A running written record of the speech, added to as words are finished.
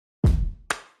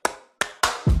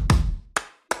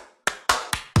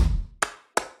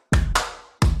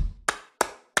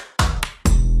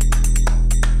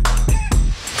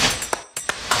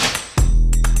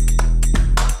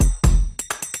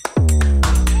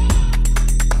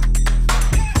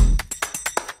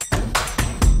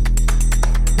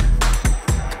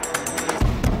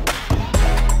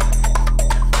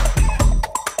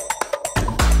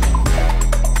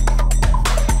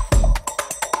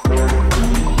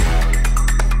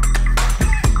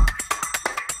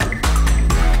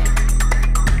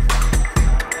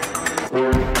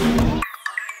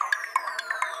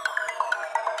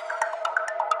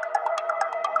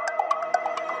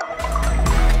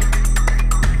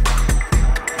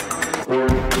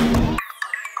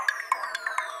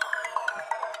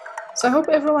So I hope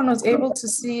everyone was able to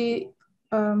see.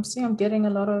 See, I'm getting a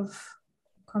lot of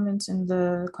comments in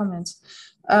the comments.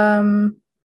 Oh,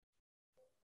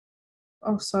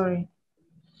 sorry.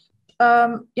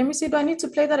 Let me see. Do I need to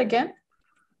play that again?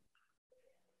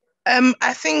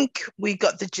 I think we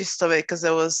got the gist of it because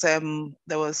there was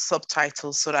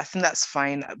subtitles, so I think that's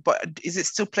fine. But is it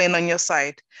still playing on your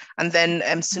side? And then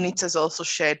Sunita's also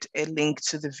shared a link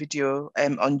to the video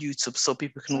on YouTube so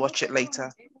people can watch it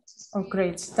later. Oh,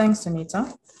 great. Thanks,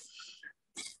 Sunita.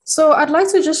 So I'd like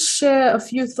to just share a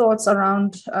few thoughts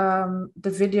around the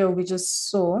video we just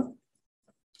saw.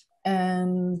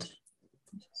 And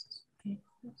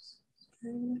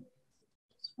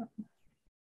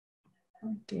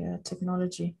oh dear,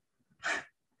 technology.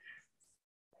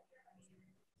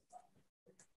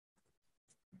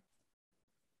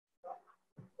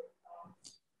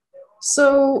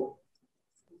 So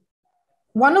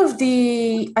one of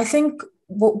the, I think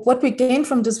what we gain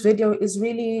from this video is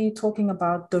really talking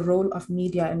about the role of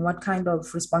media and what kind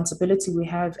of responsibility we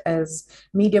have as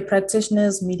media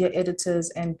practitioners, media editors,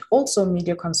 and also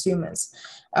media consumers.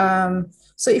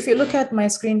 So if you look at my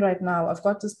screen right now, I've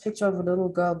got this picture of a little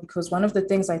girl because one of the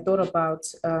things I thought about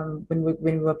when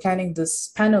we were planning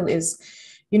this panel is,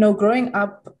 you know, growing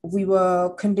up, we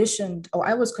were conditioned, or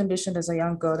I was conditioned as a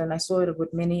young girl, and I saw it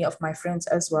with many of my friends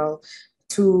as well,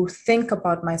 to think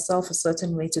about myself a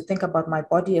certain way, to think about my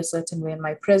body a certain way, and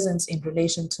my presence in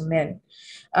relation to men.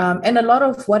 And a lot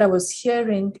of what I was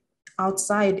hearing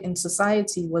outside in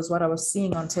society was what I was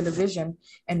seeing on television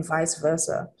and vice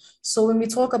versa. So when we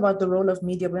talk about the role of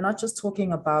media, we're not just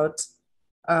talking about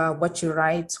what you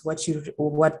write, what you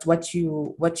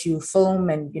film,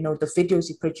 and you know the videos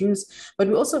you produce, but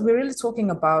we're really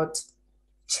talking about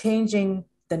changing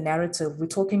the narrative. We're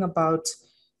talking about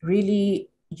really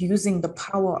using the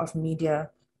power of media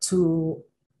to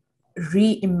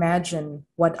reimagine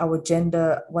what our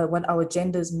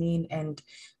genders mean, and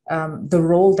the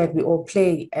role that we all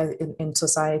play in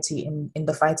society in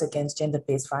the fight against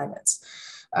gender-based violence.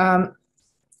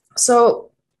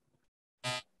 So,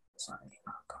 sorry.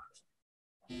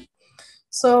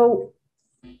 So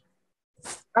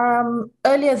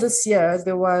earlier this year,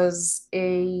 there was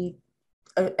a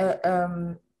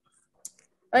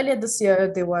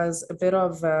bit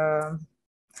of a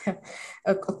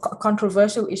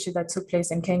controversial issue that took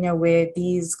place in Kenya, where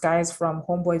these guys from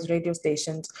Homeboys radio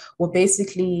stations were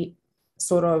basically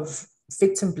sort of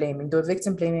victim blaming. They were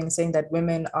victim blaming, saying that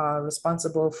women are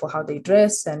responsible for how they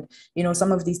dress, and you know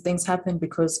some of these things happen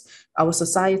because our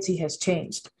society has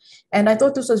changed. And I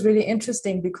thought this was really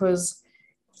interesting because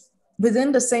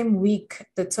within the same week,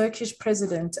 the Turkish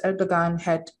president Erdogan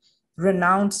had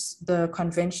renounced the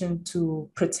convention to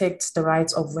protect the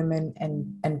rights of women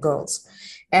and girls.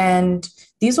 And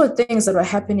these were things that were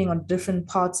happening on different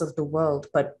parts of the world,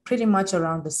 but pretty much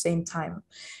around the same time.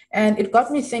 And it got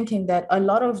me thinking that a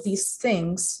lot of these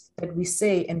things that we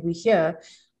say and we hear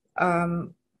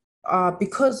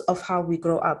because of how we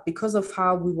grow up, because of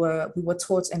how we were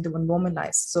taught and they were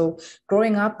normalized. So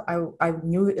growing up, I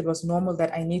knew it was normal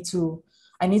that I need to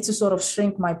sort of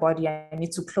shrink my body. I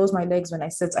need to close my legs when I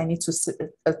sit. I need to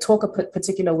talk a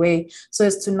particular way so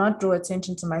as to not draw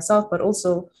attention to myself, but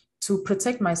also to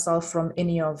protect myself from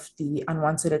any of the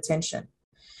unwanted attention.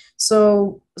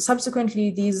 So subsequently,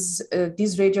 these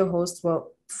radio hosts were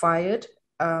fired.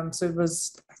 So it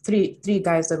was three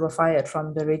guys that were fired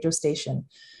from the radio station.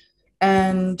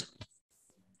 And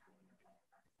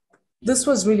this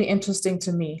was really interesting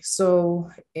to me. So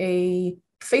a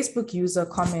Facebook user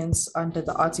comments under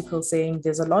the article saying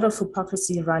there's a lot of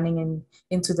hypocrisy running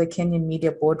into the Kenyan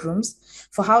media boardrooms.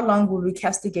 For how long will we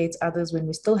castigate others when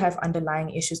we still have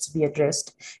underlying issues to be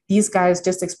addressed? These guys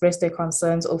just expressed their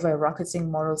concerns over a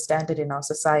rocketing moral standard in our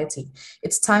society.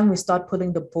 It's time we start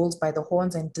pulling the bulls by the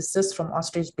horns and desist from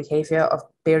ostrich behavior of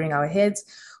burying our heads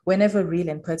whenever real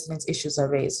and pertinent issues are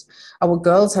raised. Our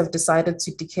girls have decided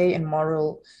to decay in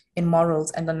morals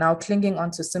and are now clinging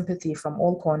onto sympathy from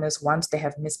all corners once they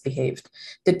have misbehaved.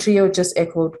 The trio just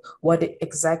echoed what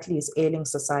exactly is ailing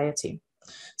society.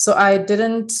 So I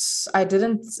didn't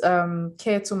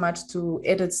care too much to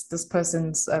edit this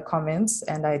person's comments,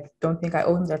 and I don't think I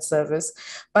own that service.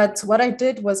 But what I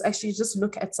did was actually just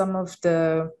look at some of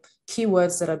the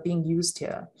keywords that are being used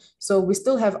here. So we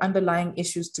still have underlying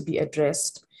issues to be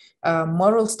addressed.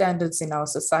 Moral standards in our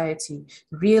society,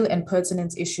 real and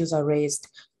pertinent issues are raised.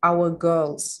 Our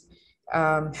girls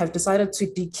have decided to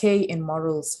decay in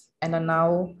morals and are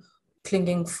now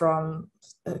clinging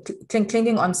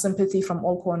on sympathy from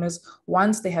all corners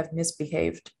once they have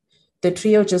misbehaved. The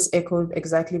trio just echoed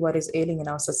exactly what is ailing in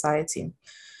our society.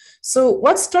 So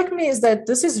what struck me is that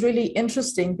this is really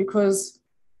interesting because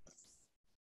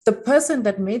the person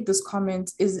that made this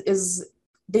comment is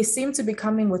they seem to be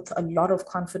coming with a lot of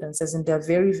confidence, as in they're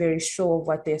very, very sure of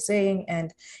what they're saying,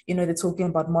 and they're talking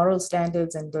about moral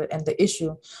standards and the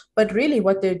issue. But really,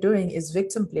 what they're doing is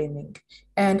victim blaming.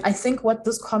 And I think what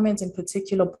this comment in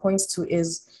particular points to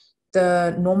is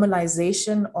the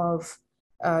normalization of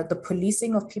the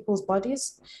policing of people's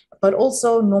bodies, but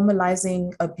also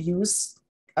normalizing abuse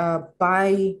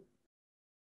by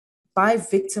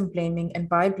victim blaming and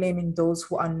by blaming those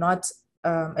who are not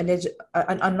alleged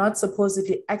are not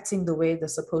supposedly acting the way they're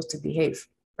supposed to behave,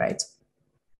 right?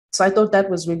 So I thought that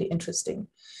was really interesting.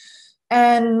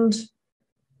 And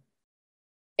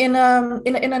in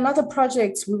another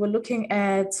project, we were looking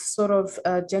at sort of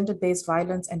gender-based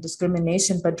violence and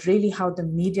discrimination, but really how the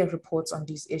media reports on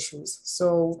these issues.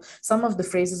 So some of the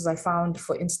phrases I found,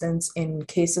 for instance, in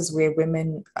cases where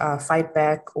women fight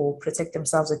back or protect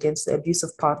themselves against the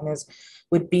abusive partners,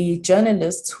 would be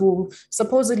journalists who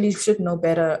supposedly should know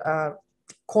better,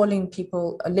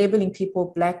 labeling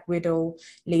people Black Widow,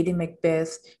 Lady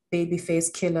Macbeth,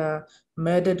 babyface killer,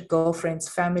 murdered girlfriend's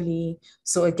family.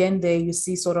 So again, there you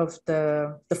see sort of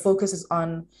the focus is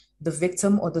on the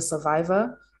victim or the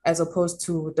survivor as opposed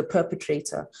to the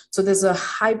perpetrator. So there's a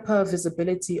hyper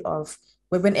visibility of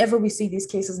whenever we see these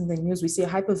cases in the news, we see a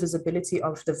hyper visibility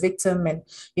of the victim and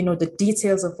the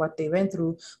details of what they went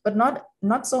through, but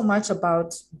not so much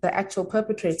about the actual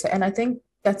perpetrator. And I think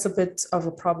that's a bit of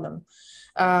a problem.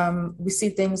 We see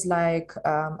things like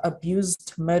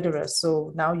abused murderers.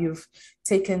 So now you've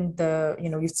taken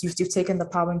you've taken the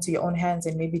power into your own hands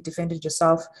and maybe defended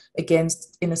yourself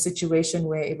against in a situation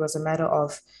where it was a matter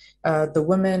of the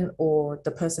woman or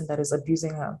the person that is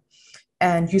abusing her.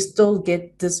 And you still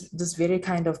get this very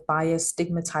kind of biased,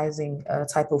 stigmatizing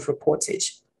type of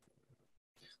reportage.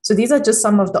 So these are just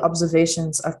some of the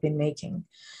observations I've been making.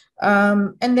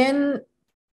 And then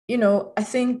I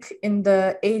think in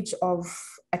the age of,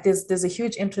 there's a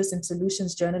huge interest in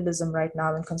solutions journalism right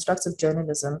now and constructive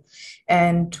journalism.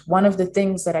 And one of the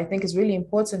things that I think is really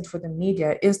important for the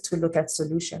media is to look at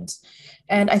solutions.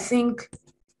 And I think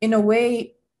in a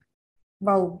way,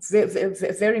 well,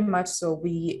 very much so,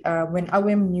 when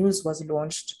AWiM News was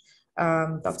launched,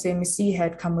 Dr. MEC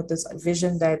had come with this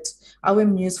vision that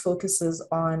AWiM News focuses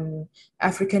on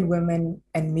African women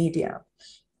and media.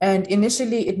 And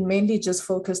initially, it mainly just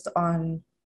focused on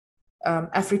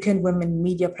African women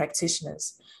media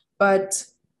practitioners. But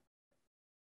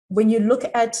when you look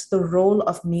at the role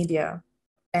of media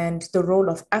and the role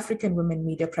of African women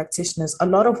media practitioners, a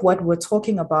lot of what we're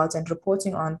talking about and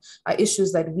reporting on are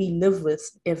issues that we live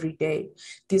with every day.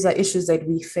 These are issues that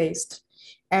we faced.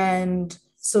 And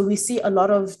so we see a lot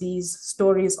of these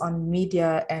stories on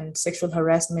media and sexual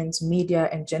harassment, media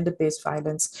and gender-based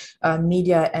violence,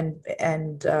 media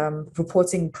and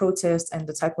reporting protests and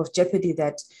the type of jeopardy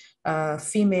that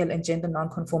female and gender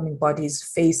non-conforming bodies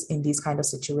face in these kind of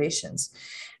situations.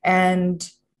 And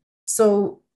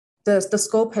so the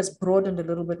scope has broadened a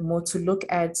little bit more to look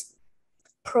at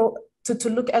to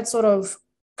look at sort of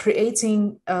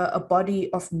creating a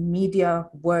body of media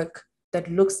work that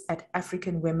looks at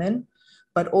African women,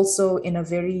 but also in a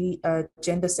very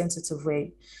gender sensitive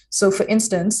way. So for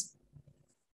instance,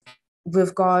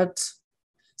 we've got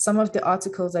some of the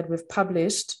articles that we've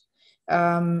published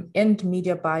end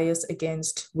media bias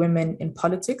against women in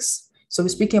politics. So we're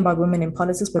speaking about women in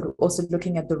politics, but we're also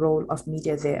looking at the role of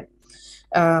media there.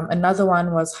 Another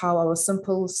one was how our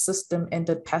simple system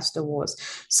ended pastor wars.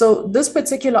 So this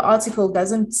particular article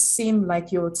doesn't seem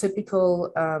like your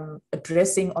typical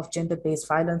addressing of gender-based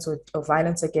violence or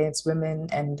violence against women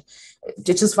and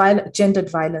just gendered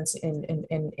violence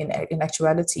in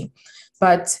actuality.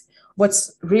 But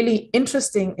what's really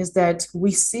interesting is that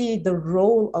we see the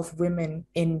role of women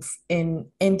in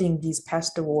ending these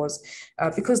pastor wars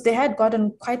because they had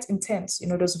gotten quite intense.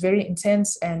 It was very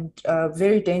intense and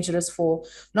very dangerous for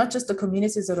not just the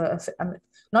communities that are,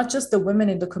 not just the women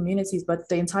in the communities, but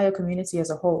the entire community as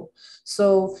a whole.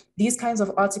 So these kinds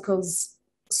of articles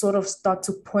sort of start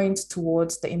to point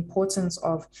towards the importance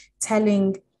of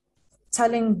telling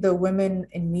the women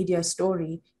in media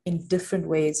story in different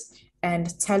ways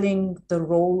and telling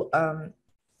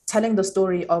the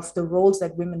story of the roles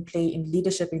that women play in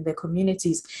leadership in their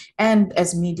communities and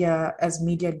as media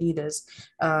leaders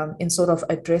in sort of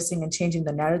addressing and changing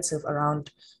the narrative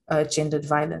around gendered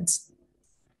violence.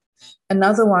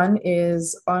 Another one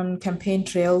is on campaign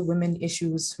trail, women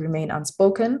issues remain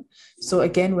unspoken. So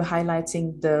again, we're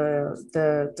highlighting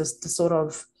the sort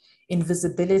of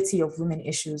invisibility of women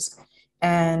issues.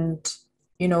 And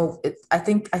I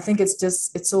think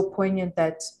it's so poignant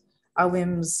that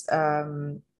AWiM's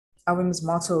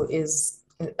motto is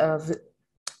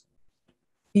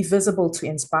be visible to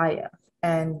inspire.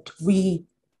 And we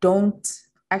don't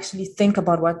actually think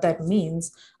about what that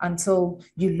means until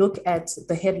you look at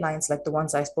the headlines like the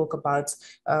ones I spoke about,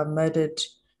 murdered,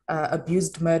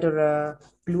 abused murderer,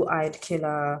 blue-eyed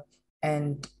killer,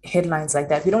 and headlines like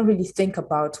that. We don't really think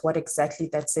about what exactly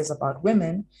that says about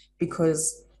women,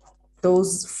 because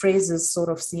those phrases sort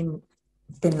of seem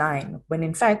benign when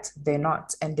in fact they're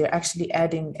not, and they're actually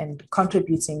adding and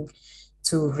contributing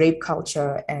to rape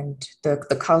culture and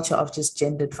the culture of just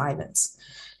gendered violence.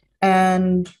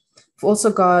 And we've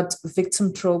also got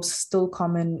victim tropes still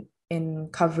common in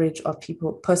coverage of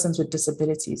persons with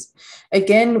disabilities.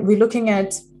 Again, we're looking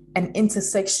at an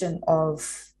intersection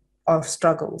of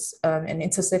struggles, an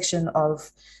intersection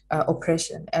of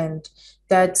oppression, and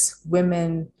that's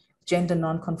women, gender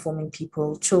non-conforming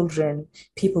people, children,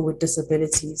 people with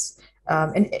disabilities,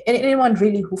 and anyone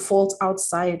really who falls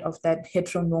outside of that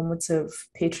heteronormative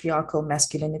patriarchal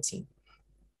masculinity.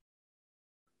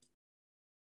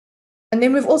 And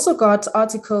then we've also got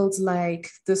articles like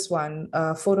this one,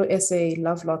 photo essay,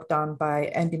 Love Lockdown by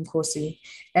Andy Mkosi.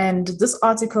 And this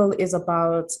article is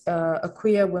about a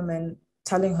queer woman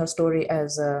telling her story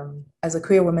as a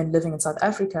queer woman living in South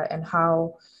Africa, and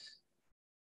how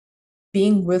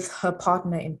being with her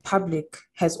partner in public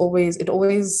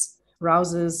always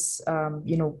rouses,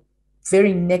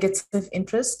 very negative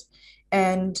interest.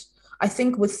 And I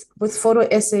think with photo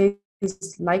essays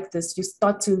like this, you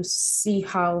start to see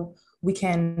how we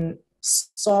can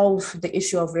solve the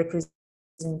issue of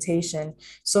representation.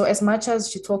 So as much as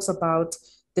she talks about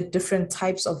the different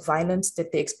types of violence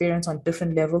that they experience on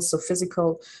different levels, so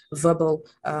physical, verbal,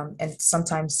 and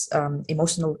sometimes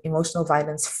emotional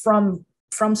violence from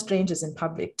strangers in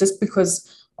public, just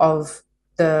because of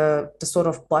the sort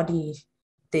of body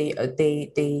they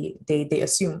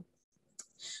assume.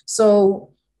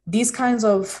 So these kinds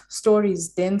of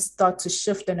stories then start to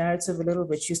shift the narrative a little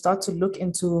bit. You start to look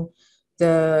into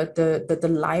the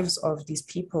lives of these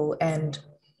people, and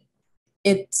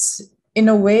it's in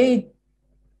a way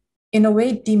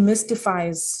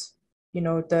demystifies,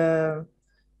 the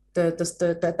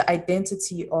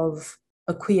identity of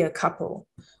a queer couple.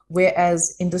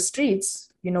 Whereas in the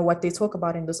streets, what they talk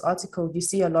about in this article, you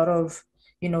see a lot of,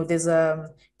 there's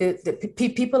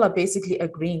people are basically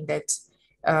agreeing that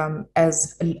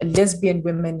as lesbian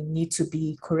women need to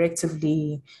be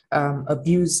correctively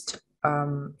abused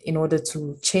in order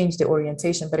to change their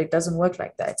orientation, but it doesn't work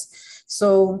like that.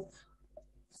 So,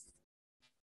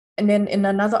 and then in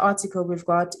another article, we've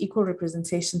got equal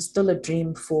representation, still a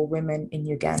dream for women in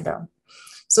Uganda.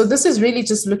 So this is really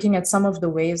just looking at some of the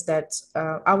ways that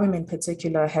AWiM in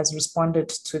particular has responded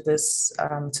to this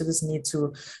need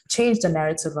to change the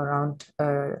narrative around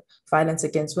violence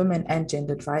against women and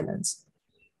gendered violence.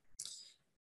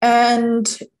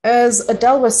 And as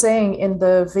Adele was saying in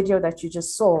the video that you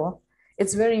just saw,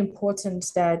 it's very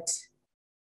important that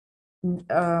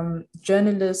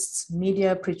journalists,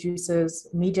 media producers,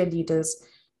 media leaders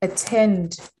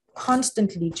attend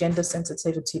constantly gender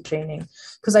sensitivity training.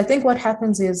 Because I think what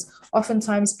happens is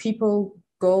oftentimes people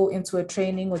go into a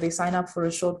training or they sign up for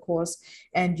a short course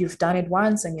and you've done it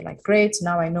once and you're like, great,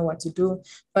 now I know what to do.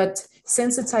 But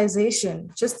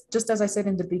sensitization, just as I said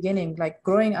in the beginning, like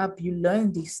growing up, you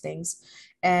learn these things.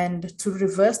 And to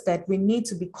reverse that, we need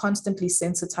to be constantly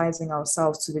sensitizing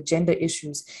ourselves to the gender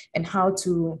issues and how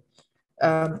to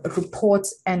report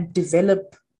and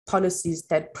develop policies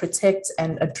that protect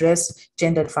and address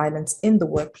gendered violence in the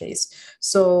workplace.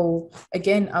 So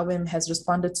again, AWiM has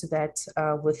responded to that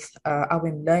with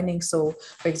AWiM Learning. So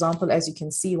for example, as you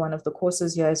can see, one of the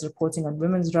courses here is reporting on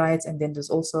women's rights, and then there's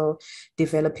also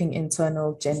developing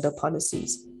internal gender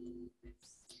policies.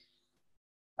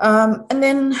 And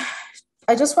then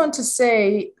I just want to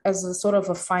say, as a sort of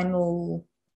a final,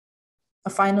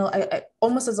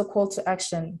 almost as a call to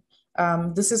action,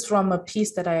 this is from a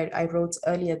piece that I wrote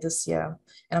earlier this year,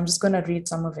 and I'm just going to read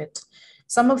some of it.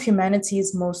 Some of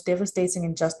humanity's most devastating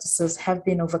injustices have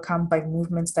been overcome by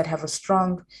movements that have a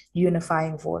strong,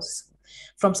 unifying voice.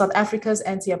 From South Africa's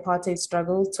anti-apartheid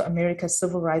struggle to America's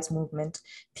civil rights movement,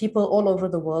 people all over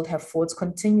the world have fought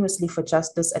continuously for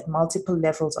justice at multiple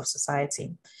levels of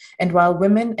society. And while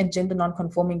women and gender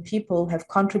non-conforming people have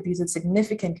contributed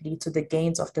significantly to the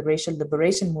gains of the racial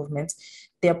liberation movement,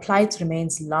 their plight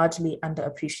remains largely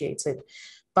underappreciated.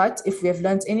 But if we have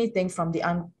learned anything from the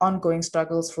ongoing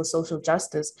struggles for social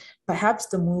justice, perhaps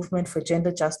the movement for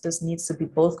gender justice needs to be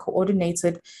both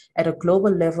coordinated at a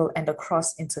global level and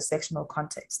across intersectional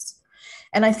contexts.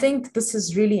 And I think this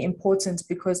is really important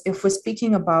because if we're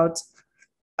speaking about,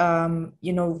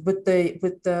 with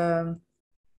the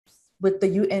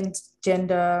UN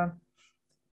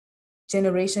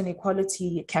generation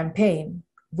equality campaign,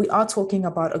 we are talking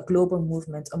about a global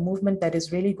movement, a movement that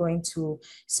is really going to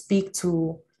speak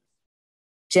to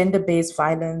gender-based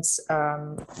violence,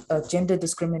 gender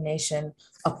discrimination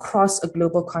across a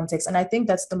global context. And I think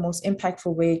that's the most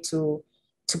impactful way to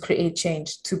create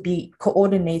change, to be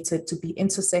coordinated, to be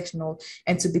intersectional,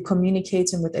 and to be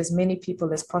communicating with as many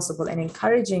people as possible and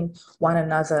encouraging one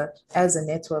another as a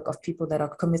network of people that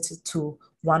are committed to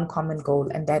one common goal,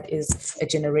 and that is a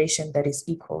generation that is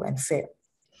equal and fair.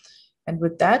 And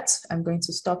with that, I'm going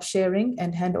to stop sharing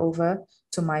and hand over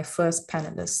to my first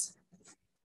panelist.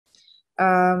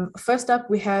 First up,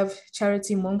 we have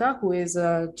Charity Munga, who is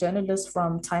a journalist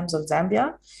from Times of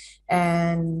Zambia,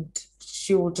 and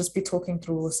she will just be talking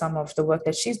through some of the work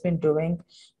that she's been doing,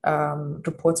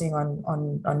 reporting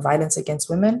on violence against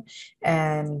women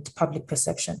and public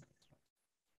perception.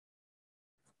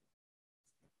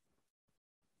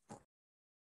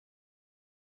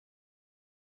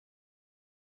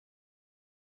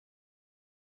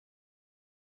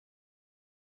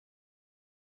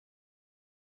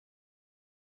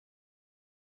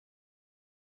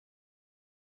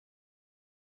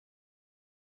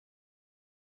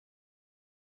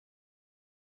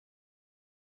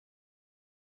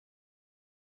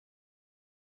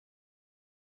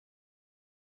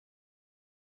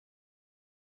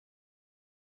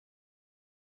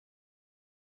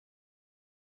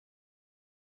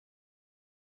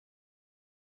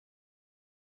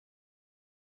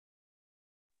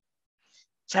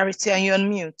 Charity, are you on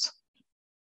mute?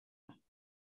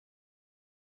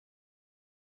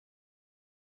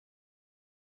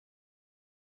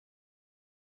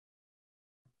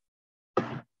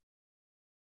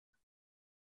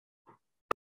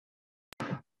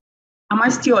 Am I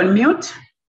still on mute?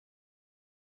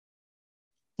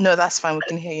 No, that's fine. We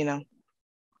can hear you now.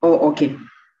 Oh, okay.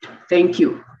 Thank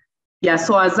you. Yeah,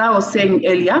 so as I was saying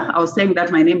earlier, I was saying that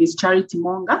my name is Charity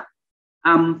Monga.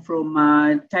 I'm from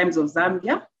Times of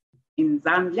Zambia, in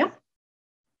Zambia.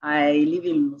 I live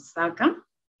in Lusaka.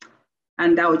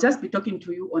 And I will just be talking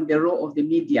to you on the role of the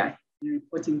media in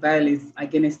reporting violence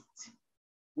against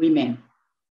women.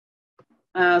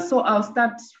 So I'll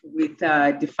start with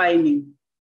defining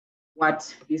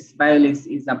what this violence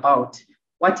is about.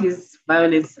 What is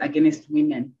violence against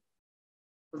women?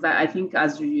 Because I think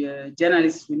as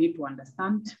journalists, we need to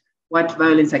understand what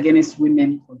violence against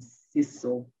women consists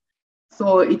of.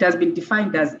 So it has been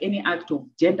defined as any act of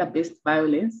gender-based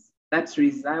violence that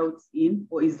results in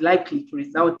or is likely to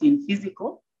result in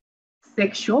physical,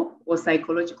 sexual, or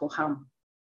psychological harm,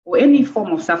 or any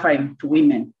form of suffering to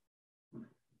women.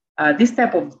 This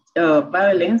type of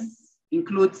violence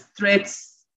includes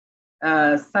threats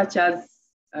such as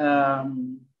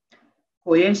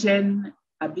coercion,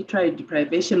 arbitrary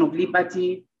deprivation of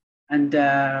liberty, and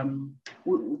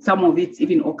some of it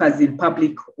even occurs in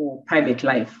public or private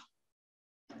life.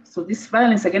 So this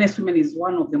violence against women is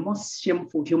one of the most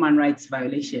shameful human rights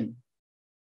violations.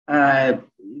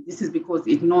 This is because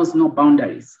it knows no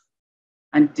boundaries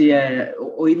and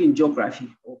or even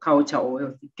geography or culture or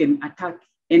else. It can attack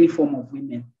any form of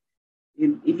women,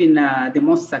 even the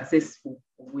most successful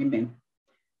of women.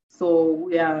 So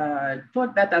we are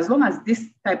taught that as long as this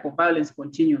type of violence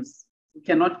continues, we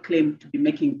cannot claim to be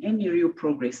making any real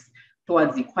progress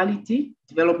towards equality,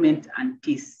 development, and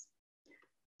peace.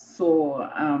 So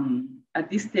at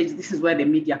this stage, this is where the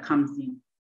media comes in.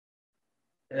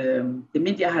 The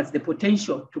media has the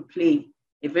potential to play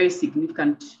a very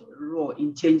significant role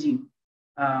in changing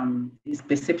these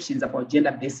perceptions about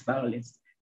gender-based violence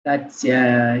that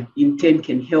in turn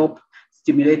can help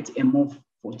stimulate a move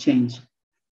for change.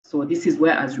 So this is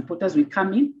where, as reporters, we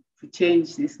come in to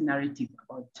change this narrative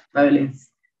about violence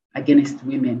against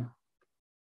women.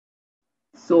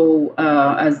 So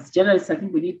as journalists, I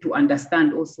think we need to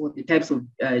understand also the types of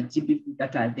GBV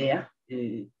that are there,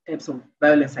 the types of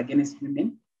violence against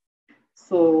women.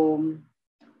 So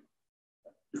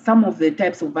some of the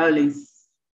types of violence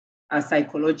are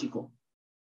psychological.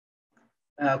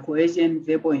 Coercion,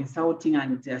 verbal insulting,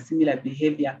 and similar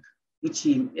behavior, which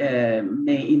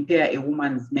may impair a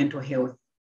woman's mental health.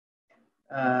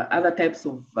 Other types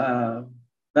of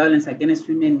violence against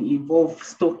women involve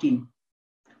stalking,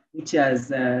 which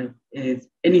is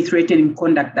any threatening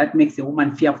conduct that makes a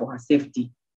woman fear for her safety.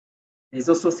 There's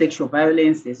also sexual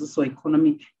violence, there's also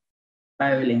economic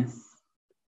violence.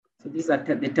 So these are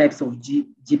the types of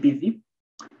GBV.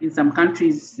 In some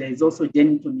countries, there's also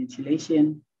genital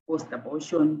mutilation, forced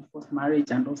abortion, forced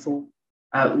marriage, and also,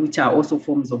 which are also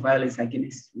forms of violence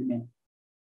against women.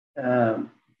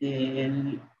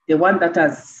 The one that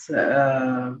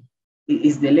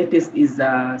is the latest is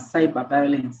cyber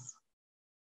violence.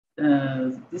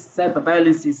 This cyber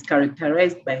violence is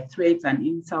characterized by threats and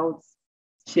insults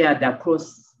shared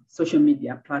across social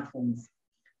media platforms.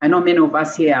 I know many of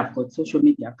us here have got social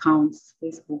media accounts,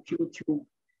 Facebook, YouTube,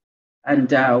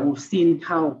 and we've seen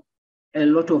how a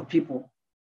lot of people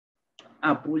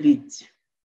are bullied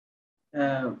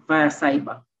via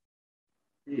cyber,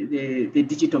 the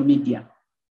digital media.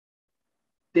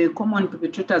 The common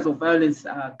perpetrators of violence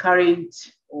are current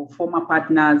or former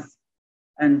partners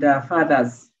and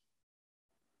fathers.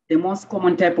 The most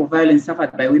common type of violence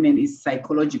suffered by women is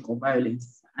psychological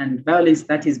violence, and violence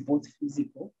that is both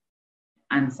physical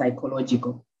and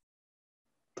psychological.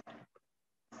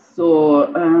 So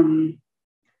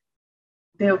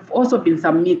there have also been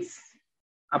some myths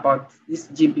about this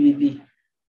GBV,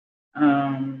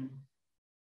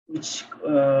 which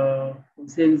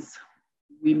concerns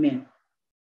women,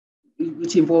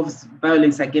 which involves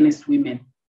violence against women.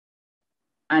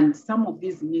 And some of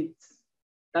these myths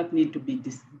that need to be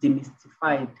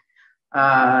demystified,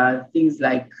 things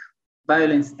like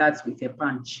violence starts with a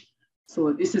punch.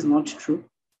 So this is not true.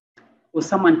 Or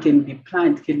someone can be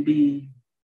planned,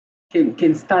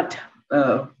 can start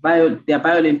their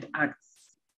violent acts,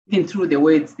 even through the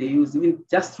words they use, even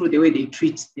just through the way they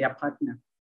treat their partner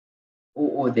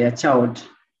or their child.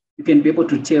 You can be able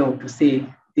to tell, to say,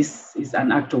 this is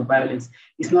an act of violence.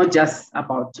 It's not just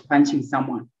about punching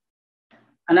someone.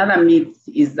 Another myth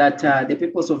is that the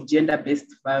purpose of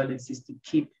gender-based violence is to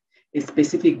keep a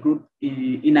specific group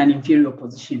in an inferior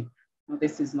position. No,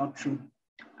 this is not true.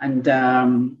 And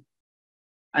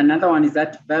another one is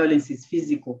that violence is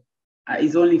physical,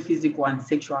 is only physical and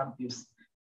sexual abuse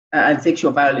and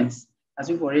sexual violence. As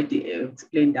we've already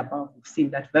explained above, we've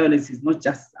seen that violence is not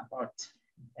just about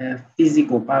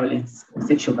physical violence or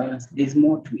sexual violence. There's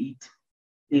more to it.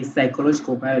 There's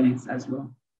psychological violence as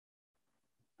well.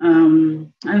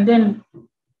 And then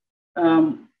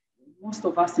most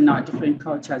of us in our different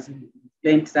cultures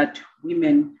learned that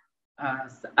women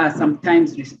are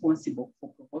sometimes responsible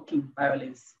for provoking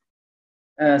violence.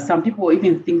 Some people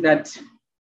even think that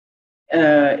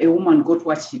a woman got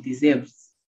what she deserves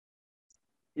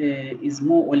is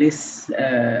more or less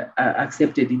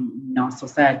accepted in our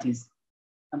societies.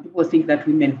 Some people think that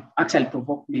women actually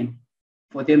provoke men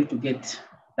for them to get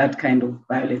that kind of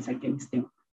violence against them.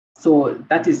 So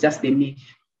that is just a myth.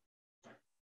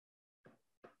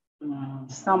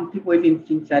 Some people even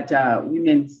think that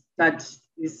women start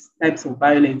these types of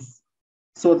violence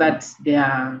so that they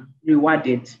are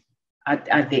rewarded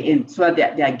at the end, so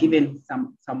that they are given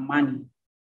some money.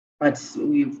 But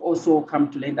we've also come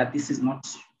to learn that this is not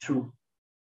true.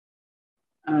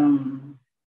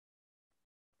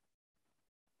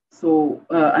 So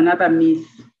another myth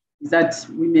is that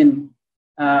women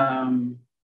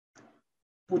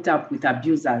put up with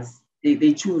abusers.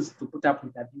 They choose to put up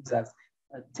with abusers.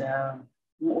 But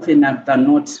more often than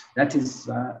not, that is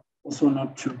also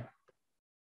not true.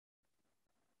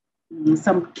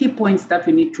 Some key points that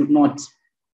we need to note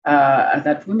are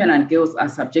that women and girls are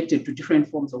subjected to different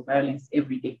forms of violence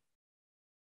every day.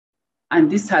 And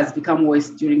this has become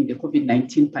worse during the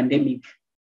COVID-19 pandemic.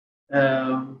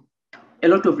 A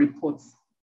lot of reports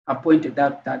have pointed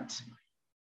out that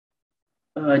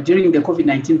during the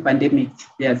COVID-19 pandemic,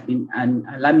 there has been an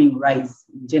alarming rise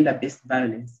in gender-based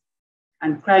violence.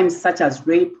 And crimes such as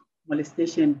rape,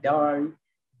 molestation, dowry,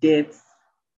 deaths,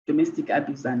 domestic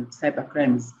abuse, and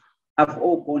cybercrimes have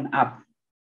all gone up.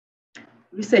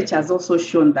 Research has also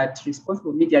shown that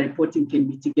responsible media reporting can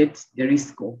mitigate the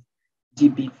risk of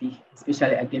GBV,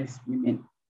 especially against women.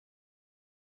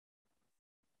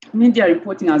 Media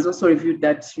reporting has also revealed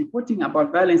that reporting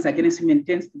about violence against women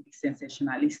tends to be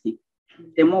sensationalistic.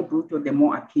 The more brutal, the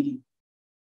more appealing.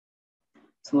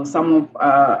 So some of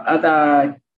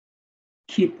other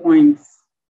key points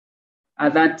are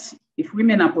that if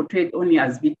women are portrayed only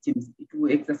as victims, it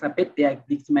will exacerbate their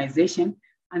victimization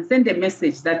and send a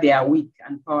message that they are weak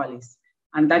and powerless,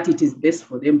 and that it is best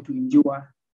for them to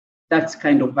endure that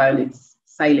kind of violence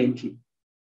silently.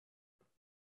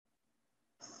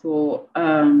 So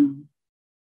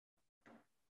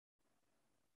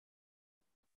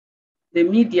the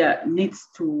media needs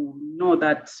to know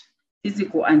that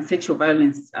physical and sexual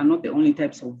violence are not the only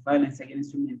types of violence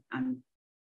against women, and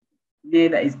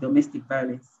neither is domestic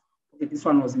violence. Okay, this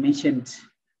one was mentioned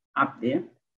up there.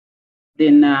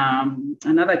 Then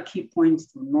another key point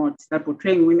to note is that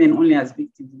portraying women only as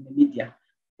victims in the media,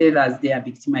 as their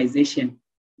victimization.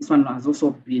 This one has also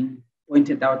been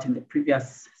pointed out in the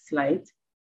previous slide.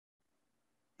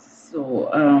 So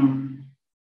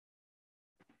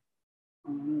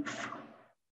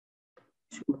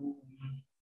to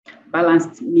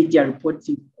balanced media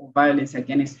reporting of violence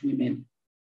against women.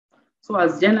 So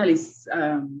as journalists,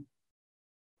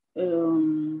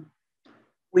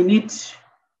 we need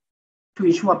to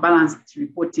ensure balanced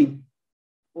reporting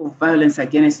of violence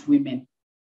against women.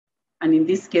 And in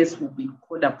this case, we've been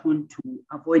called upon to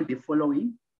avoid the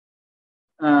following.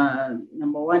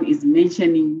 Number one is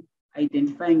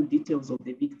identifying details of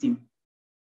the victim.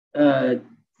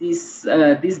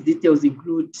 These details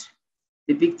include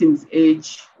the victim's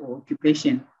age or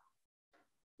occupation.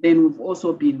 Then we've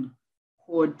also been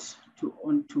called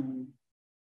to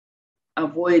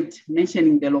avoid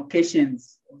mentioning the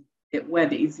locations where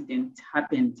the incident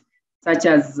happened, such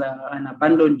as an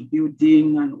abandoned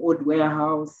building, an old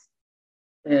warehouse.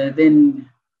 Then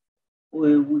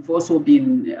we've also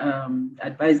been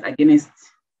advised against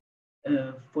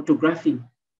photographing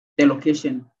the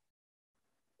location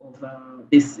of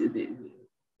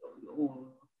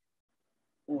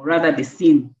or rather the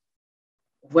scene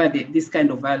where this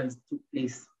kind of violence took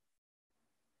place.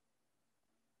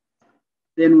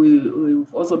 Then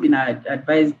we've also been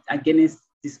advised against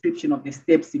description of the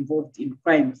steps involved in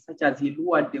crime, such as he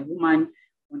lured the woman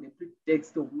on the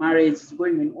pretext of marriage,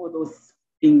 going in all those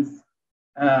things.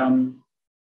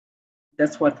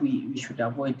 That's what we should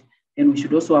avoid. And we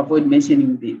should also avoid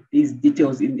mentioning these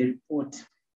details in the report,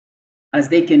 as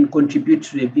they can contribute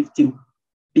to the victim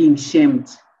being shamed.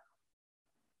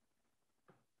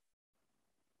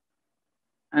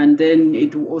 And then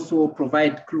it will also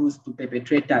provide clues to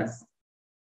perpetrators.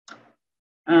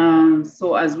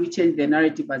 So as we change the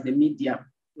narrative as a media,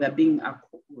 we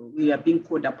are being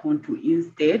called upon to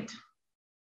instead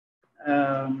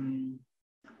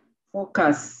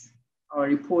focus our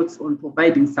reports on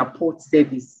providing support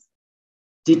service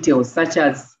details, such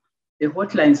as the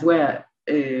hotlines where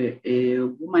a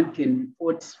woman can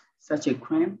report such a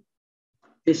crime,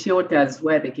 the shelters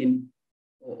where they can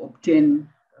obtain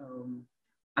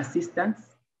assistance,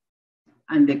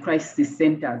 and the crisis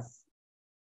centers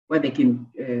where they can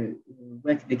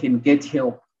get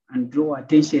help, and draw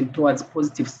attention towards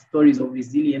positive stories of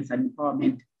resilience and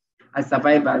empowerment, as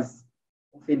survivors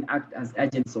often act as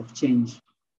agents of change.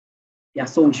 Yeah,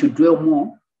 so we should dwell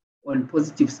more on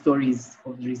positive stories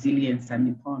of resilience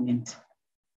and empowerment.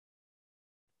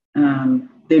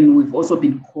 Then we've also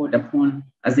been called upon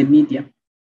as a media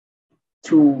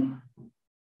to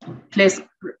place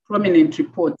prominent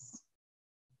reports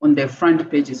on the front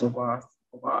pages of our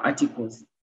articles,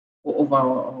 or of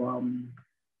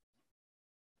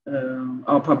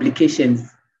our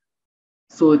publications.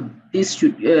 So these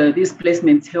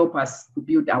placements help us to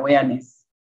build awareness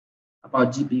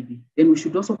about GBV. Then we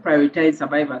should also prioritize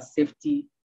survivors' safety,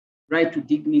 right to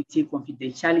dignity,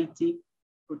 confidentiality,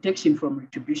 protection from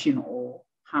retribution or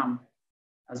harm,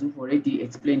 as we've already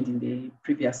explained in the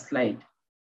previous slide.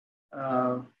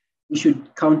 We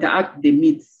should counteract the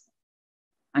myths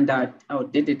and our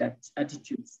outdated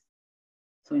attitudes.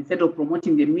 So instead of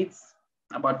promoting the myths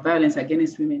about violence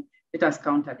against women, let us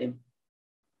counter them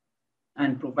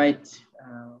and provide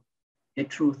the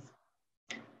truth.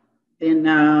 Then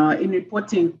in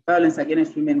reporting violence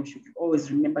against women, we should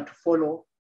always remember to follow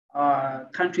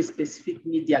country-specific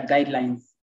media guidelines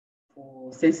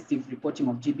for sensitive reporting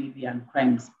of GBV and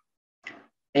crimes.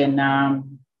 And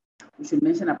we should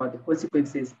mention about the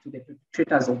consequences to the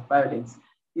perpetrators of violence.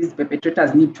 These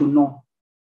perpetrators need to know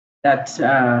that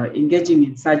engaging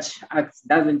in such acts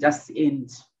doesn't just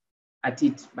end at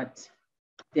it, but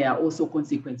there are also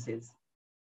consequences.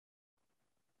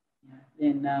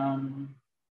 Then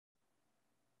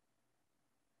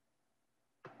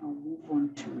I'll move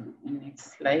on to the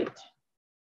next slide.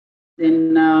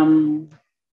 Then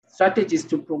strategies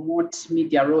to promote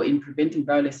media role in preventing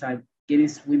violence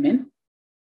against women.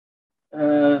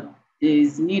 There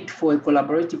is need for a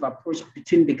collaborative approach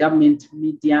between the government,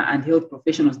 media, and health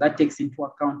professionals that takes into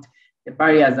account the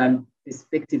barriers and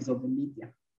perspectives of the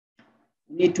media.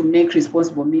 We need to make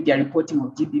responsible media reporting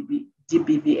of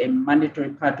GBV a mandatory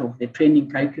part of the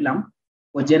training curriculum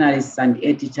for journalists and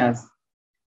editors.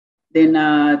 Then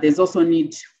there's also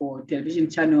need for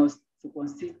television channels to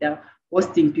consider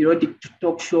hosting periodic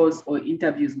talk shows or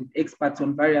interviews with experts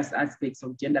on various aspects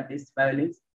of gender-based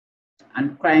violence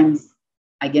and crimes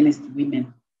against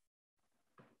women.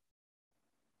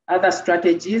 Other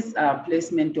strategies are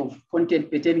placement of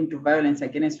content pertaining to violence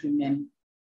against women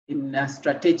in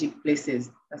strategic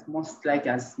places. That's most like,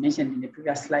 as mentioned in the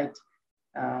previous slide,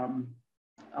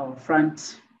 our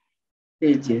front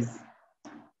pages.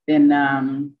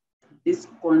 Then this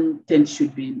content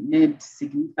should be made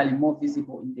significantly more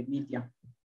visible in the media.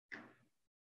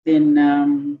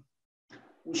 Then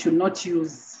we should not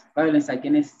use violence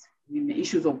against women,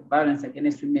 issues of violence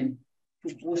against women,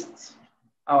 to boost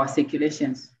our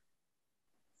circulations.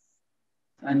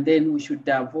 And then we should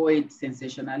avoid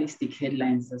sensationalistic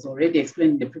headlines, as already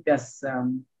explained in the previous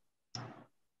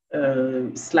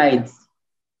slides.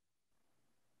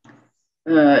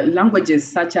 Languages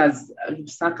such as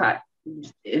Lusaka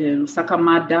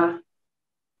murder,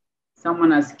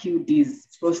 someone has killed his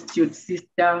prostitute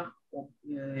sister, or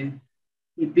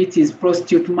he beat his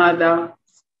prostitute mother,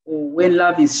 or when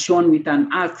love is shown with an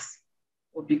axe,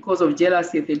 or because of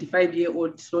jealousy, a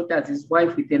 35-year-old slaughters his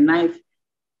wife with a knife.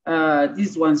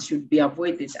 These ones should be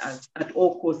avoided at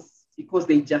all costs because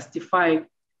they justify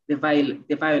the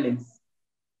violence.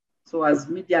 So as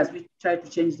media, as we try to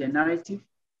change the narrative,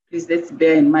 please let's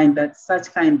bear in mind that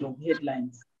such kind of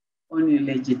headlines only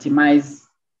legitimize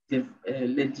the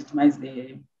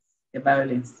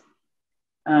violence.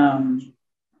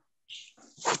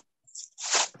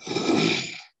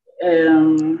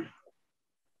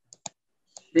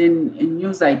 Then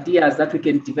news ideas that we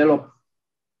can develop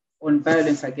on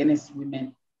violence against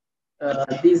women.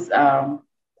 These are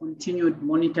continued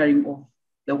monitoring of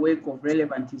the work of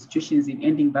relevant institutions in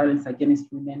ending violence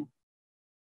against women.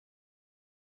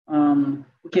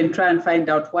 We can try and find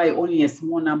out why only a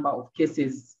small number of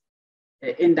cases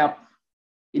end up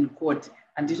in court,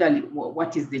 and usually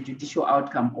what is the judicial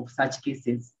outcome of such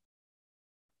cases.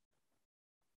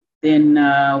 Then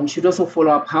we should also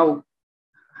follow up how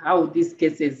these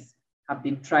cases have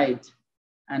been tried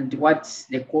and what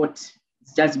the court's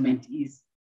judgment is.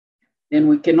 Then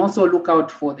we can also look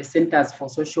out for the centers for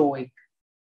social work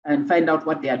and find out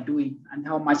what they are doing and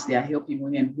how much they are helping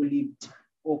women who lived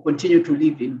or continue to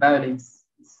live in violent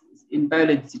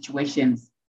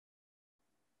situations.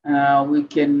 We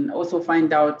can also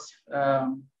find out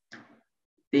the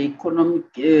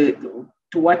economic, to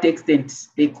what extent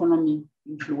the economy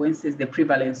influences the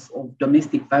prevalence of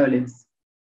domestic violence,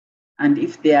 and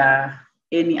if there are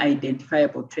any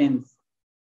identifiable trends.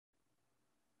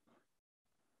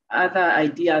 Other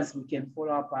ideas we can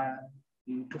follow up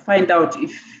to find out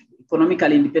if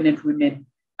economically independent women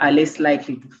are less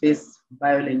likely to face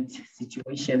violent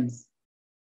situations.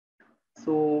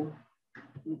 So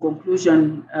in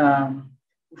conclusion,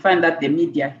 we find that the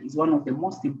media is one of the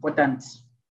most important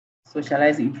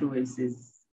socialized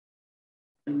influences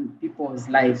in people's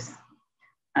lives,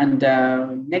 and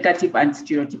negative and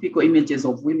stereotypical images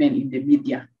of women in the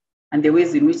media and the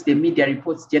ways in which the media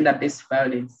reports gender-based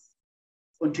violence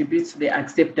contributes to the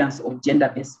acceptance of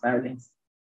gender-based violence.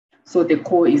 So the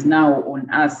call is now on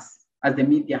us as the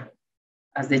media,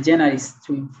 as the journalists,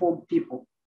 to inform people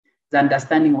the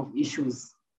understanding of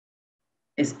issues,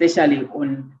 especially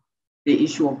on the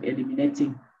issue of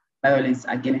eliminating violence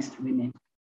against women.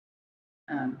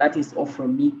 That is all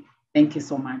from me. Thank you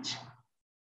so much.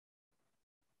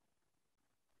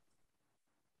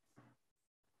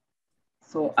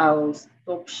 So I'll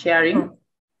stop sharing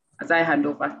as I hand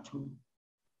over to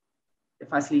the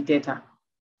facilitator.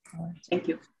 Thank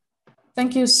you.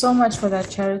 Thank you so much for that,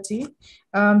 Charity.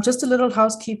 Just a little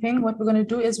housekeeping. What we're going to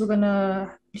do is we're going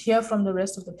to hear from the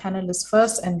rest of the panelists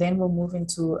first, and then we'll move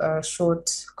into a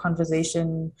short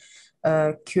conversation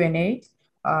Q&A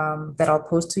that I'll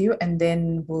post to you, and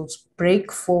then we'll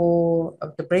break for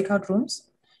the breakout rooms,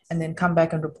 and then come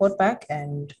back and report back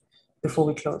and before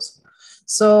we close.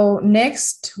 So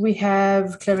next we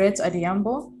have Claret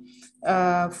Adiambo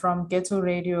from Ghetto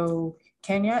Radio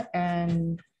Kenya,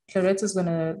 and Claret is going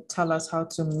to tell us how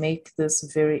to make this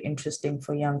very interesting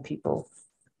for young people.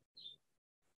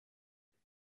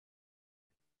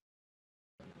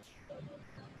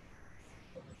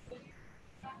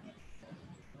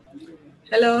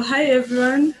 Hello, hi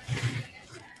everyone.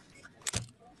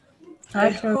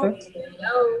 Hi, Claret.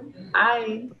 Hello,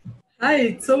 hi.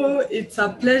 Hi, so it's a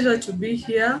pleasure to be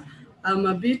here. I'm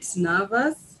a bit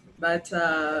nervous, but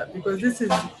because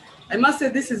I must say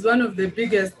this is one of the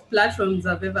biggest platforms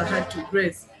I've ever had to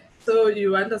grace. So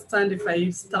you understand if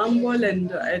I stumble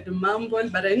and I mumble,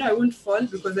 but I know I won't fall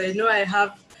because I know I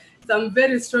have some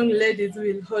very strong ladies who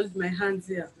will hold my hands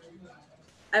here.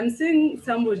 I'm seeing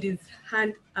somebody's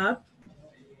hand up.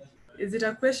 Is it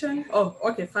a question? Oh,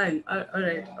 okay, fine. All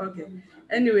right, okay.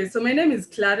 Anyway, so my name is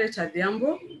Claret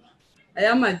Adiambo. I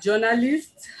am a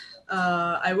journalist.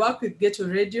 I work with Ghetto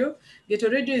Radio. Ghetto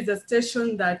Radio is a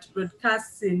station that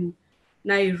broadcasts in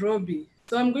Nairobi.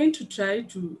 So I'm going to try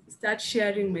to start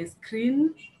sharing my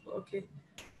screen. Okay.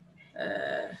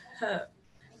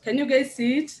 Can you guys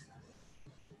see it?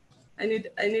 I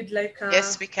need like a...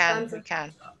 Yes, we can. We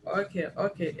can.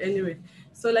 Okay. Anyway,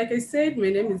 so like I said, my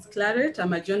name is Claret.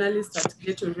 I'm a journalist at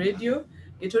Ghetto Radio.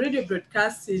 Ghetto Radio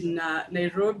broadcasts in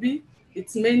Nairobi.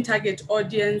 Its main target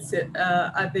audience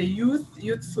are the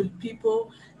youthful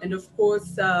people, and of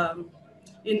course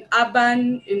in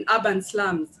urban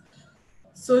slums.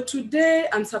 So today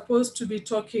I'm supposed to be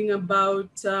talking about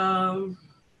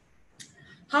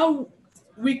how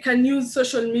we can use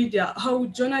social media, how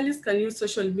journalists can use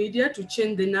social media to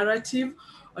change the narrative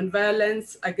on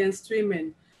violence against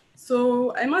women.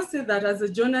 So I must say that as a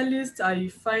journalist, I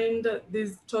find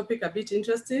this topic a bit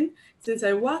interesting since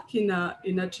I work in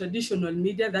a traditional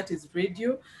media, that is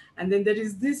radio, and then there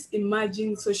is this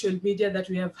emerging social media that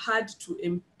we have had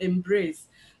to embrace.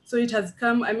 So it has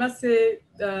come, I must say,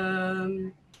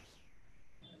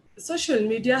 social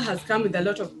media has come with a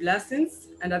lot of blessings,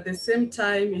 and at the same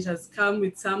time, it has come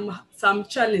with some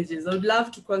challenges. I would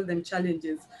love to call them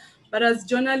challenges. But as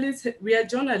journalists, we are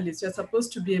journalists. We're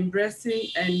supposed to be embracing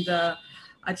and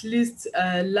at least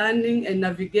learning and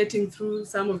navigating through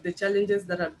some of the challenges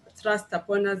that are thrust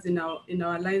upon us in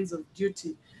our lines of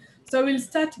duty. So we'll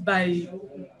start by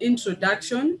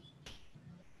introduction.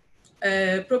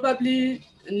 Probably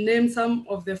name some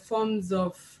of the forms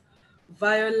of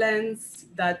violence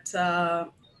that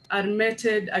are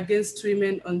meted against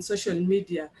women on social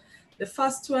media. The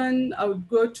first one I would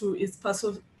go to is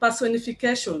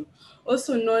personification,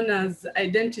 also known as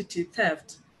identity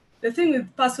theft. The thing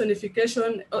with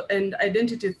personification and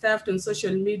identity theft on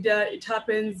social media, it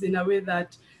happens in a way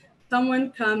that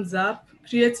someone comes up,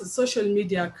 creates a social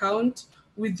media account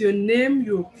with your name,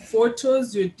 your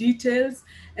photos, your details,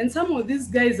 and some of these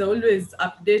guys are always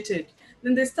updated.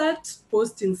 Then they start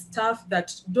posting stuff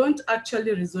that don't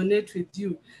actually resonate with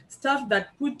you, stuff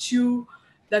that put you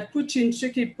in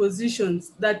tricky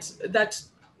positions, that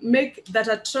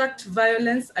attract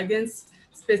violence against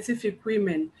specific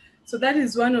women. So that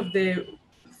is one of the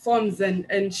forms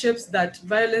and shapes that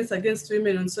violence against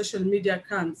women on social media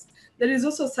comes. There is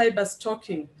also cyber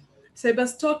stalking. Cyber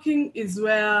stalking is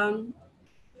where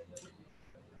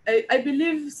I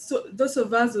believe those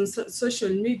of us on social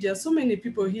media, so many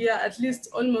people here, at least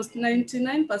almost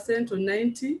 99% or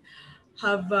 90,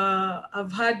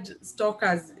 have had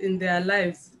stalkers in their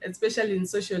lives, especially in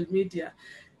social media.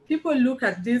 People look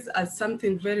at this as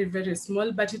something very, very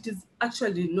small, but it is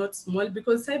actually not small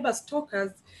because cyber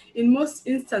stalkers,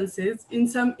 in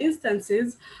some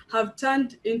instances, have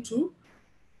turned into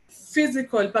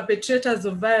physical perpetrators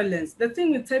of violence. The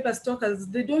thing with cyber stalkers,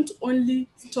 they don't only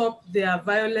stop their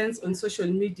violence on social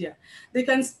media, they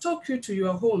can stalk you to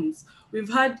your homes.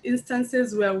 We've had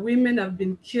instances where women have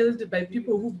been killed by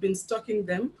people who've been stalking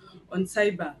them on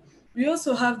cyber. We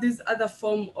also have this other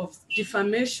form of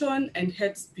defamation and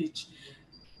hate speech.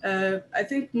 I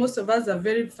think most of us are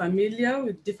very familiar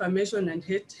with defamation and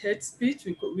hate speech.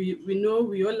 We know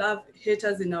we all have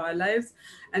haters in our lives.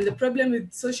 And the problem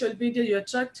with social media, you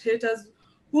attract haters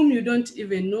whom you don't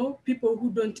even know, people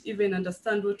who don't even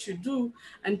understand what you do,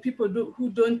 and people who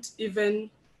don't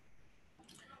even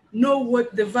know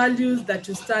what the values that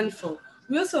you stand for.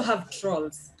 We also have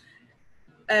trolls.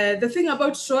 The thing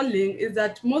about trolling is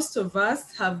that most of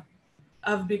us have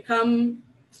become,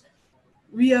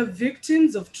 we are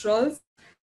victims of trolls.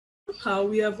 Somehow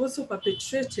we have also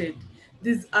perpetrated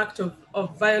this act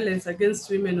of violence against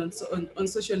women on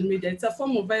social media. It's a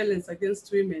form of violence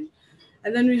against women.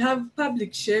 And then we have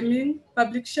public shaming.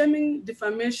 Public shaming,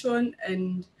 defamation,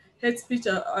 and hate speech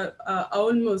are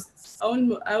almost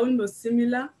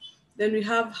similar. Then we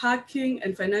have hacking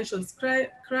and financial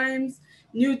crimes,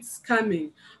 nude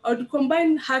scamming. I would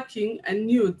combine hacking and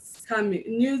nude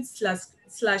slash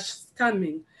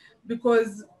scamming,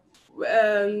 because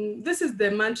this is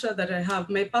the mantra that I have,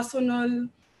 my personal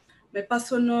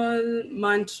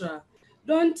mantra.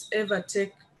 Don't ever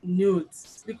take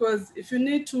nudes, because if you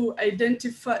need to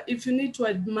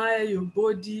admire your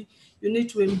body, you need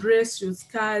to embrace your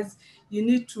scars, you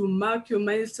need to mark your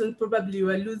milestone. Probably you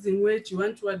are losing weight, you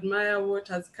want to admire what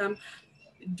has come.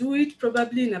 Do it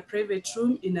probably in a private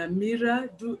room, in a mirror,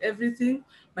 do everything,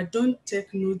 but don't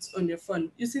take nudes on your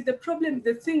phone. You see,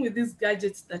 the thing with these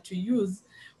gadgets that we use,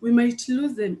 we might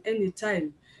lose them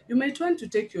anytime. You might want to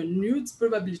take your nudes,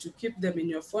 probably to keep them in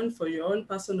your phone for your own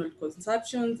personal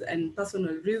consumptions and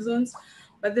personal reasons.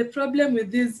 But the problem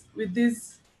with these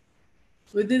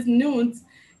nudes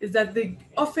is that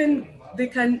they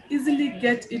can easily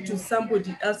get into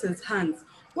somebody else's hands.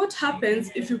 What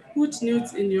happens if you put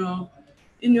nudes in your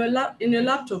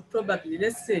laptop, probably,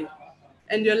 let's say,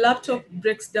 and your laptop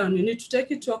breaks down? You need to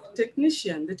take it to a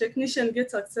technician. The technician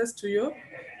gets access to your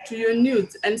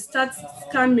nudes and starts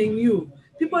scamming you.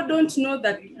 People don't know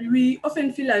that. We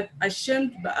often feel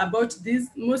ashamed about this.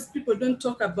 Most people don't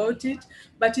talk about it,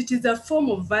 but it is a form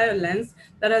of violence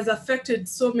that has affected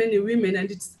so many women,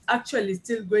 and it's actually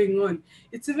still going on.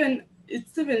 It's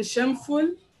even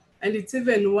shameful, and it's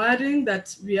even worrying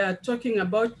that we are talking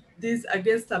about this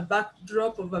against a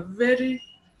backdrop of a very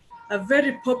a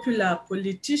very popular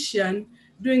politician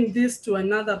doing this to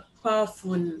another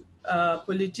powerful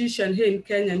politician here in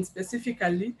Kenya, and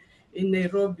specifically in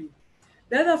Nairobi.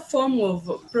 The other form of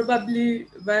probably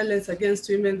violence against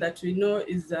women that we know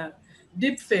is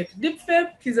deepfake.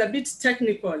 Deepfake is a bit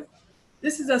technical.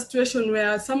 This is a situation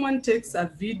where someone takes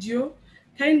a video,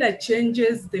 kind of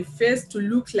changes the face to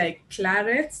look like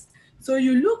Clarence. So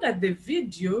you look at the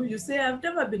video, you say, I've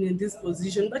never been in this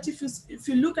position. But if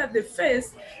you look at the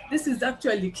face, this is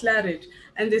actually Claret.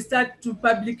 And they start to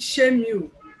public shame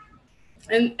you.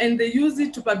 And they use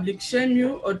it to public shame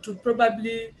you, or to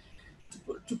probably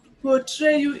to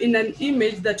portray you in an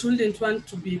image that wouldn't want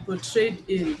to be portrayed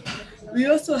in. We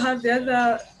also have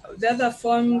the other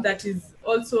form that is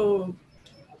also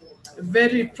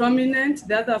very prominent,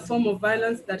 the other form of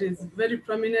violence that is very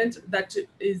prominent, that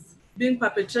is being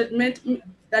perpetrated,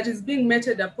 that is being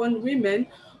meted upon women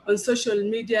on social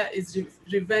media, is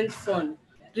revenge porn.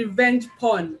 Revenge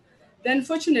porn. The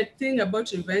unfortunate thing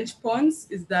about revenge porns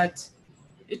is that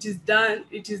it is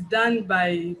done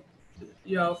by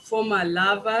your former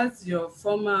lovers, your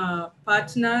former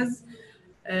partners,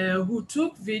 who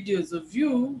took videos of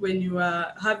you when you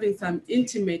are having some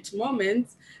intimate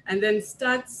moments, and then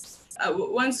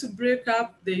once you break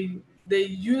up, they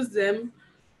use them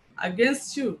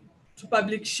against you, to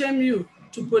public shame you,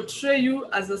 to portray you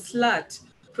as a slut,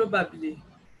 probably.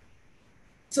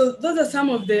 So those are some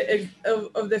of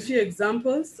the few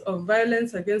examples of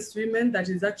violence against women, that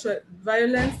is actual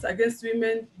violence against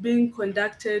women being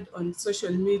conducted on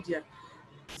social media.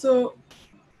 So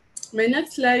my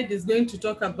next slide is going to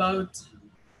talk about,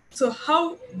 so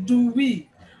how do we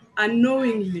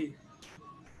unknowingly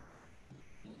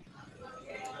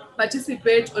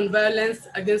participate on violence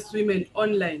against women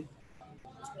online?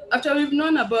 After we've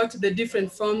known about the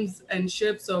different forms and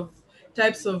shapes of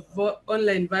types of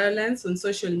online violence on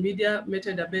social media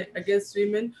meted against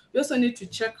women, we also need to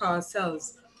check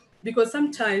ourselves. Because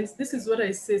sometimes, this is what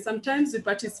I say, sometimes we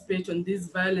participate on these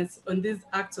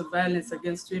acts of violence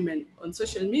against women on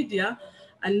social media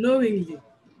unknowingly.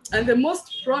 And the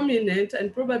most prominent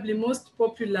and probably most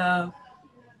popular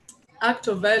act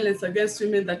of violence against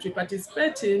women that we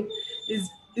participate in is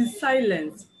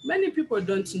silence. Many people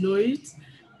don't know it,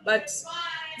 but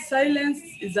silence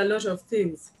is a lot of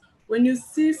things. When you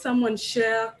see someone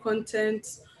share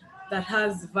content that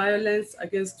has violence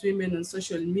against women on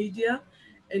social media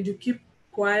and you keep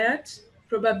quiet,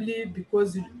 probably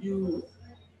because you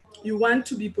want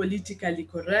to be politically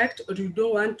correct, or you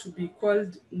don't want to be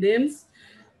called names,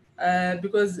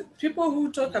 because people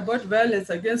who talk about violence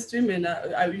against women,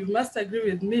 you must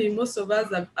agree with me, most of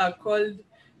us are called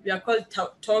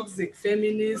toxic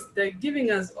feminists. They're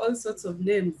giving us all sorts of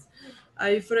names.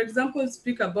 I, for example,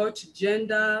 speak about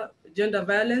gender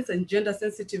violence and gender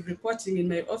sensitive reporting in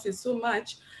my office so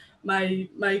much.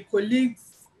 My colleagues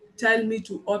tell me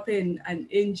to open an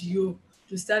NGO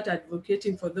to start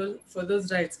advocating for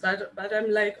those rights. But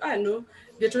I'm like, no,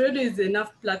 there already is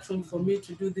enough platform for me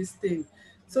to do this thing.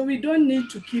 So we don't need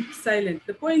to keep silent.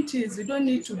 The point is, we don't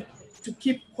need to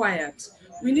keep quiet.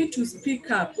 We need to speak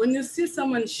up. When you see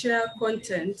someone share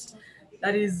content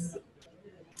that is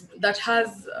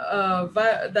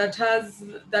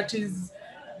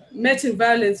meting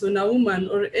violence on a woman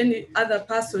or any other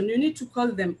person, you need to call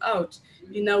them out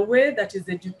in a way that is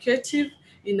educative,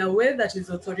 in a way that is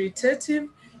authoritative,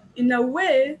 in a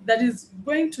way that is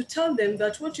going to tell them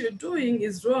that what you're doing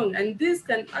is wrong, and this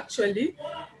can actually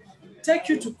take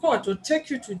you to court or take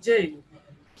you to jail.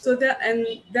 So the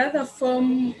other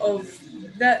form of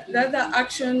the other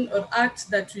action or act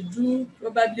that we do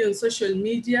probably on social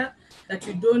media that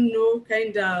we don't know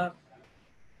kind of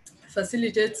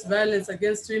facilitates violence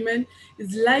against women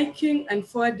is liking and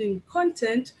forwarding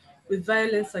content with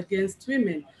violence against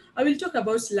women. I will talk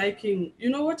about liking. You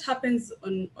know what happens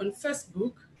on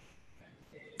Facebook?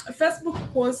 Facebook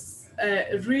posts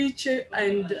reach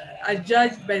and are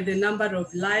judged by the number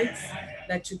of likes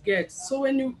that you get. So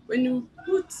when you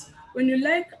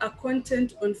like a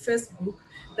content on Facebook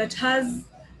that has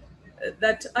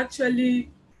that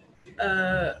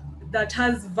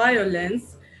has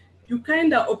violence, you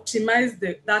kind of optimize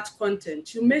that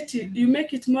content. You make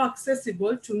it more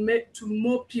accessible to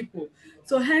more people.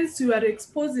 So hence you are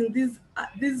exposing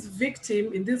this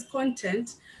victim in this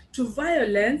content to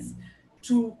violence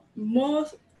to more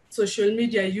social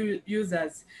media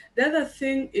users. The other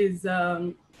thing is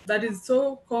that is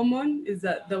so common is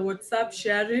that the WhatsApp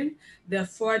sharing, the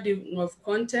forwarding of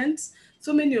content.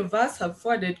 So many of us have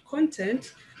forwarded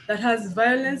content that has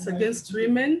violence against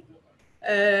women.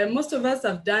 Most of us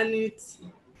have done it,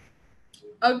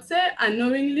 I would say,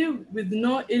 unknowingly, with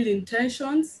no ill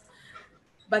intentions.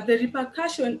 But the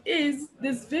repercussion is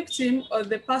this victim or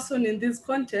the person in this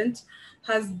content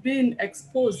has been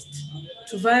exposed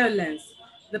to violence.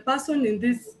 The person in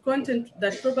this content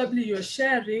that probably you're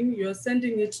sharing, you're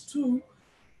sending it to,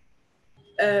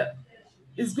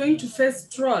 is going to face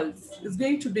trolls, is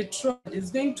going to be trolled, is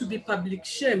going to be public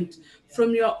shamed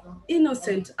from your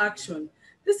innocent action.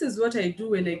 This is what I do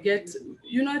when I get,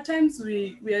 at times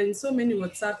we are in so many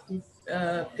WhatsApp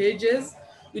pages.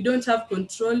 We don't have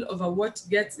control over what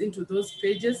gets into those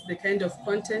pages, the kind of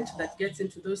content that gets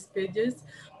into those pages.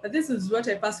 But this is what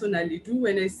I personally do.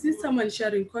 When I see someone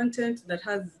sharing content that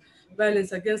has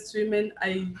violence against women,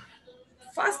 I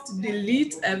first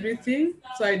delete everything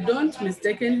so I don't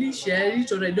mistakenly share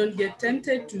it, or I don't get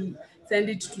tempted to send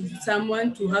it to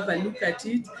someone to have a look at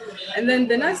it. And then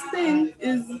the next thing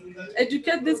is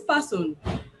educate this person,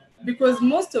 because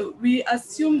we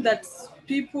assume that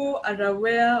people are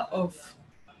aware of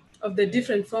the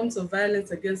different forms of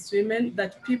violence against women,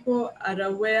 that people are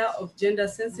aware of gender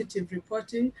sensitive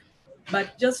reporting.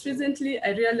 But just recently, I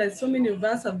realized so many of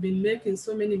us have been making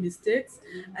so many mistakes,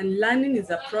 and learning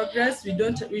is a progress.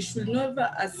 We should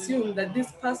never assume that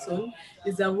this person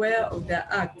is aware of their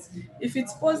acts. If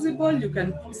it's possible, you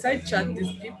can side chat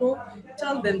these people,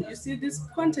 tell them, you see, this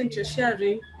content you're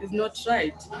sharing is not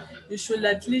right. You should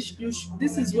at least,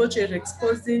 this is what you're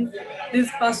exposing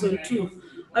this person to.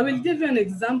 I will give you an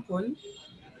example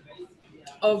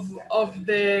of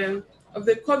the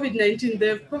COVID-19,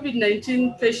 the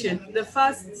COVID-19 patient, the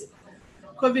first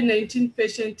COVID-19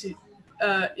 patient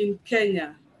in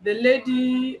Kenya, the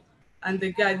lady and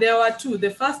the guy. There were two, the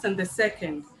first and the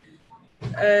second.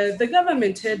 The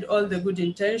government had all the good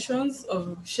intentions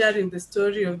of sharing the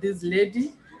story of this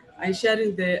lady and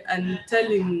and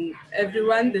telling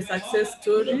everyone the success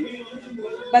story.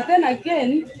 But then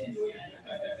again,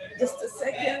 just a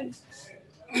second.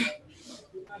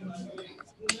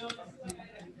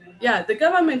 Yeah, the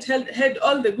government had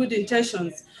all the good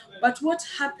intentions, but what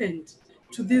happened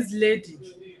to this lady?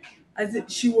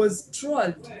 She was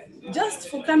trolled just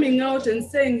for coming out and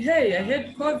saying, hey, I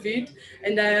had COVID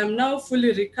and I am now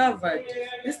fully recovered.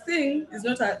 This thing is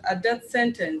not a death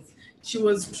sentence. She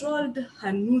was trolled,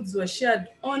 her nudes were shared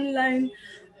online,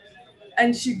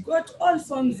 and she got all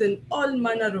forms and all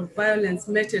manner of violence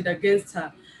meted against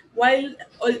her. While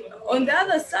on the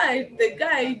other side, the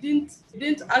guy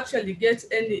didn't actually get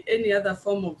any other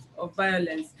form of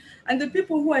violence. And the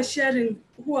people who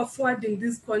are forwarding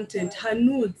this content, her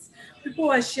nudes, people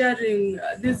who are sharing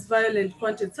this violent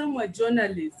content, some were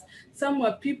journalists, some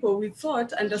were people we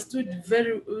thought understood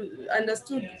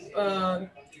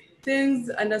things,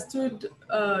 understood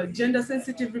gender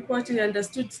sensitive reporting,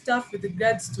 understood stuff with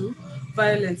regards to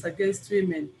violence against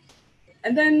women.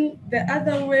 And then the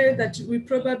other way that we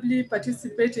probably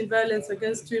participate in violence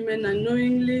against women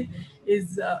unknowingly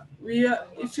is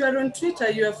if you are on Twitter,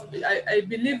 I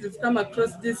believe you've come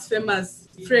across this famous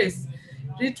phrase,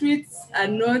 retweets are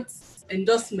not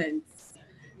endorsements.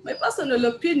 My personal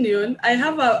opinion, I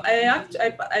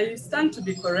stand to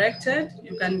be corrected.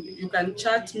 You can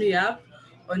chat me up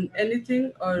on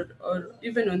anything or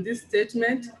even on this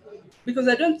statement, because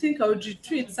I don't think I would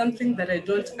retweet something that I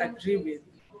don't agree with.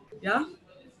 Yeah.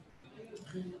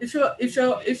 If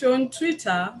you're on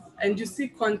Twitter and you see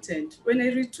content, when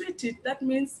I retweet it, that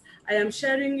means I am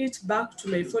sharing it back to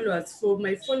my followers for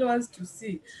my followers to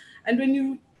see. And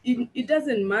when it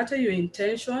doesn't matter your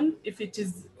intention. If it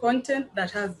is content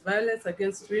that has violence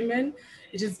against women,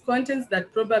 it is content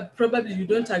that probably you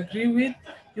don't agree with,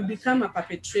 you become a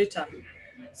perpetrator.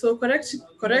 So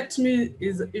correct me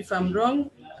if I'm wrong,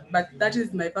 but that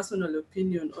is my personal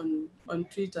opinion on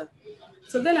Twitter.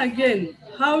 So then again,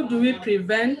 how do we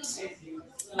prevent,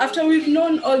 after we've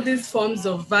known all these forms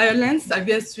of violence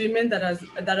against women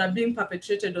that are being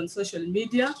perpetrated on social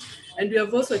media, and we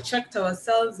have also checked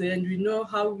ourselves and we know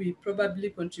how we probably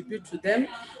contribute to them,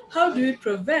 how do we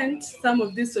prevent some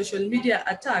of these social media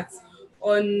attacks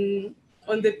on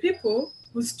the people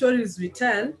whose stories we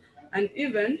tell, and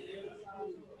even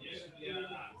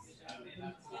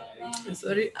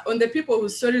on the people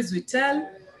whose stories we tell,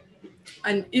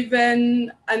 and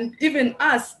even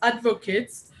us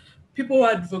advocates, people who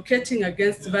are advocating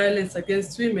against violence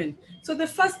against women. So the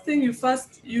first thing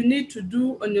you need to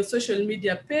do on your social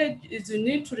media page is you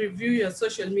need to review your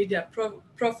social media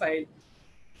profile,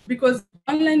 because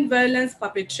online violence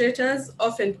perpetrators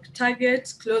often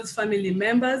target close family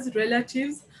members,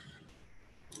 relatives,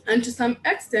 and to some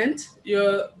extent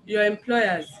your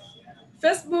employers.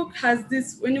 Facebook has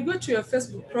this, when you go to your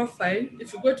Facebook profile,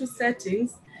 if you go to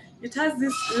settings, it has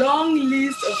this long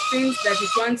list of things that it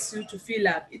wants you to fill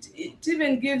up. It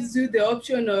even gives you the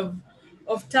option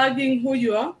of tagging who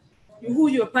you are, who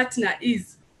your partner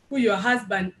is, who your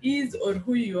husband is, or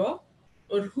who your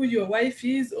wife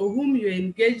is, or whom you're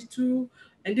engaged to,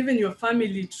 and even your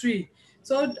family tree.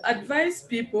 So I'd advise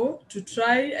people to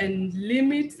try and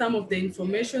limit some of the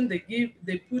information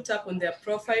they put up on their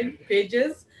profile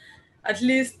pages. At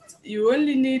least you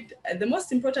only need, the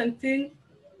most important thing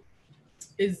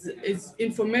is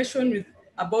information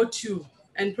about you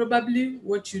and probably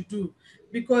what you do,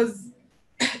 because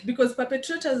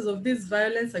perpetrators of this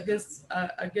violence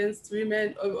against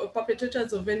women, or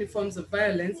perpetrators of any forms of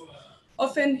violence,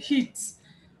 often hit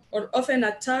or often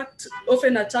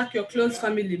attack your close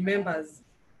family members.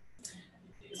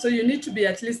 So you need to be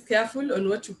at least careful on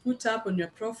what you put up on your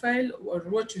profile, or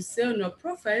what you say on your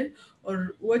profile,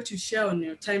 or what you share on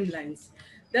your timelines.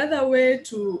 The other way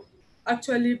to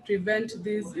actually prevent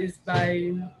this is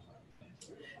by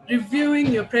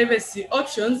reviewing your privacy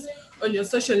options on your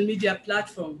social media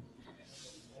platform.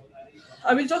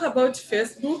 I will talk about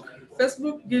Facebook.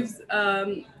 Facebook gives,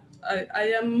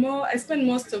 I spend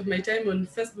most of my time on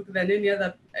Facebook than any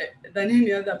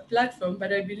other platform,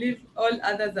 but I believe all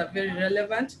others are very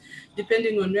relevant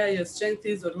depending on where your strength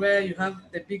is or where you have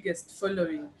the biggest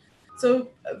following. So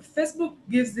Facebook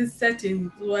gives this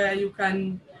setting where you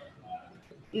can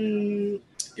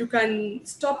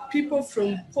stop people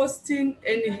from posting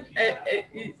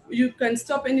you can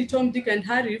stop any Tom, Dick, and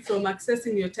Harry from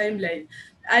accessing your timeline,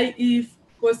 i.e.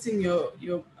 posting your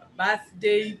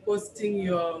birthday, posting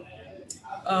your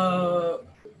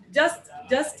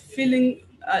just feeling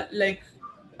like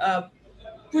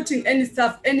putting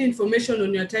any information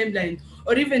on your timeline,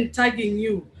 or even tagging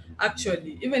you.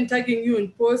 Actually, even tagging you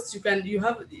in posts,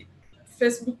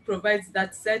 Facebook provides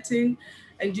that setting.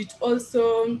 And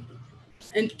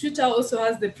Twitter also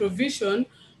has the provision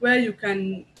where you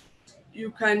can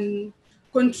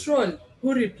control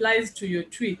who replies to your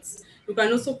tweets. You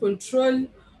can also control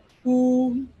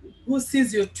who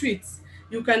sees your tweets.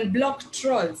 You can block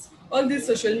trolls. All these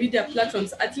social media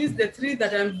platforms, at least the three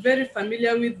that I'm very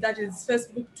familiar with, that is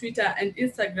Facebook, Twitter, and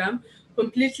Instagram,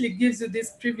 completely gives you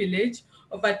this privilege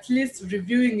of at least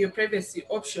reviewing your privacy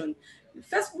option.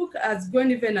 Facebook has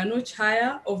gone even a notch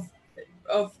higher of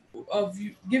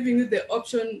giving you the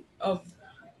option of,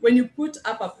 when you put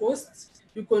up a post,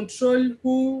 you control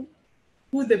who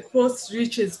the post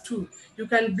reaches to. You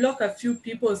can block a few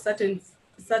people, certain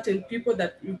people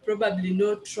that you probably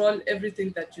know troll everything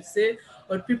that you say,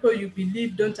 or people you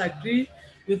believe don't agree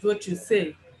with what you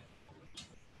say.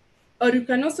 Or you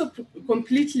can also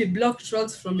completely block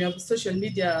trolls from your social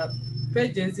media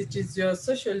pages. It is your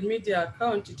social media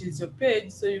account, it is your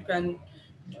page, so you can,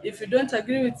 if you don't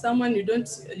agree with someone, you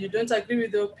don't agree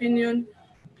with the opinion,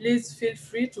 please feel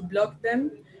free to block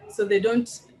them, so they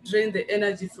don't drain the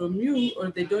energy from you, or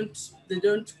they don't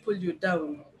pull you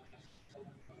down.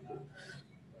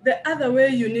 The other way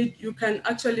you can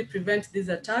actually prevent these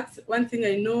attacks, one thing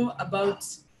I know about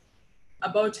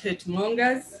hate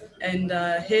mongers and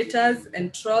haters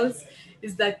and trolls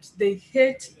is that they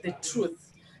hate the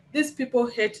truth. These people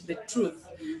hate the truth.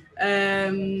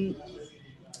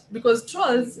 Because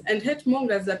trolls and hate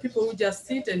mongers are people who just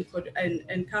sit and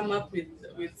come up with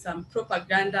some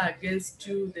propaganda against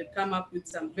you. They come up with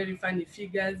some very funny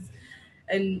figures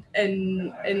and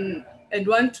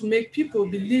want to make people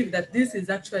believe that this is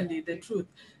actually the truth.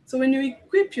 So when you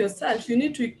equip yourself, you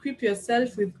need to equip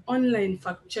yourself with online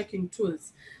fact-checking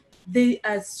tools. There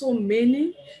are so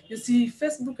many. You see,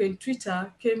 Facebook and Twitter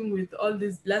came with all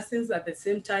these blessings. At the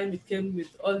same time, it came with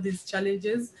all these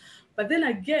challenges. But then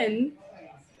again,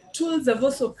 tools have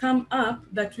also come up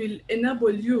that will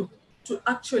enable you to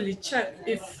actually check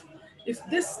if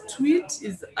this tweet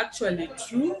is actually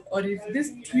true, or if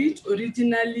this tweet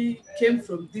originally came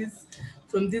from this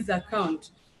account.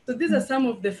 So these are some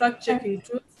of the fact-checking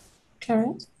tools.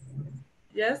 Carrot?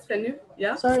 Yes, can you?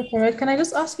 Yeah. Sorry, Carrot. Can I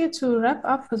just ask you to wrap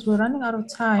up because we're running out of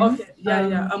time? Okay.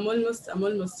 Yeah. I'm almost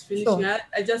finishing. Sure.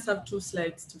 I just have 2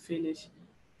 slides to finish.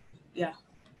 Yeah.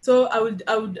 So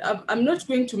I'm not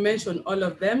going to mention all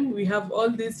of them. We have all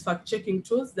these fact-checking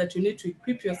tools that you need to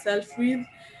equip yourself with.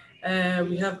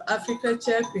 We have Africa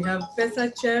Check, we have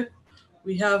Pesa Check,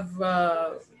 we have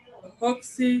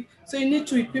Hoxie. So you need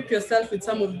to equip yourself with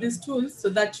some of these tools so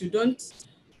that you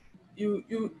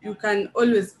can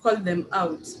always call them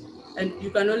out and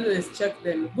you can always check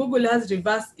them. Google has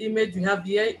reverse image, we have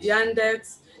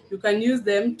Yandex. You can use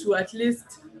them to at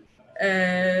least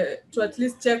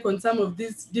check on some of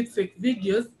these deepfake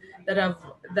videos that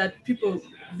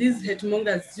these hate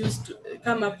mongers used to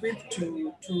come up with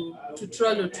to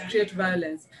troll or to create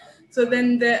violence. So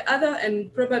then the other,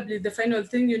 and probably the final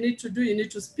thing you need to do, you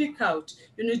need to speak out.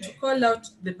 You need to call out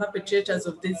the perpetrators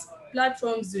of these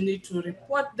platforms, you need to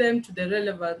report them to the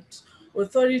relevant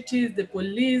authorities, the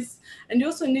police, and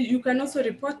you can also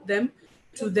report them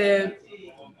to the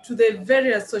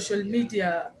various social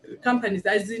media companies.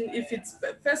 As in, if it's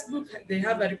Facebook, they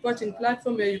have a reporting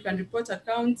platform where you can report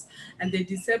accounts and they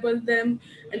disable them.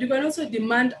 And you can also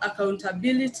demand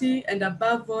accountability and,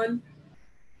 above all,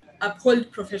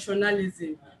 uphold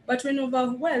professionalism. But when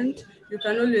overwhelmed, you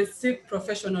can always seek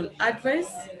professional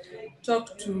advice,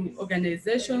 talk to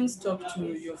organizations, talk to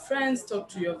your friends, talk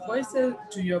to your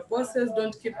bosses.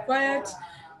 Don't keep quiet,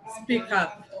 speak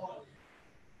up.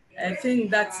 I think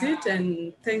that's it,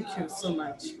 and thank you so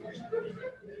much.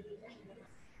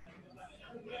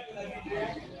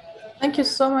 Thank you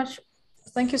so much.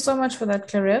 Thank you so much for that,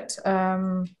 Clariette.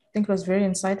 I think it was very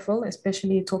insightful,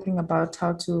 especially talking about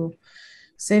how to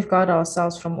safeguard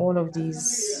ourselves from all of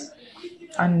these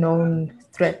unknown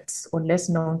threats or less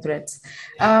known threats.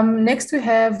 Next, we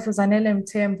have Zanele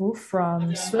Mtembu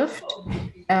from SWIFT.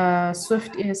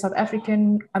 SWIFT is South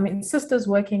African, Sisters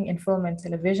Working in Film and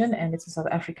Television, and it's a South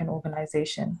African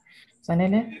organization.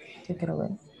 Zanele, take it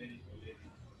away.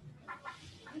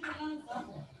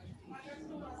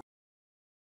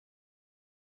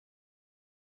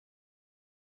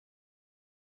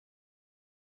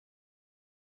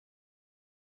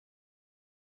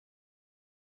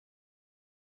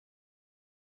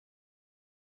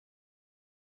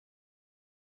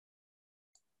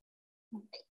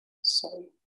 Okay, sorry.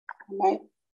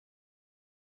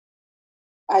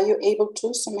 Are you able to,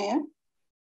 Sumaya?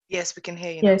 Yes, we can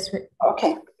hear you. Yes.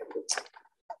 Okay.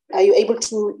 Are you able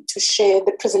to share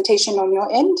the presentation on your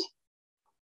end?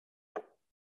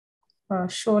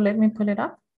 Sure, let me pull it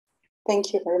up.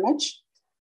 Thank you very much.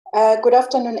 Good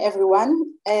afternoon,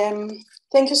 everyone.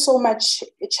 Thank you so much,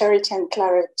 Charity and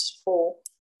Clariette, for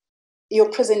your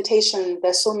presentation.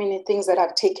 There's so many things that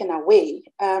I've taken away.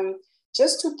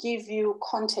 Just to give you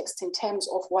context in terms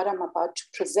of what I'm about to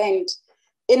present,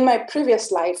 in my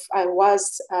previous life, I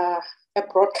was a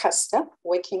broadcaster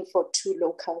working for 2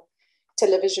 local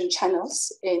television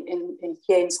channels in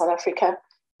here in South Africa,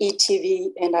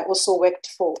 ETV, and I also worked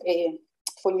for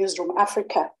Newsroom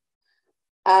Africa.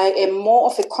 I am more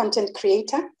of a content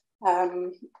creator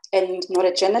and not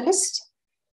a journalist.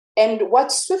 And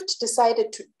what SWIFT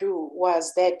decided to do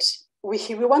was that we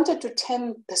wanted to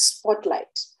turn the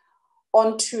spotlight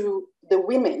onto the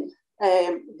women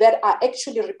that are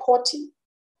actually reporting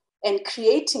and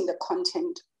creating the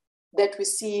content that we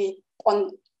see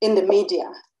in the media.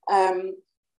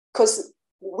 Because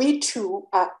we too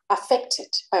are affected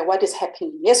by what is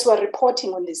happening. Yes, we're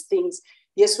reporting on these things.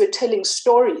 Yes, we're telling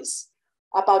stories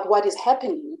about what is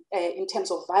happening in terms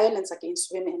of violence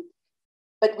against women.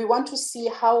 But we want to see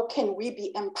how can we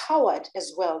be empowered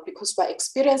as well, because we're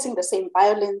experiencing the same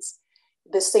violence,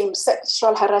 the same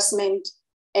sexual harassment,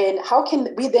 and how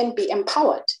can we then be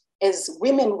empowered as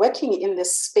women working in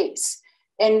this space?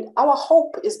 And our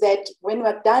hope is that when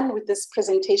we're done with this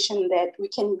presentation, that we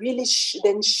can really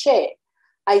then share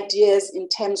ideas in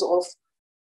terms of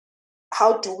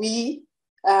how do we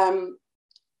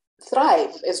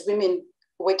thrive as women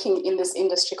working in this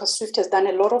industry, because SWIFT has done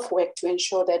a lot of work to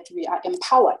ensure that we are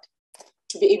empowered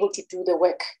to be able to do the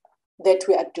work that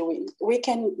we are doing. We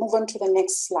can move on to the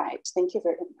next slide. Thank you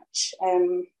very much.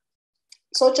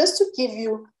 So just to give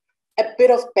you a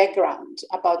bit of background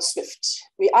about SWIFT,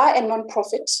 we are a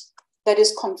non-profit that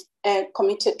is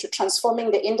committed to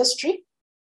transforming the industry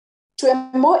to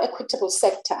a more equitable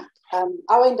sector.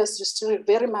 Our industry is still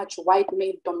very much white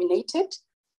male dominated.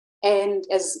 And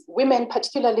as women,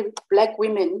 particularly Black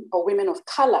women or women of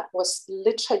color, was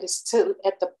literally still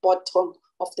at the bottom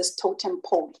of this totem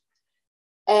pole.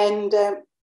 And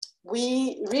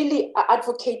we really are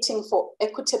advocating for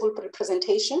equitable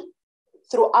representation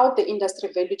throughout the industry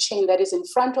value chain that is in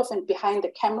front of and behind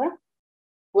the camera.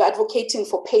 We're advocating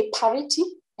for pay parity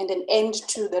and an end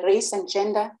to the race and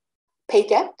gender pay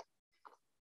gap.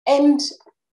 And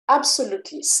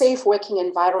absolutely safe working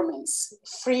environments,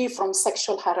 free from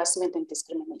sexual harassment and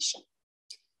discrimination.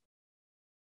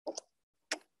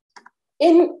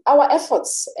 In our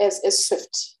efforts as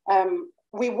SWIFT,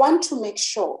 we want to make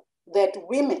sure that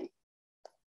women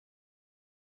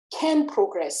can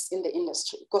progress in the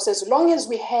industry, because as long as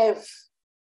we have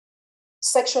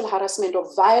sexual harassment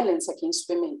or violence against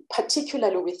women,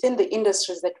 particularly within the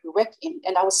industries that we work in,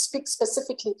 and I will speak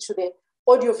specifically to the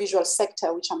audiovisual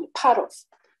sector, which I'm a part of,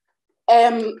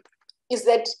 is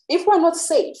that if we're not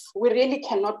safe, we really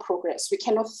cannot progress. We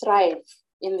cannot thrive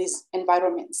in these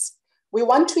environments. We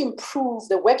want to improve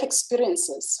the work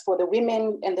experiences for the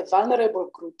women and the vulnerable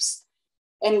groups.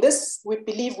 And this, we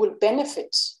believe, will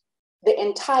benefit the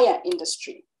entire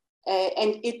industry.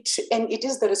 and it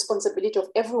is the responsibility of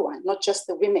everyone, not just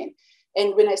the women.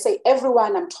 And when I say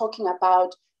everyone, I'm talking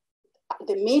about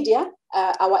the media,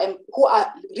 who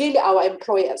are really our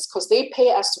employers, because they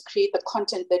pay us to create the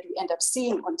content that we end up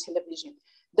seeing on television,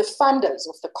 the funders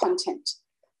of the content.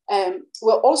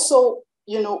 We're also,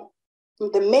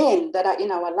 the men that are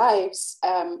in our lives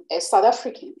as South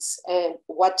Africans,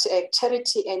 what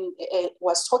Charity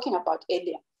was talking about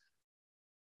earlier.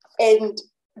 And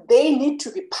they need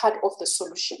to be part of the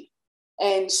solution.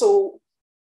 And so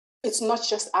it's not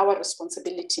just our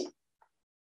responsibility.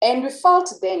 And we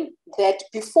felt then that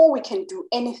before we can do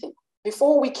anything,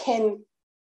 before we can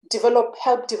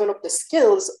help develop the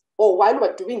skills, or while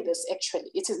we're doing this,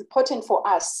 actually, it is important for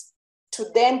us to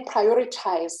then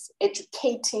prioritize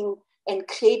educating and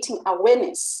creating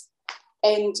awareness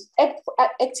and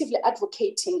actively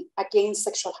advocating against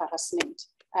sexual harassment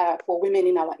for women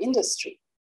in our industry.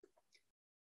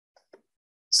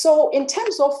 So in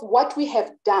terms of what we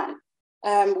have done,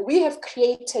 we have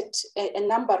created a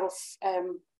number of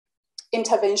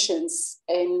interventions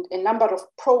and a number of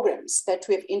programs that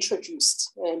we have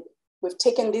introduced. We've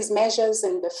taken these measures,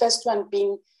 and the first one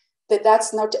being the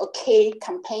That's Not Okay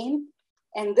campaign.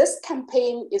 And this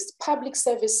campaign is public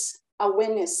service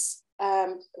awareness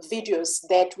videos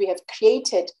that we have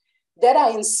created that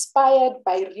are inspired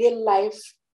by real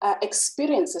life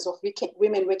experiences of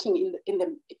women working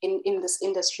in this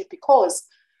industry, because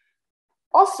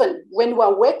often when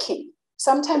we're working,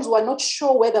 sometimes we're not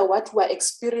sure whether what we're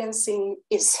experiencing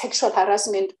is sexual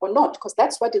harassment or not, because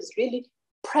that's what is really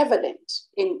prevalent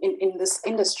in this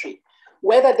industry.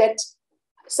 Whether that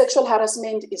sexual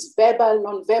harassment is verbal,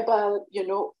 non-verbal,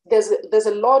 there's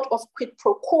a lot of quid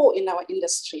pro quo in our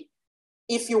industry.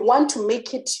 If you want to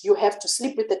make it, you have to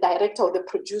sleep with the director or the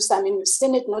producer. I mean, we've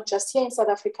seen it not just here in South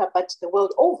Africa, but the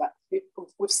world over.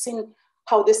 We've seen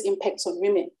how this impacts on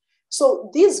women. So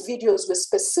these videos were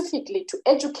specifically to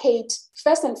educate,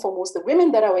 first and foremost, the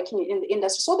women that are working in the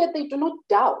industry, so that they do not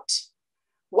doubt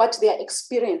what they are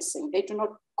experiencing. They do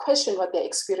not question what they're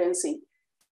experiencing.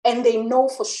 And they know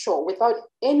for sure, without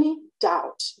any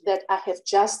doubt, that I have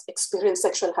just experienced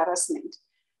sexual harassment.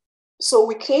 So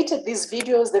we created these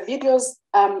videos. The videos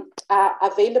are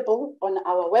available on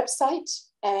our website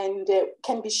and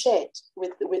can be shared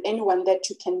with anyone that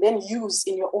you can then use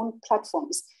in your own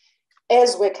platforms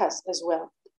as workers as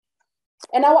well.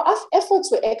 And our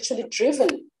efforts were actually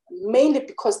driven mainly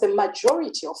because the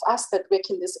majority of us that work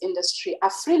in this industry are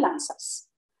freelancers.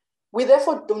 We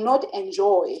therefore do not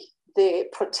enjoy the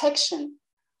protection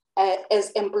as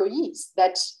employees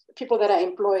that people that are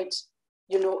employed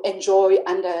enjoy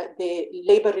under the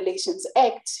Labor Relations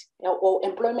Act or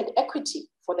employment equity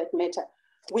for that matter.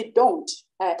 We don't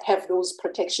have those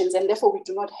protections, and therefore we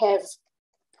do not have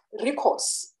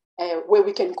recourse where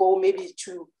we can go maybe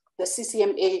to the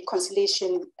CCMA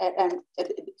conciliation and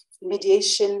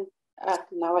mediation.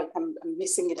 Now I'm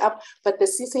missing it up, but the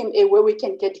CCMA where we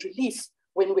can get relief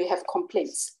when we have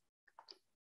complaints.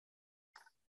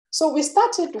 So we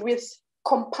started with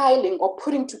compiling or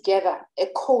putting together a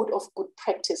code of good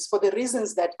practice for the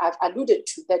reasons that I've alluded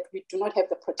to, that we do not have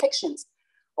the protections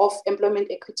of employment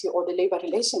equity or the Labor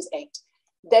Relations Act,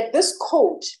 that this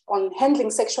code on handling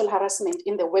sexual harassment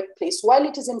in the workplace, while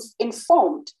it is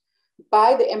informed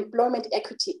by the Employment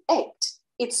Equity Act,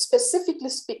 it specifically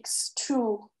speaks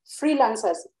to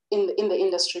freelancers in the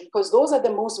industry, because those are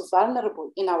the most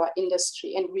vulnerable in our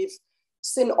industry. And we've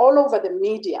seen all over the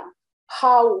media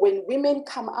how when women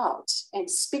come out and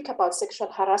speak about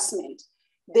sexual harassment,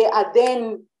 they are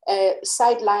then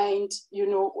sidelined,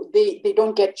 they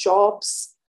don't get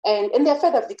jobs, and they're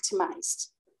further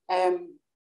victimized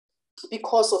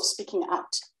because of speaking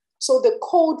out. So the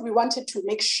code, we wanted to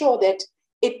make sure that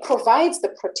it provides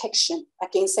the protection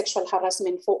against sexual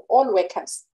harassment for all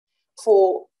workers,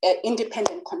 for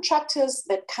independent contractors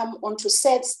that come onto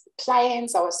sets,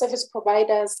 clients, our service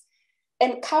providers,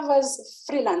 and covers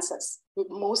freelancers,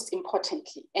 most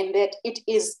importantly, and that it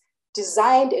is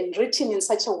designed and written in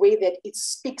such a way that it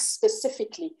speaks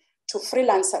specifically to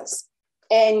freelancers.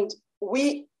 And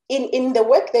we, in the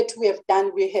work that we have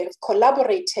done, we have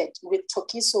collaborated with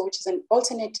Tokiso, which is an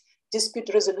alternate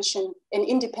dispute resolution, an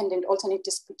independent alternate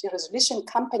dispute resolution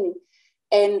company,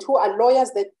 and who are lawyers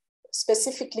that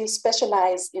specifically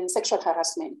specialize in sexual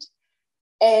harassment.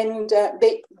 And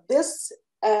this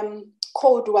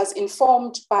code was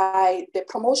informed by the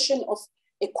Promotion of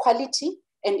Equality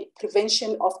and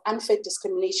Prevention of Unfair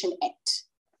Discrimination Act,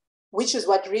 which is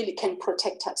what really can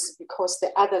protect us, because the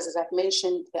others, as I've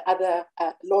mentioned, the other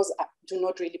laws do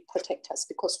not really protect us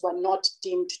because we're not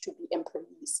deemed to be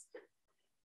employees.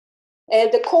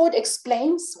 The code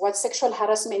explains what sexual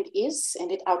harassment is,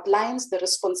 and it outlines the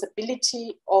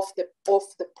responsibility of the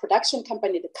production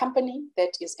company, the company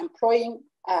that is employing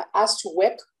us to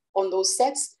work on those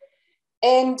sets.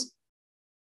 And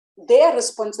their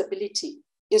responsibility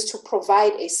is to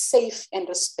provide a safe and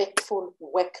respectful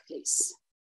workplace.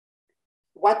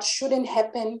 What shouldn't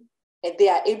happen,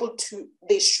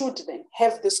 they should then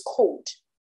have this code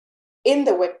in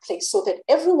the workplace so that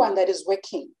everyone that is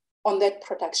working on that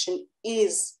production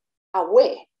is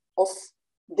aware of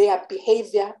their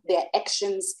behavior, their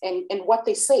actions, and what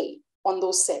they say on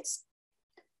those sets.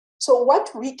 So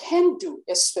what we can do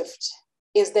as SWIFT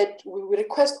is that we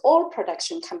request all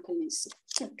production companies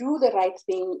to do the right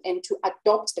thing and to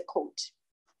adopt the code.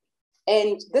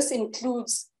 And this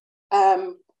includes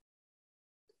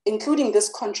including this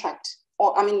contract,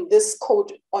 this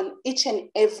code on each and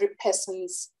every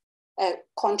person's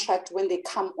contract when they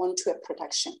come onto a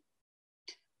production.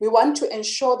 We want to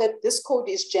ensure that this code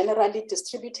is generally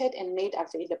distributed and made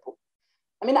available.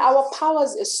 Our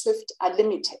powers as SWIFT are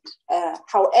limited.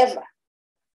 However,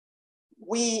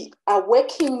 we are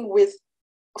working with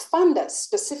funders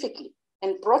specifically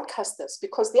and broadcasters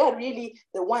because they are really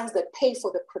the ones that pay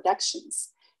for the productions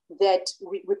that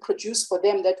we produce for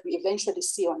them that we eventually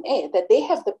see on air, that they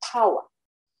have the power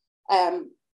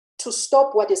to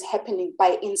stop what is happening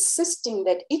by insisting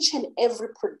that each and every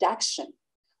production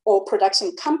or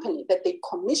production company that they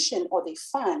commission or they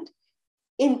fund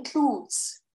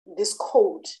includes this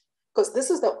code, because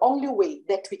this is the only way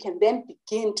that we can then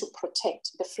begin to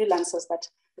protect the freelancers that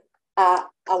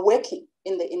are working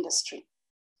in the industry.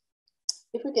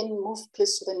 If we can move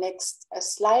please to the next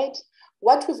slide.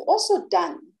 What we've also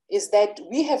done is that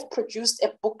we have produced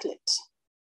a booklet,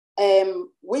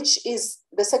 which is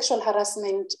the sexual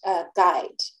harassment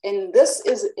guide. And this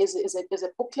is a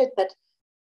booklet that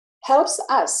helps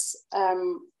us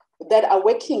that are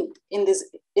working in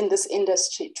this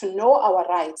industry to know our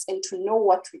rights and to know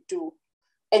what we do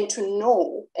and to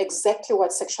know exactly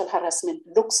what sexual harassment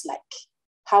looks like,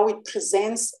 how it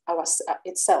presents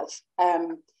itself,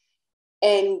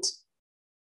 and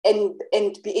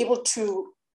be able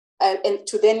to and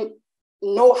to then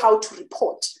know how to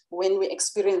report when we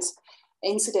experience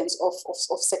incidents of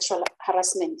sexual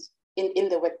harassment in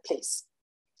the workplace.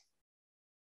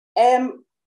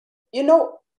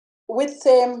 With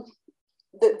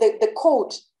the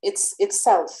code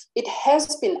itself, it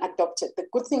has been adopted. The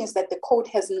good thing is that the code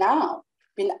has now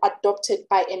been adopted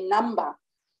by a number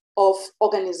of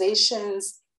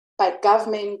organizations, by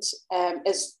government,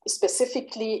 as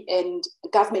specifically, and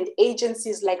government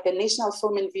agencies like the National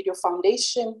Film and Video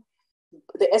Foundation,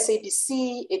 the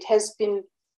SABC. It has been,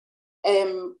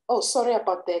 sorry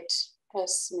about that.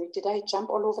 Did I jump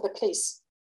all over the place?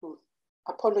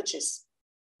 Apologies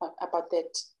about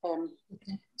that.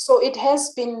 Okay. So it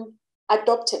has been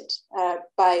adopted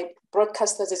by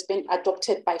broadcasters, it's been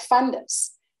adopted by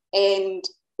funders. And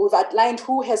we've outlined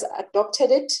who has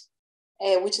adopted it,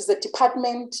 which is the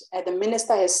department. The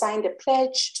minister has signed a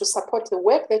pledge to support the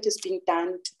work that is being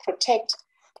done to protect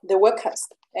the workers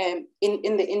in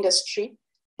the industry.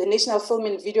 The National Film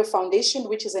and Video Foundation,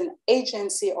 which is an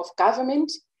agency of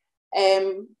government.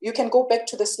 You can go back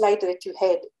to the slide that you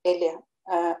had earlier.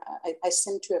 I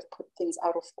seem to have put things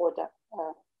out of order.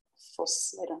 I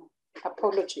don't know.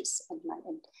 Apologies on my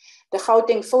end. The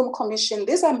Gauteng Film Commission.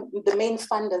 These are the main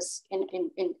funders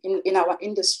in our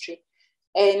industry,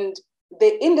 and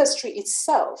the industry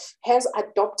itself has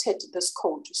adopted this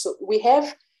code. So we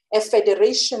have a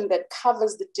federation that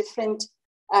covers the different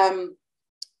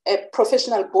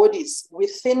professional bodies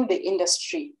within the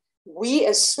industry. We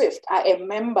as SWIFT are a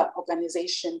member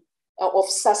organization of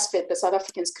SASFED, the South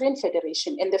African Screen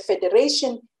Federation, and the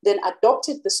federation then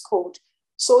adopted this code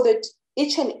so that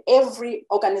each and every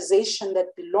organization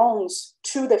that belongs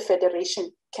to the federation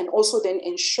can also then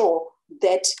ensure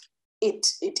that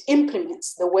it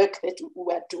implements the work that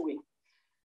we are doing.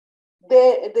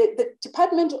 The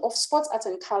Department of Sports, Arts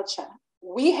and Culture,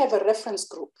 we have a reference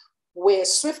group where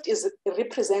SWIFT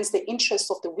represents the interests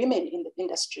of the women in the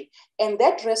industry. And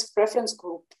that reference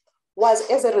group was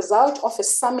as a result of a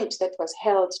summit that was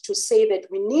held to say that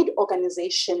we need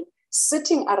organization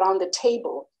sitting around the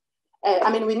table.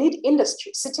 We need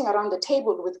industry sitting around the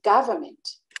table with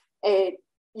government,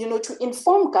 to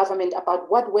inform government about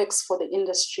what works for the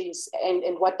industries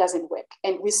and what doesn't work.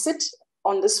 And we sit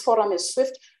on this forum as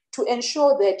SWIFT to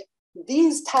ensure that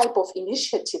these type of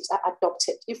initiatives are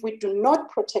adopted. If we do not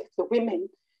protect the women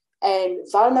and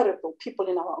vulnerable people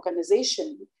in our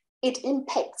organization, it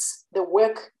impacts the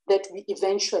work that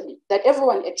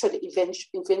everyone actually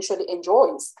eventually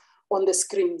enjoys on the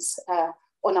screens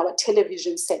on our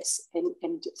television sets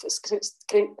and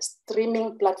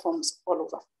streaming platforms all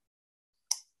over.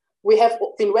 We have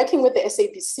been working with the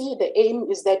SABC. The aim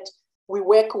is that we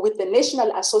work with the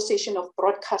National Association of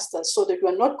Broadcasters so that we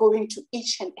are not going to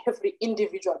each and every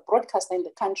individual broadcaster in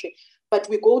the country, but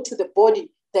we go to the body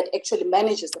that actually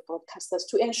manages the broadcasters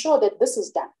to ensure that this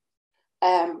is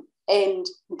done. And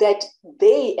that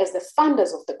they, as the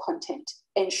funders of the content,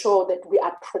 ensure that we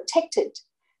are protected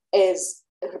as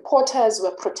reporters,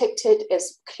 we're protected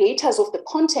as creators of the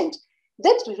content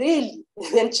that really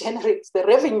then generates the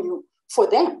revenue for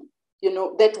them,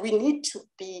 that we need to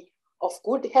be of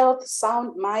good health,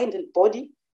 sound mind and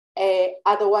body.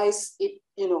 Otherwise,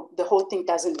 the whole thing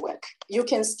doesn't work. You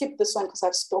can skip this one because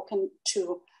I've spoken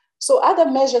to. So other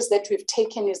measures that we've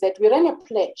taken is that we ran a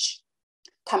pledge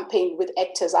campaign with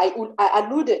actors. I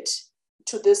alluded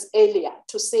to this earlier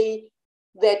to say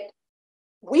that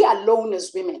we alone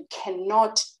as women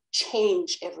cannot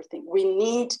change everything. We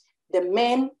need the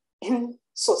men in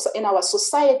our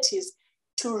societies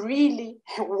to really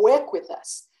work with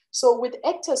us. So with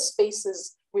Actor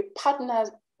Spaces, we partner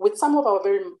with some of our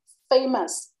very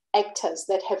famous actors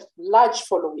that have large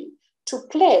following to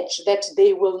pledge that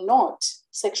they will not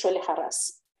sexually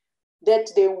harass,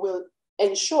 that they will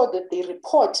ensure that they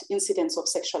report incidents of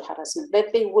sexual harassment,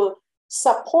 that they will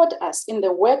support us in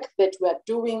the work that we are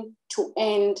doing to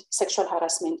end sexual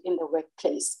harassment in the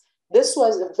workplace. This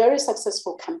was a very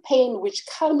successful campaign which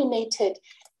culminated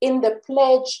in the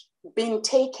pledge being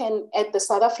taken at the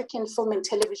South African Film and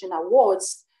Television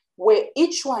Awards, where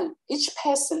each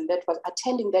person that was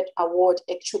attending that award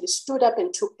actually stood up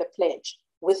and took the pledge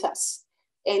with us.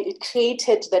 And it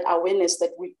created that awareness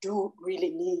that we do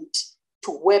really need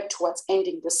to work towards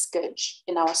ending this scourge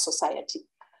in our society.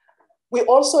 We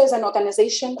also, as an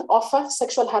organization, offer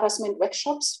sexual harassment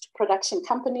workshops to production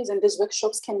companies, and these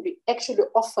workshops can be actually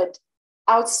offered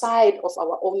outside of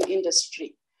our own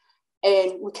industry.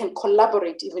 And we can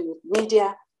collaborate even with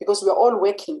media because we're all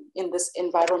working in this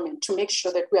environment to make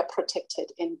sure that we are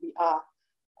protected and we are,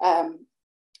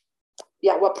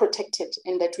 we're protected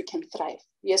and that we can thrive.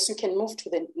 Yes, you can move to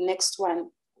the next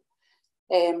one.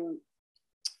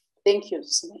 Thank you,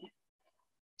 Sumaya.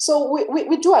 So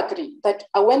we do agree that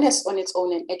awareness on its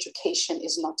own and education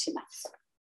is not enough.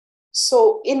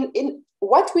 So in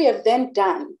what we have then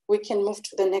done, we can move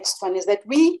to the next one, is that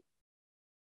we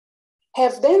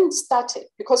have then started,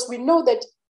 because we know that,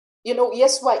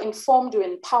 yes, we're informed, we're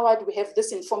empowered, we have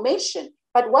this information,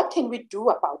 but what can we do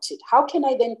about it? How can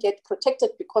I then get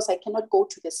protected because I cannot go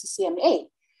to the CCMA?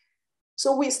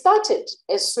 So we started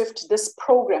as SWIFT this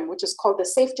program, which is called the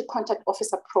Safety Contact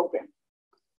Officer Program.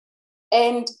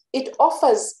 And it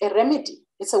offers a remedy.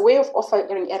 It's a way of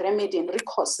offering a remedy and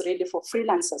recourse really for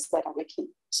freelancers that are working.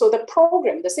 So the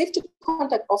program, the Safety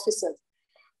Contact Officer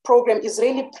Program, is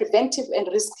really preventive and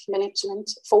risk management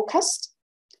focused.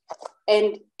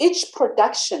 And each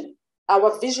production,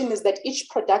 our vision is that each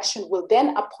production will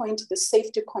then appoint the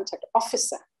Safety Contact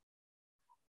Officer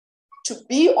to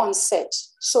be on set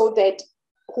so that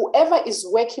whoever is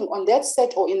working on that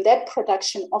set or in that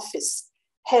production office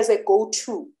has a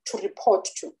go-to to report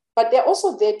to. But they're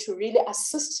also there to really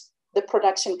assist the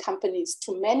production companies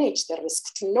to manage the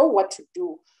risk, to know what to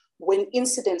do when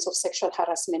incidents of sexual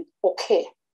harassment occur.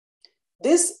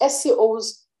 These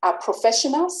SCOs are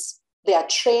professionals, they are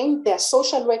trained, they are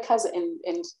social workers,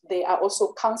 and they are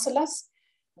also counselors.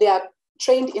 They are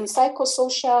trained in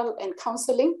psychosocial and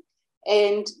counseling,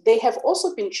 and they have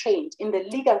also been trained in the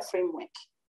legal framework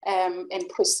and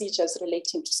procedures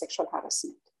relating to sexual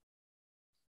harassment.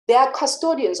 They are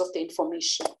custodians of the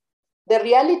information. The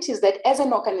reality is that as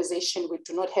an organization, we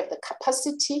do not have the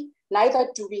capacity, neither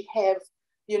do we have,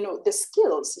 the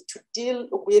skills to deal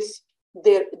with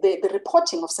the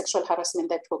reporting of sexual harassment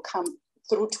that will come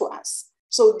through to us.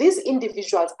 So these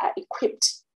individuals are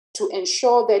equipped to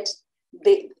ensure that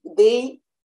they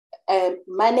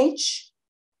manage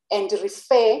and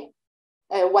refer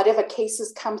whatever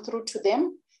cases come through to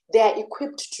them. They are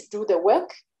equipped to do the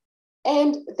work.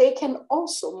 And they can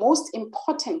also, most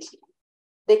importantly,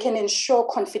 they can ensure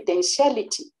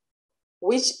confidentiality,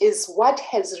 which is what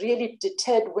has really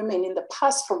deterred women in the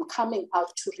past from coming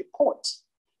out to report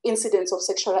incidents of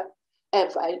sexual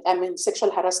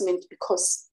harassment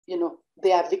because,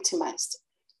 they are victimized.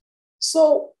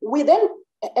 So we then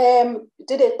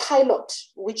did a pilot,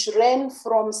 which ran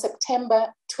from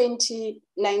September 2020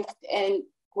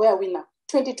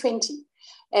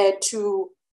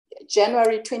 to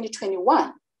January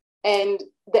 2021. And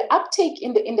the uptake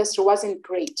in the industry wasn't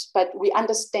great, but we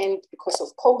understand because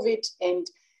of COVID and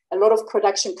a lot of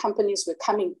production companies were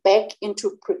coming back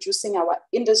into producing our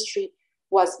industry.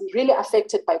 was really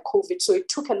affected by COVID. So it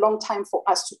took a long time for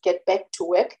us to get back to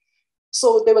work.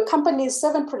 So there were companies,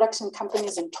 7 production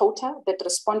companies in total, that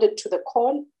responded to the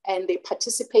call, and they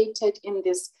participated in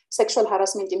these sexual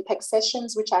harassment impact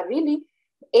sessions, which are really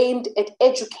aimed at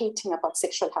educating about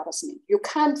sexual harassment. You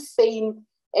can't feign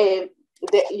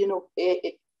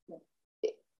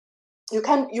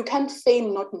you can't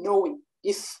feign not knowing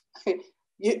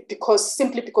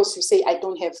simply because you say I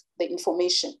don't have the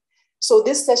information. So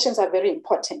these sessions are very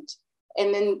important.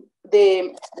 And then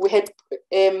we had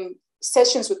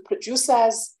sessions with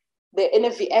producers. The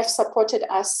NFVF supported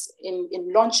us in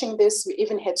launching this. We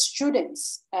even had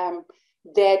students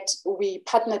that we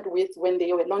partnered with when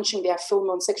they were launching their film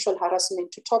on sexual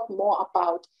harassment to talk more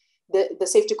about the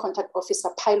safety contact officer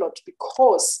pilot,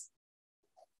 because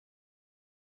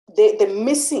the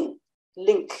missing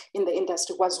link in the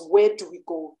industry was, where do we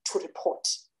go to report?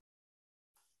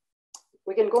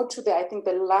 We can go to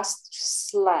the last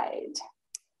slide.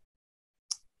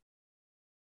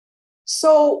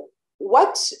 So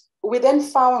what we then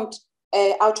found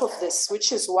out of this,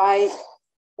 which is why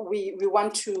we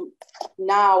want to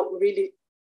now really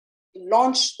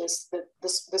launch this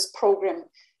program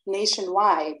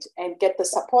nationwide and get the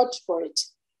support for it,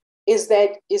 is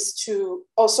to,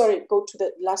 oh, sorry, go to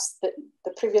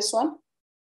the previous one.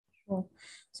 Sure.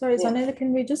 Sorry, yeah. Zanele,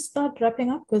 can we just start wrapping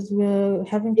up, because we're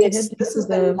having to Yes, this is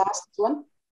the last one.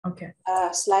 Okay.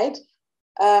 Slide.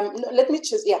 Let me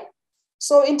choose, yeah.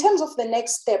 So in terms of the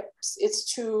next steps,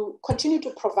 it's to continue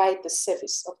to provide the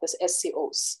service of the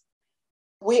SCOs.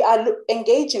 We are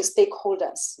engaging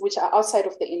stakeholders which are outside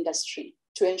of the industry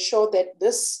to ensure that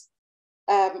this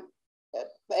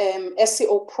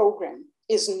SCO program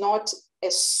is not a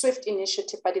swift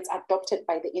initiative, but it's adopted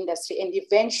by the industry, and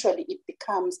eventually it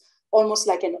becomes almost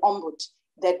like an ombud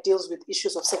that deals with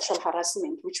issues of sexual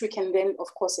harassment, which we can then,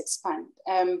 of course, expand.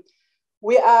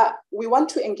 We want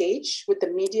to engage with the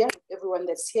media, everyone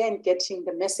that's here, and getting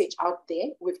the message out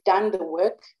there. We've done the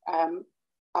work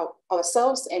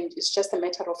ourselves, and it's just a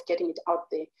matter of getting it out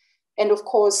there. And of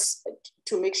course,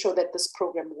 to make sure that this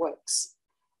program works.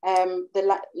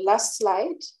 The last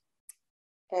slide.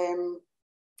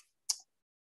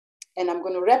 And I'm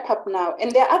going to wrap up now.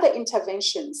 And there are other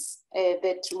interventions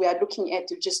that we are looking at,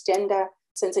 which is gender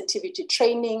sensitivity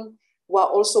training. We're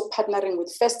also partnering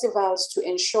with festivals to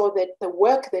ensure that the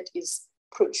work that is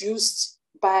produced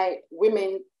by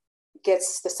women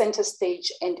gets the center stage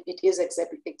and it is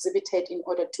exhibited in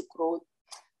order to grow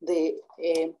the,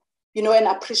 an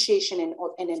appreciation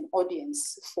and an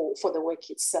audience for the work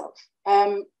itself.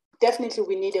 Definitely,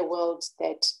 we need a world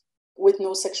that with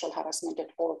no sexual harassment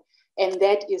at all. And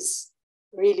that is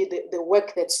really the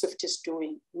work that SWIFT is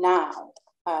doing now,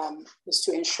 is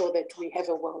to ensure that we have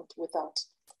a world without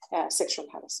sexual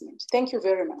harassment. Thank you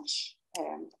very much,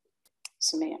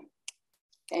 Sumaya,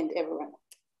 and everyone.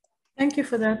 Thank you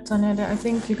for that, Zanele. I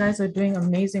think you guys are doing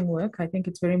amazing work. I think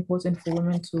it's very important for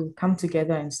women to come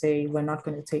together and say, we're not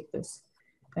going to take this.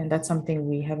 And that's something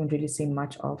we haven't really seen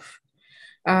much of.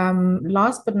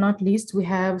 Last but not least, we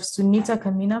have Sunita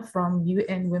Kamina from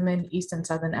UN Women East and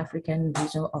Southern African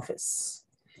Regional Office.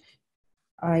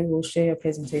 I will share your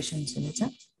presentation,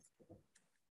 Sunita.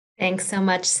 Thanks so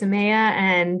much, Sumaya,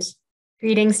 and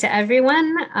greetings to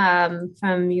everyone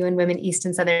from UN Women East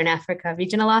and Southern Africa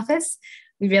Regional Office.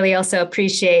 We really also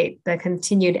appreciate the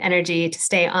continued energy to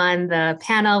stay on the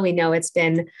panel. We know it's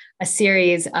been a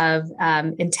series of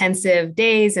intensive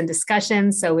days and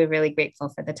discussions, so we're really grateful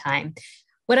for the time.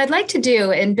 What I'd like to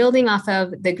do, in building off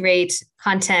of the great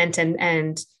content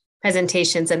and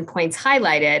presentations and points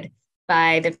highlighted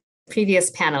by the previous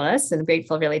panelists, and I'm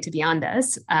grateful really to be on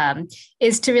this,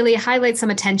 is to really highlight some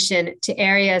attention to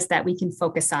areas that we can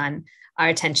focus on our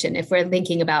attention if we're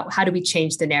thinking about how do we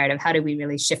change the narrative, how do we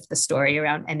really shift the story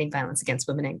around ending violence against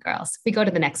women and girls. If we go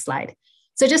to the next slide.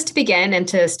 So just to begin and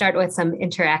to start with some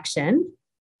interaction,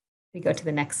 we go to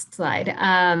the next slide.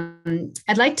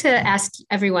 I'd like to ask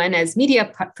everyone as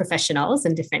media professionals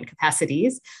in different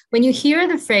capacities, when you hear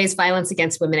the phrase violence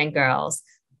against women and girls,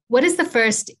 what is the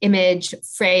first image,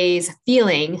 phrase,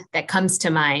 feeling that comes to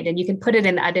mind? And you can put it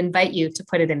in, I'd invite you to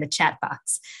put it in the chat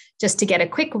box, just to get a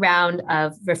quick round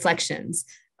of reflections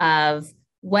of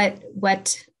what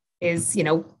is,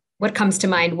 what comes to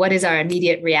mind, what is our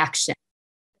immediate reaction.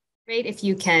 Great if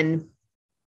you can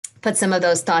put some of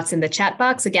those thoughts in the chat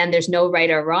box. Again, there's no right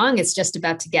or wrong. It's just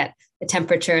about to get the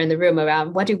temperature in the room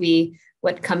around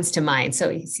what comes to mind. So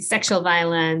you see sexual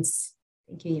violence.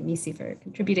 Thank you, Yemisi, for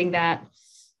contributing that.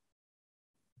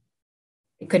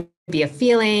 It could be a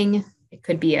feeling. It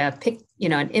could be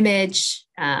an image,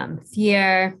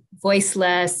 fear,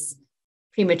 voiceless,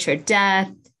 premature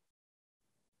death,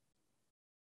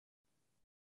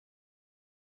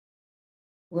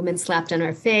 woman slapped on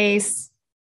her face.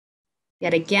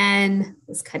 Yet again,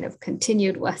 this kind of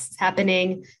continued what's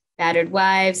happening, battered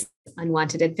wives,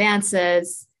 unwanted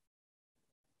advances,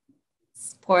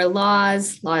 poor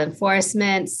laws, law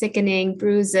enforcement, sickening,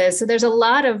 bruises. So there's a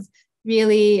lot of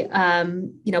really,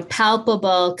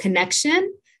 palpable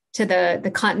connection to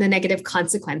the negative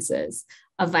consequences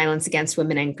of violence against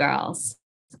women and girls,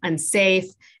 unsafe,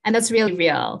 and that's really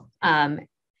real.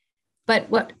 But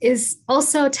what is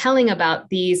also telling about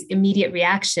these immediate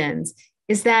reactions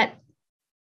is that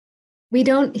we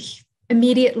don't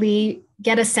immediately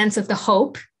get a sense of the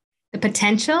hope, the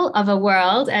potential of a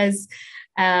world, as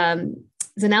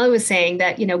Zanelli was saying,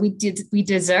 that we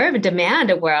deserve and demand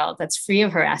a world that's free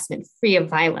of harassment, free of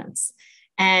violence.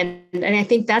 And I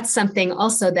think that's something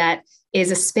also that is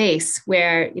a space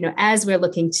where, as we're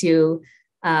looking to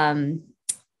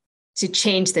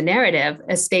change the narrative,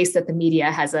 a space that the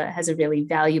media has a really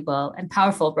valuable and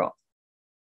powerful role.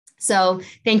 So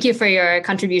thank you for your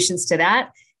contributions to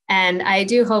that. And I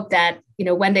do hope that,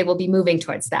 one day we'll be moving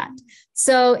towards that.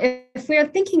 So if we're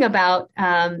thinking about,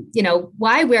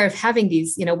 why we're having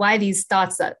these, why these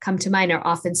thoughts that come to mind are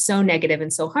often so negative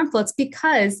and so harmful, it's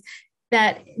because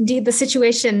that indeed the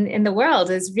situation in the world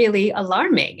is really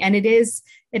alarming, and it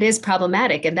is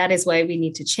problematic. And that is why we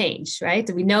need to change, right?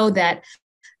 We know that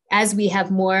as we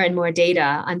have more and more data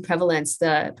on prevalence,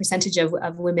 the percentage of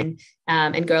women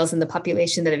and girls in the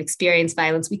population that have experienced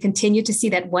violence, we continue to see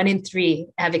that 1 in 3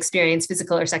 have experienced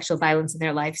physical or sexual violence in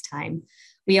their lifetime.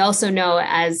 We also know,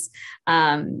 as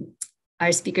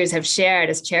our speakers have shared,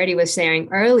 as Charity was sharing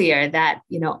earlier, that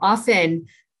often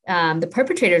the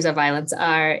perpetrators of violence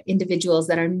are individuals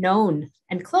that are known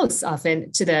and close often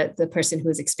to the person who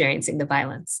is experiencing the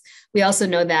violence. We also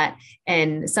know that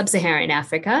in sub-Saharan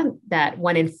Africa, that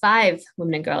 1 in 5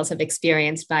 women and girls have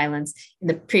experienced violence in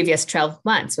the previous 12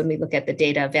 months when we look at the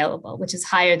data available, which is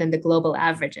higher than the global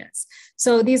averages.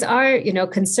 So these are,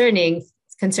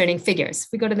 concerning figures. If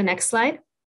we go to the next slide.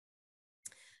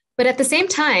 But at the same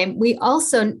time, we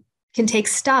also can take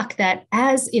stock that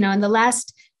as, in the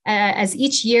last, as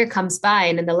each year comes by,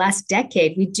 and in the last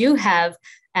decade, we do have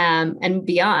and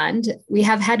beyond, we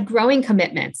have had growing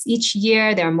commitments. Each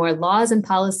year, there are more laws and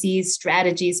policies,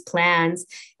 strategies, plans,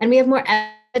 and we have more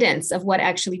evidence of what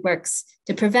actually works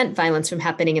to prevent violence from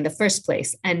happening in the first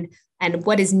place, and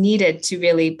what is needed to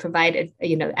really provide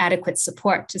adequate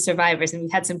support to survivors. And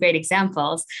we've had some great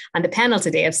examples on the panel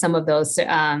today of some of those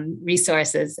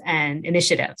resources and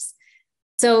initiatives.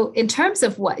 So in terms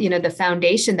of what, the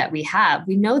foundation that we have,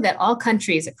 we know that all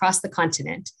countries across the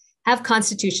continent have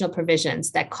constitutional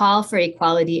provisions that call for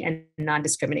equality and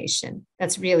non-discrimination.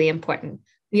 That's really important.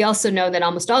 We also know that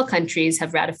almost all countries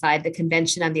have ratified the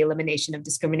Convention on the Elimination of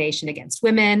Discrimination Against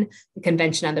Women, the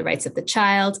Convention on the Rights of the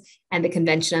Child, and the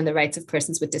Convention on the Rights of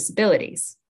Persons with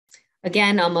Disabilities.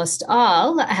 Again, almost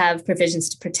all have provisions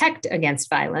to protect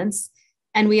against violence.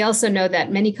 And we also know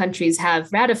that many countries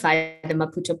have ratified the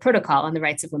Maputo Protocol on the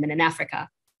Rights of Women in Africa.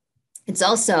 It's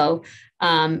also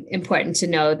important to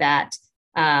know that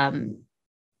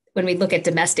when we look at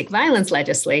domestic violence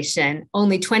legislation,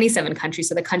 only 27 countries,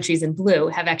 so the countries in blue,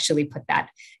 have actually put that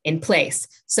in place.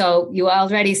 So you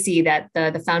already see that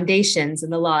the foundations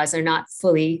and the laws are not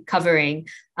fully covering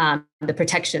the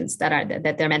protections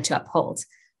that they're meant to uphold.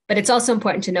 But it's also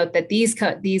important to note that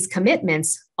these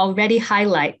commitments already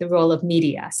highlight the role of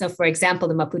media. So for example,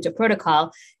 the Maputo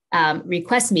Protocol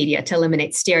requests media to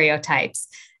eliminate stereotypes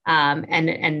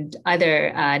and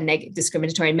other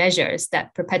discriminatory measures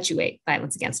that perpetuate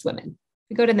violence against women.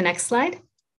 We go to the next slide.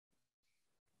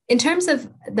 In terms of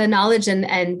the knowledge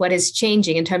and what is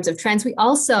changing in terms of trends, we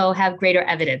also have greater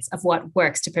evidence of what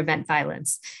works to prevent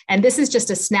violence. And this is just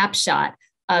a snapshot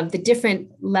of the different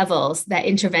levels that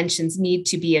interventions need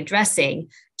to be addressing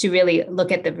to really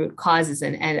look at the root causes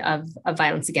of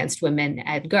violence against women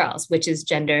and girls, which is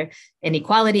gender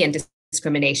inequality and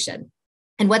discrimination.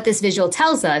 And what this visual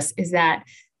tells us is that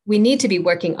we need to be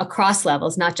working across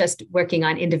levels, not just working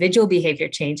on individual behavior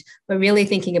change, but really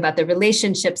thinking about the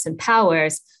relationships and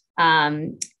powers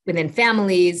within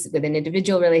families, within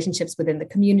individual relationships, within the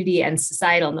community and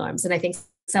societal norms. And I think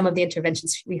some of the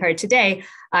interventions we heard today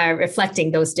are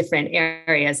reflecting those different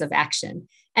areas of action.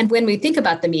 And when we think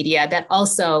about the media, that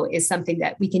also is something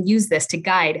that we can use this to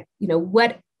guide,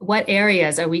 what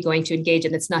areas are we going to engage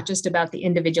in? It's not just about the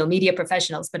individual media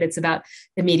professionals, but it's about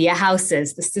the media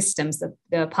houses, the systems,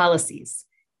 the policies.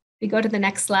 We go to the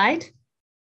next slide.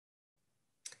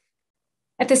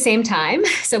 At the same time,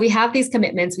 so we have these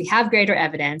commitments, we have greater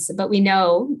evidence, but we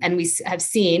know, and we have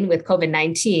seen with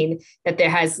COVID-19, that there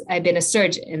has been a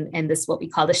surge in this, what we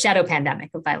call the shadow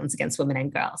pandemic of violence against women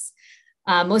and girls.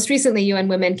 Most recently, UN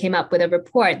Women came up with a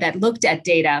report that looked at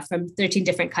data from 13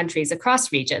 different countries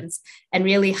across regions and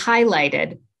really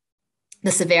highlighted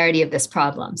the severity of this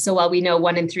problem. So while we know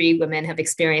 1 in 3 women have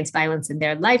experienced violence in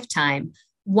their lifetime,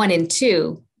 1 in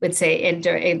 2 would say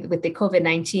with the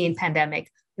COVID-19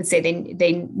 pandemic would say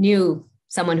they knew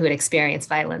someone who had experienced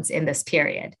violence in this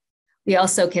period. We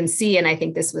also can see, and I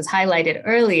think this was highlighted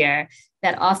earlier,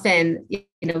 that often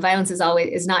violence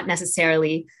is not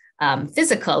necessarily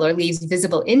physical or leaves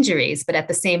visible injuries, but at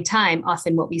the same time,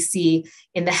 often what we see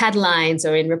in the headlines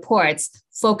or in reports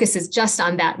focuses just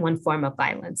on that one form of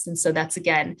violence. And so that's,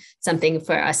 again, something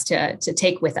for us to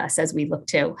take with us as we look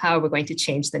to how we're going to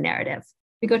change the narrative.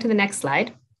 We go to the next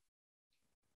slide.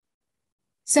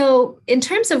 So in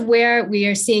terms of where we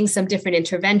are seeing some different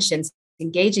interventions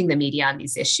engaging the media on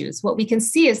these issues, what we can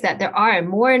see is that there are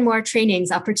more and more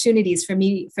trainings, opportunities for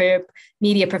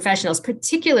media professionals,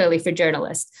 particularly for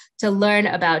journalists, to learn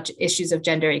about issues of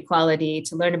gender equality,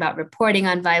 to learn about reporting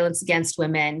on violence against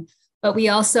women. But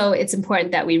it's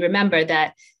important that we remember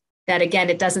that again,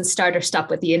 it doesn't start or stop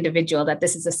with the individual, that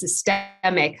this is a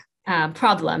systemic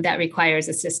problem that requires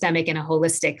a systemic and a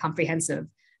holistic, comprehensive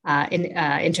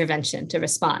intervention to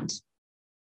respond.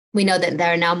 We know that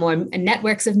there are now more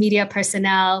networks of media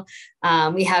personnel.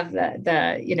 We have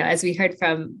as we heard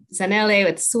from Zanele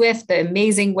with SWIFT, the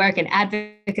amazing work and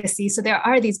advocacy. So there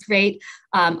are these great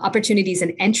opportunities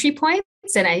and entry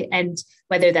points, and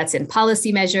whether that's in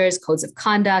policy measures, codes of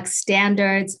conduct,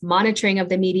 standards, monitoring of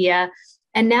the media.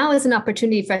 And now is an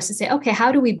opportunity for us to say, okay,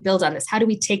 how do we build on this? How do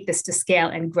we take this to scale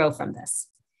and grow from this?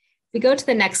 We go to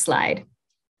the next slide.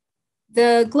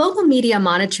 The Global Media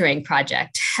Monitoring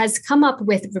Project has come up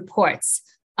with reports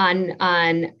on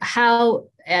how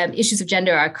issues of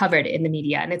gender are covered in the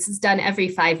media, and it's done every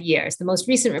 5 years. The most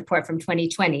recent report from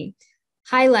 2020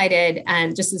 highlighted,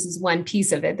 and just this is one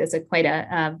piece of it, there's quite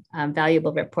a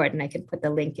valuable report, and I can put the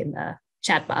link in the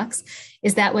chat box,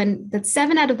 is that when the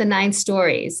 7 to 9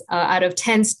 stories out of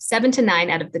 10, 7 to 9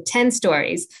 out of the 10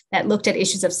 stories that looked at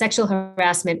issues of sexual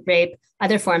harassment, rape,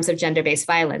 other forms of gender-based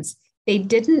violence, they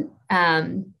didn't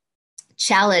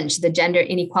challenge the gender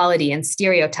inequality and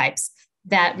stereotypes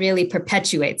that really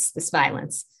perpetuates this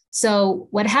violence. So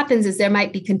what happens is there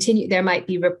might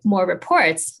be more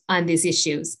reports on these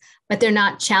issues, but they're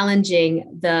not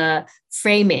challenging the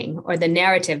framing or the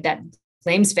narrative that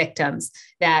blames victims.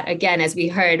 That, again, as we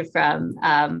heard from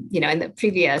in the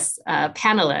previous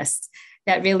panelists,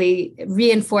 that really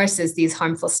reinforces these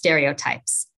harmful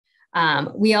stereotypes.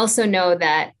 We also know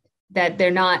that they're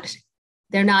not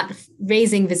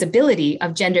raising visibility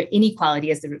of gender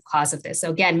inequality as the root cause of this. So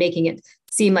again, making it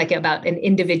seem like about an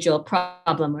individual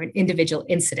problem or an individual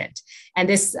incident. And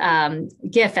this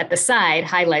GIF at the side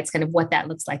highlights kind of what that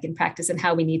looks like in practice and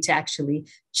how we need to actually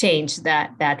change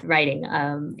that writing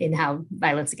in how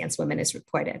violence against women is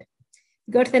reported.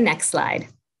 Go to the next slide.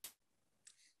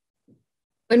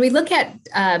 When we look at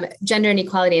gender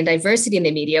inequality and diversity in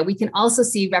the media, we can also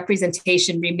see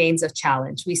representation remains a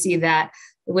challenge. We see that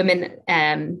women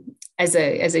as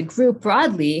a group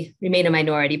broadly remain a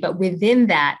minority, but within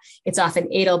that, it's often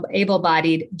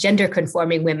able-bodied,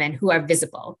 gender-conforming women who are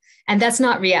visible. And that's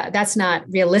not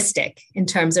realistic in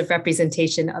terms of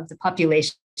representation of the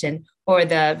population or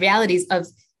the realities of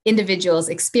individuals'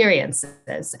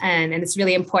 experiences. And it's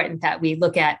really important that we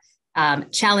look at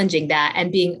challenging that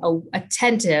and being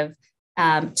attentive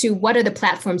to what are the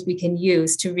platforms we can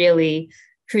use to really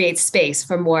create space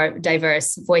for more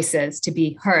diverse voices to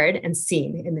be heard and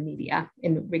seen in the media,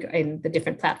 in the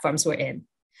different platforms we're in.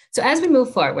 So as we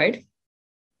move forward,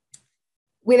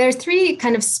 there are 3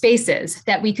 kind of spaces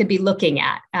that we could be looking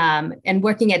at and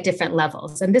working at different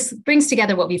levels. And this brings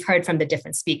together what we've heard from the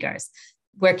different speakers,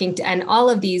 and all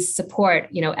of these support,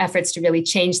 efforts to really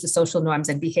change the social norms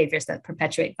and behaviors that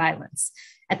perpetuate violence.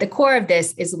 At the core of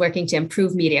this is working to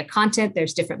improve media content.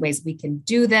 There's different ways we can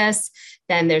do this.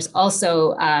 Then there's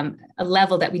also a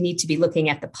level that we need to be looking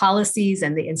at the policies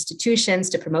and the institutions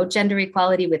to promote gender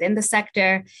equality within the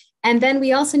sector. And then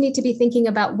we also need to be thinking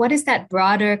about what is that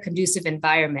broader conducive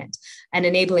environment and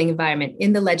enabling environment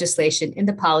in the legislation, in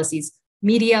the policies,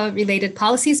 media-related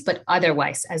policies, but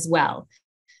otherwise as well.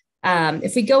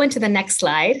 If we go into the next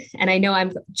slide, and I know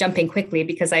I'm jumping quickly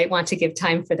because I want to give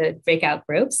time for the breakout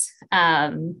groups,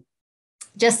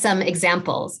 just some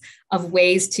examples of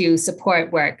ways to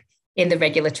support work in the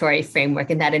regulatory framework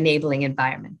in that enabling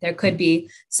environment. There could be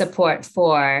support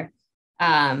for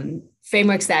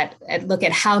frameworks that look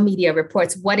at how media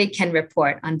reports, what it can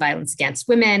report on violence against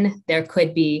women. There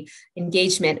could be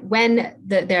engagement when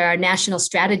there are national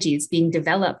strategies being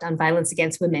developed on violence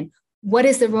against women. what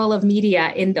is the role of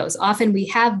media in those? Often we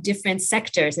have different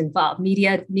sectors involved.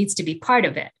 Media needs to be part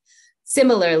of it.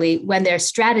 Similarly, when there are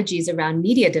strategies around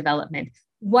media development,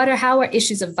 how are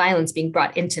issues of violence being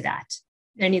brought into that?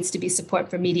 There needs to be support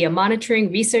for media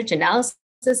monitoring, research, analysis.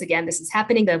 Again, this is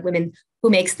happening. The Women Who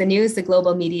Makes the News, the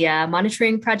Global Media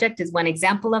Monitoring Project is one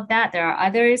example of that. There are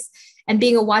others. And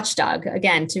being a watchdog,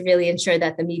 again, to really ensure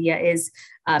that the media is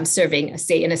serving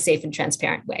in a safe and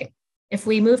transparent way. If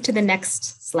we move to the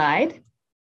next slide.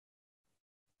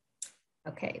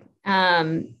 Okay,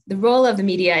 the role of the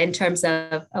media in terms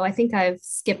of, I think I've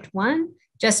skipped one,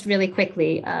 just really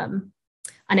quickly on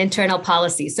internal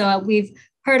policy. So we've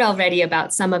heard already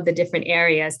about some of the different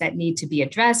areas that need to be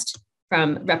addressed,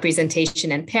 from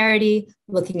representation and parity,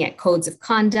 looking at codes of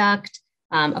conduct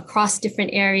across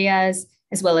different areas,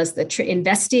 as well as the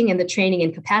investing in the training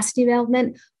and capacity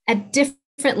development at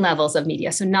different levels of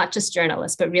media. So not just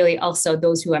journalists, but really also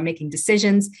those who are making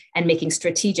decisions and making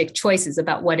strategic choices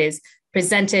about what is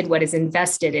presented, what is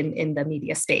invested in the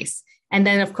media space. And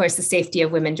then, of course, the safety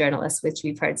of women journalists, which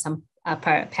we've heard some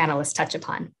panelists touch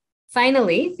upon.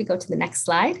 Finally, if we go to the next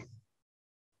slide,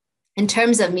 in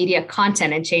terms of media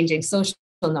content and changing social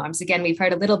norms, again, we've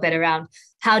heard a little bit around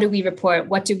how do we report,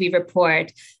 what do we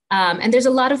report, and there's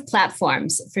a lot of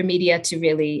platforms for media to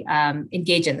really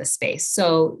engage in this space.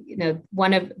 So,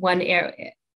 one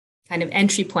kind of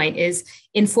entry point is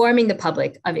informing the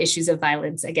public of issues of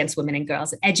violence against women and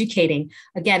girls, educating,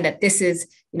 again, that this is,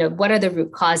 what are the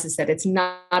root causes, that it's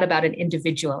not about an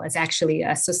individual, it's actually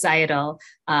a societal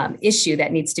issue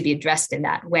that needs to be addressed in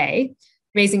that way.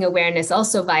 Raising awareness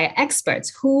also via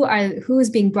experts. Who is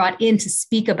being brought in to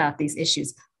speak about these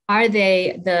issues? Are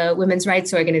they the women's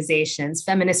rights organizations,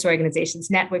 feminist organizations,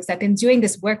 networks that have been doing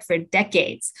this work for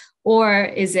decades? Or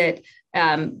is it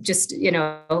just,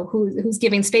 who's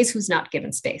giving space, who's not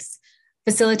given space?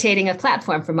 Facilitating a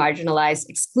platform for marginalized,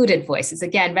 excluded voices.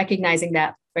 Again, recognizing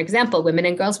that, for example, women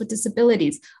and girls with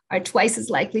disabilities are twice as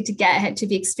likely to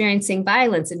be experiencing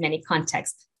violence in many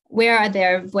contexts. Where are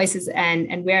their voices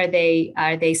and where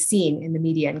are they seen in the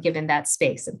media and given that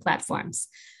space and platforms?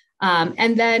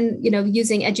 And then,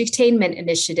 using edutainment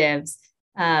initiatives,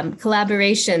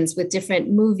 collaborations with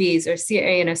different movies or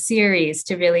series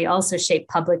to really also shape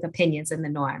public opinions and the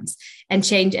norms, and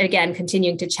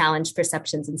continuing to challenge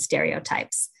perceptions and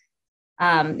stereotypes.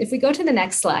 If we go to the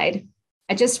next slide,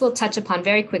 I just will touch upon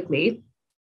very quickly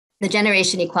the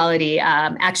Generation Equality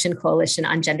Action Coalition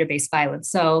on Gender-Based Violence.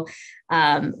 So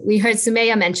we heard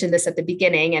Sumaya mention this at the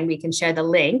beginning, and we can share the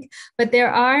link, but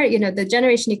there are, the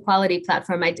Generation Equality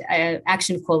Platform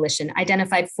Action Coalition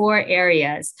identified 4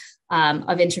 areas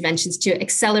of interventions to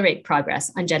accelerate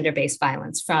progress on gender-based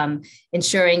violence, from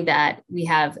ensuring that we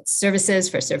have services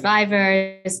for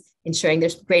survivors, ensuring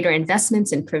there's greater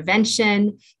investments in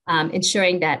prevention,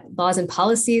 ensuring that laws and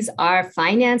policies are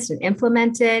financed and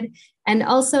implemented, and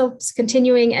also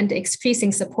continuing and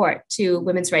increasing support to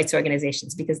women's rights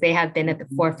organizations, because they have been at the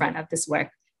forefront of this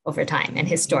work over time and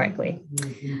historically.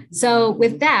 So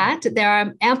with that, there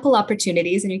are ample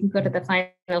opportunities, and you can go to the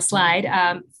final slide,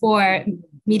 for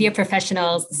media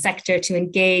professionals, the sector to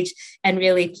engage and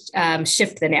really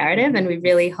shift the narrative. And we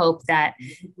really hope that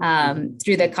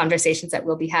through the conversations that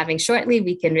we'll be having shortly,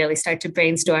 we can really start to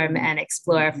brainstorm and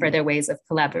explore further ways of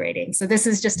collaborating. So this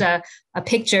is just a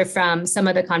picture from some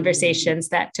of the conversations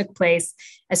that took place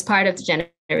as part of the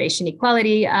Generation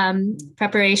Equality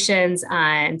preparations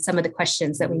and some of the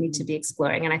questions that we need to be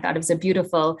exploring. And I thought it was a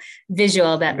beautiful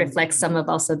visual that reflects some of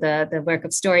also the work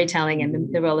of storytelling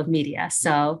and the role of media.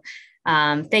 So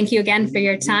thank you again for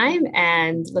your time,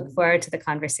 and look forward to the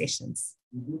conversations.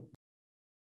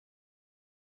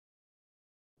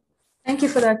 Thank you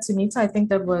for that, Sunita. I think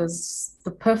that was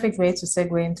the perfect way to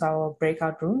segue into our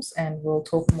breakout rooms, and we'll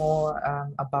talk more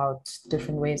about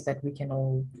different ways that we can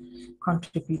all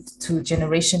contribute to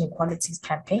Generation Equality's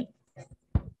campaign,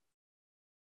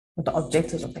 with the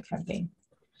objectives of the campaign.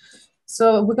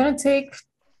 So we're going to take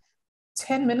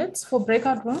 10 minutes for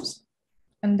breakout rooms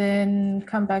and then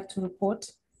come back to report.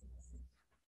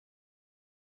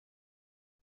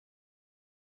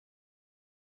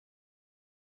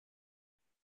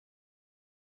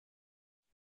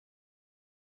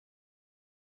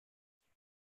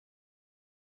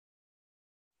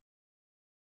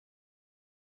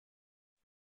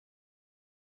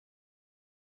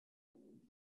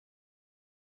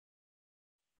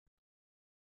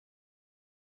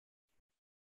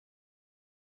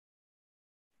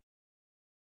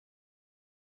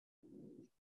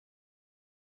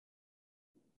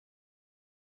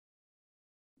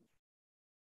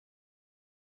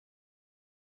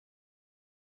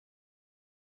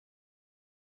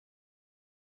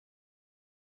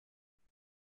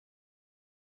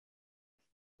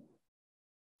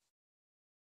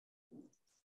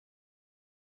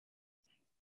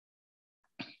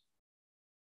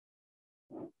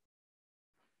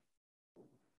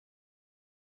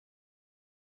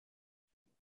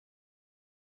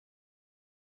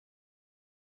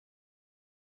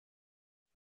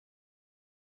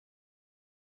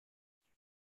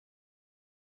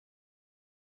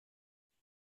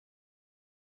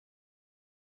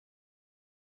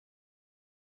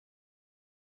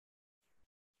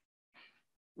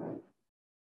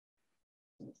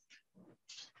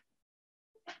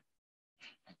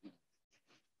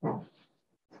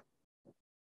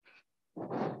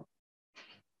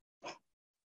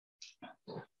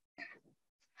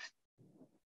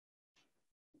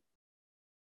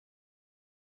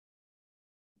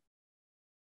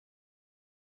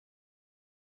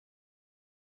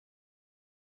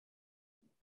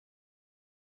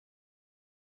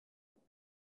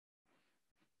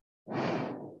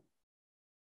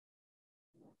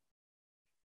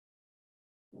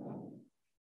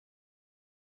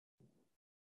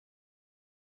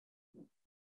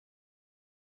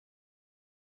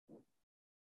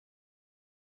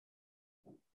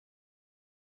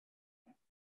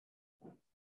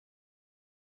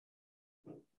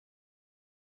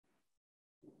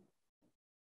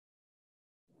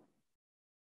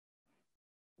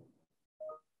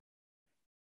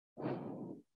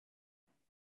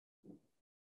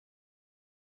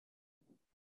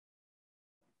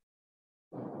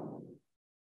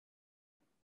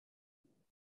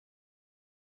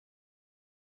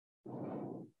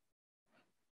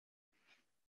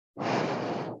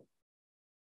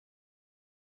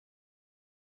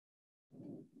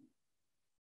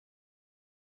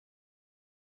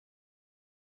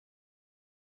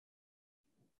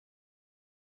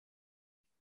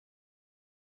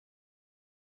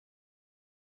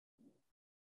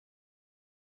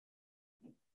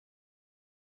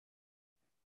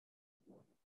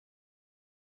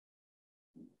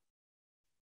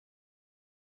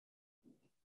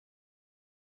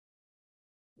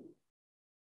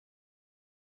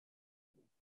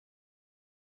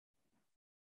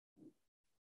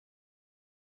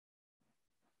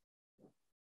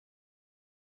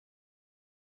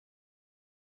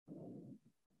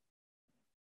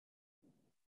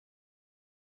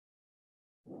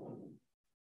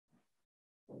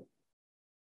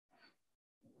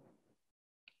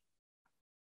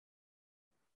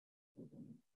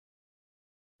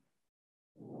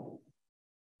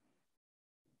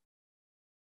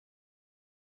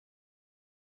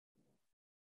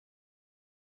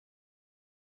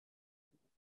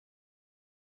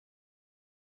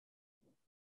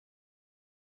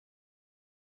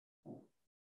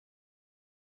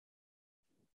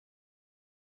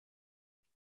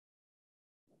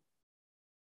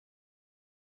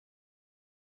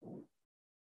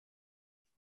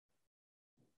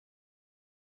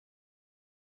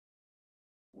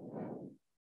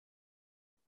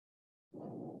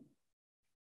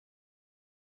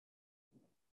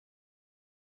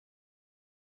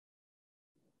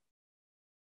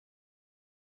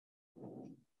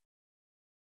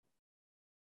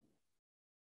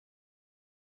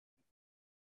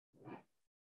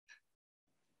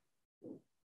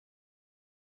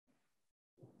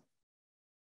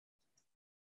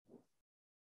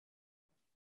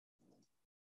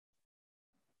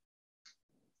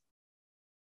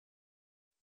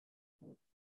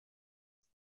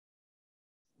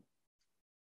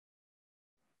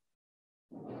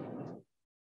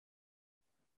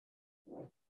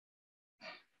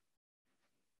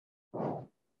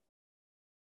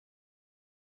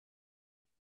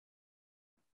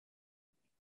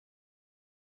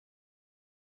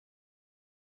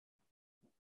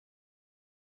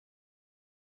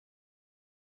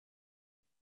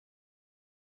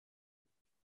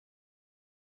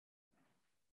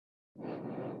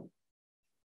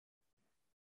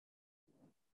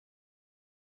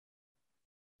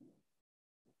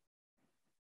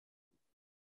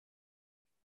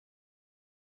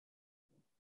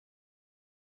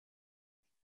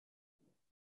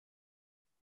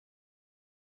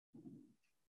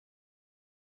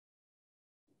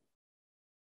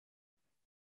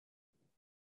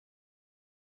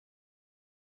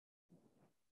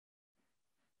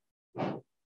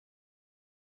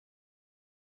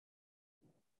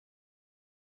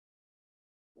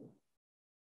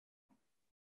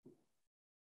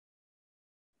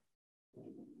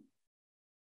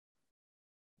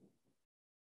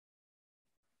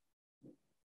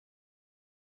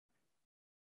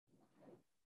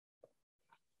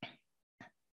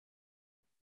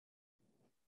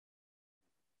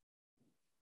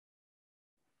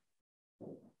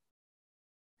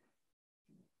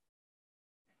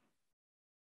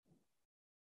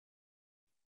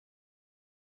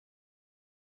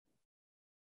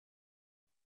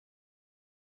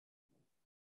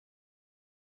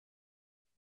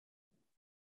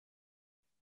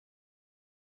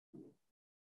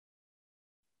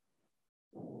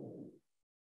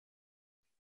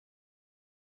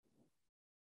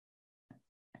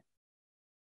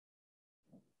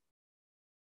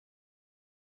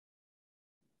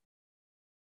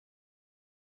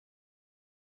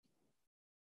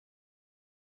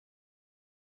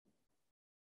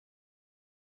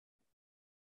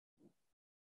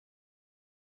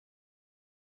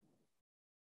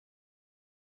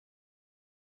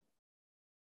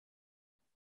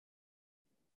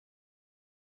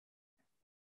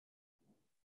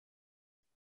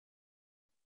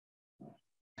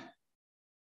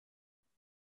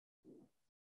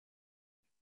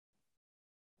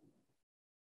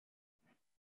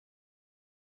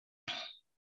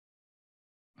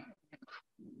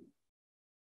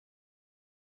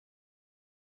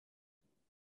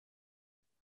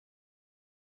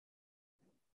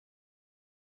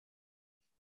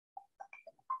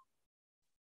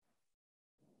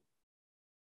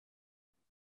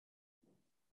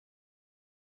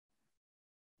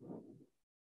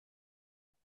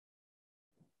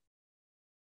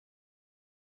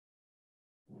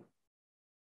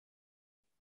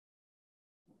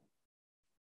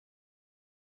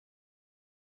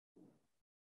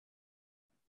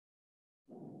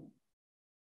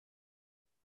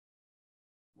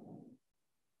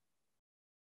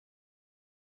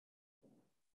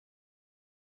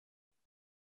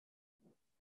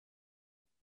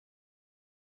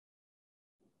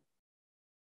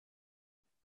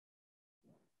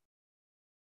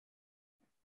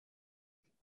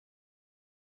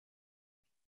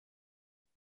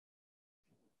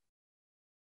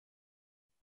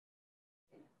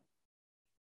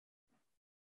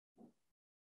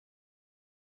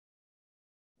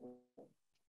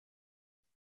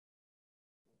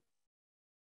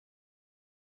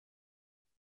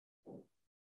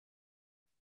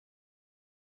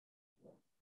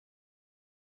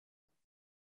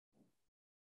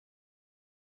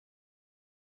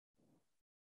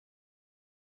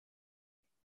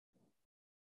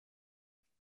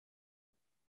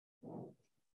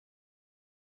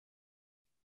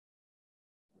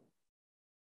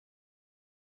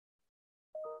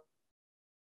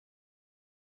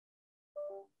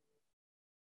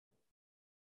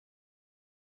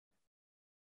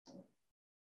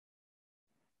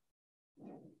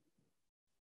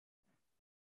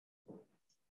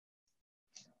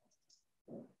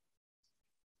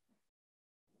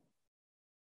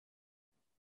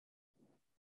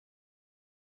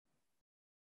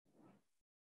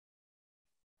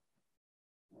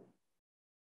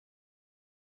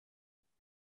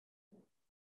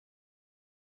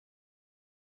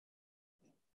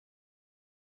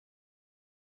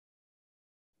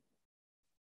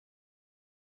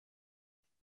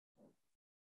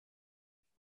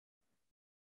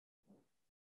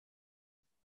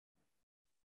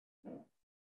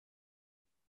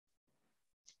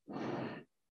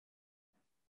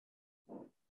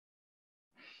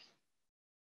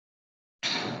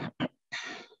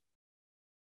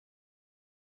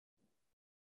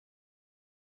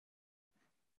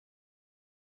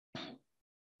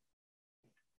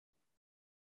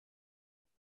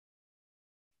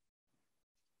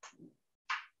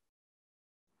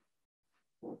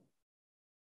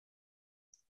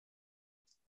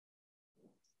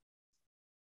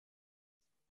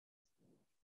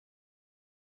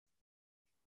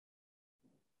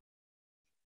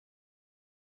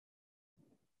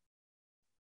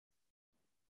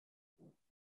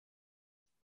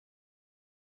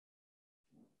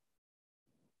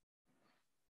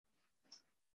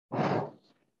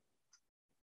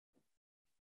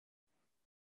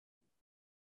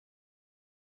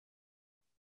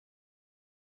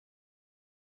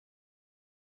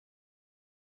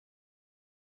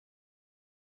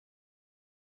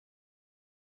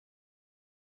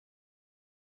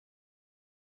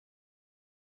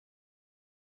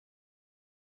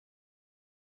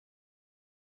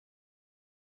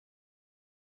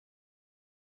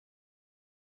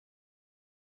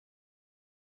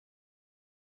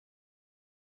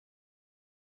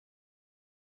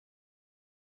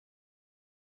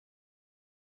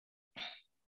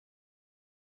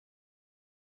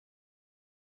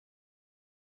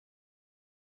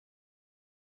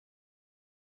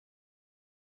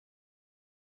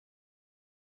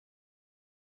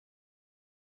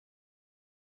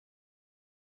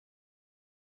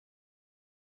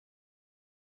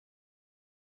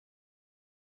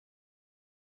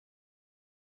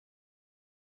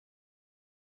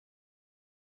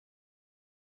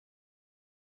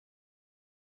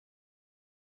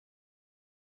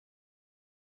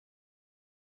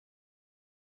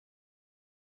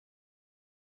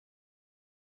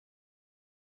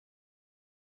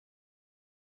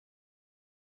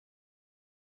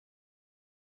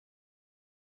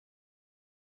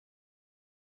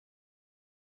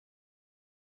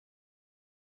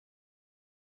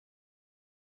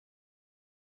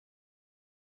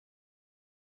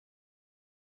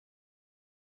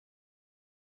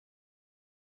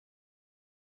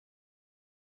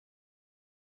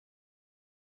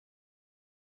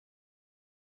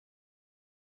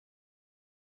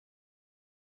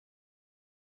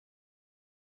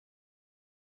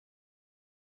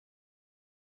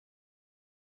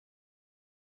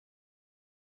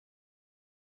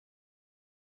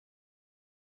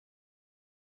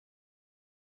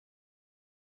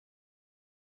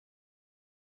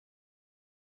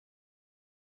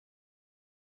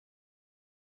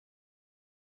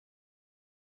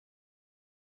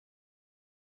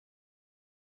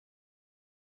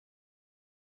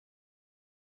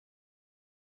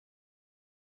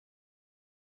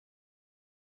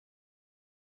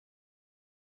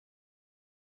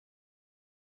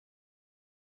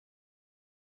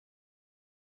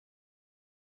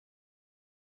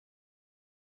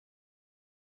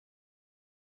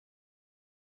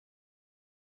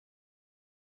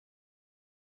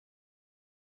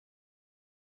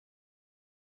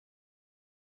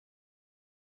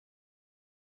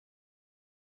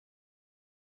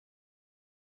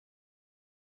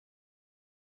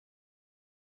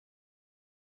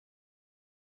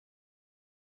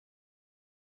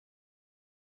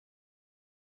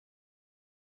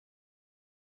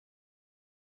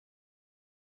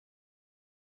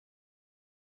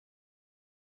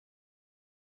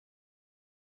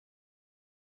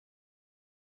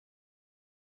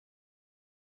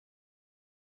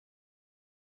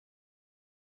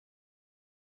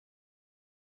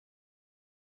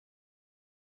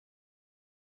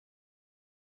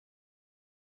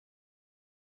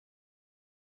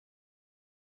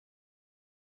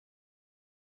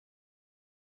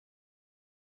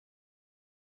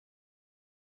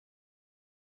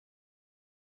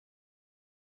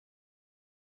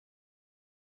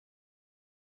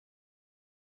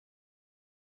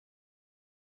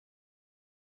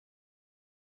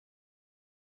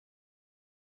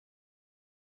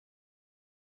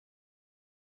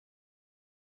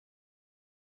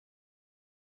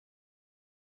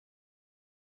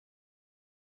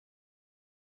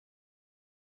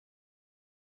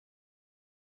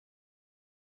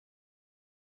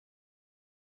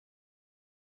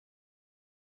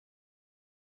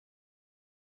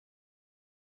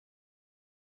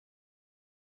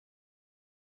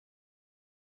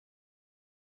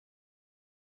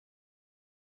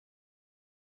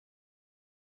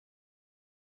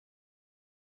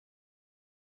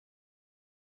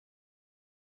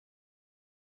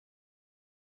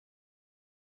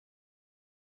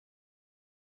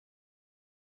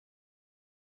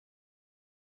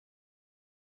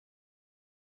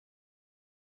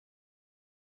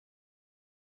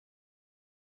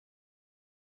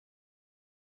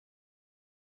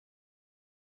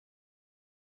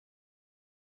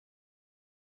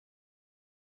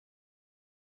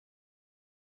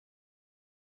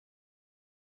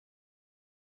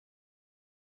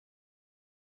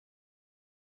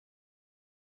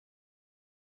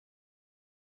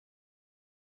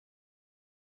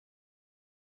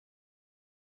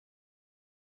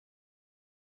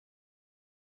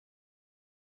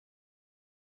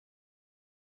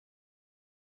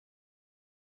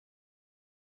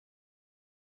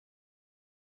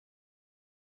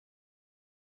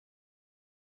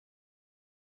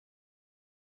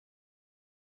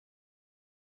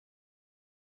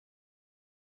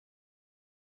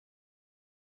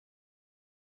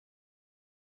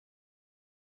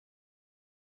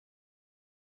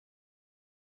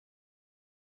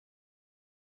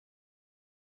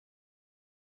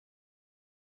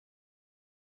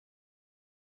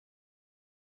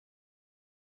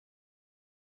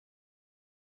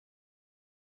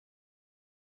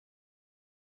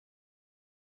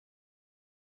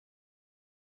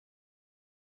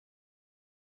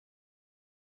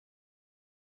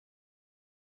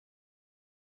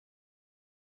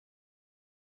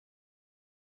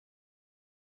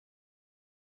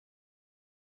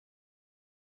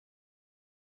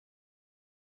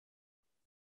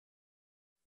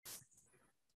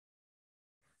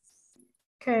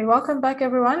 Okay, welcome back,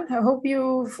 everyone. I hope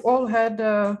you've all had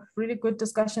really good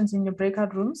discussions in your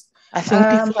breakout rooms. I think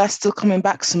people are still coming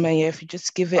back, Sumaya. If you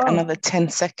just give it another 10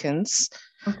 seconds,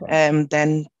 okay.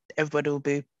 Then everybody will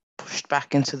be pushed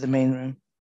back into the main room.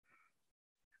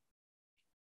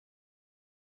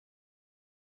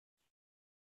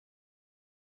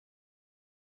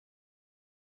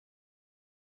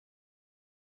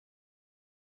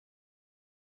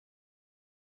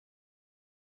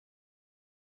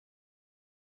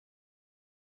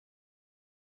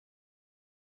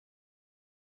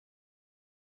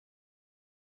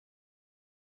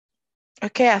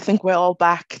 Okay, I think we're all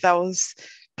back. That was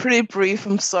pretty brief.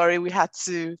 I'm sorry we had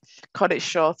to cut it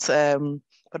short,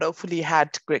 but hopefully you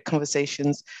had great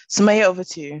conversations. Sumaya, over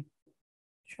to you.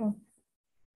 Sure.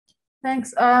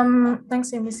 Thanks.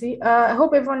 Thanks, Emisi. I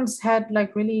hope everyone's had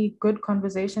like really good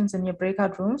conversations in your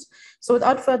breakout rooms. So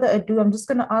without further ado, I'm just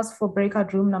going to ask for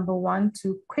breakout room number 1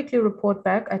 to quickly report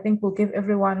back. I think we'll give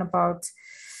everyone about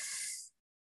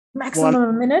maximum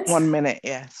a minute. 1 minute,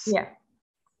 yes. Yeah.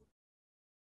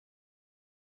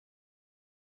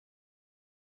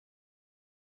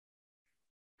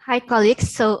 Hi,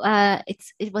 colleagues. So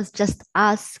it was just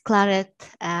us, Claret,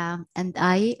 and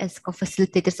I as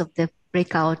co-facilitators of the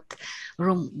breakout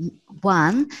room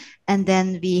 1. And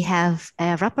then we have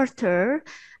a rapporteur.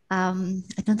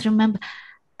 I don't remember.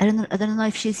 I don't know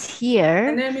if she's here.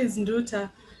 Her name is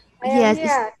Nduta.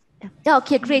 Yes.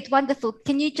 Okay, great. Wonderful.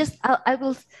 Can you just, I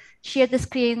will share the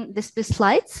screen, the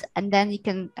slides, and then you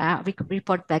can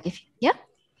report back if, yeah?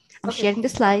 I'm sharing the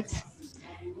slides.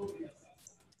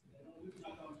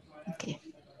 Okay.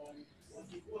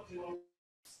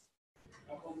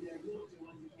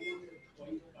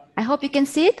 I hope you can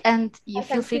see it, and you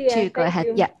feel free to go ahead.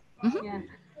 You. Yeah. Yeah.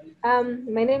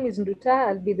 My name is Nduta.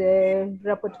 I'll be the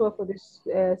rapporteur for this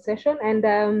session.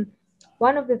 And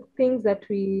one of the things that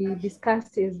we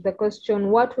discussed is the question,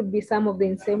 what would be some of the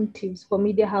incentives for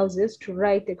media houses to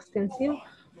write extensive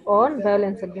on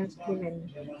violence against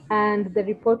women? And the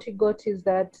report we got is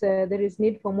that there is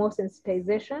need for more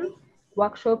sensitization,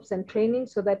 workshops and training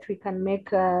so that we can make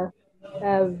the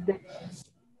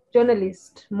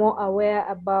journalists more aware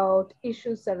about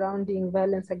issues surrounding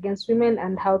violence against women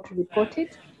and how to report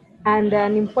it. And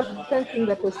an important thing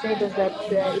that was said was that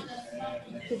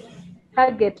it should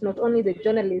target not only the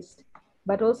journalists,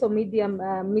 but also media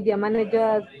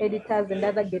managers, editors, and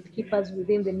other gatekeepers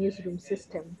within the newsroom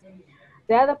system.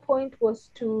 The other point was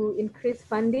to increase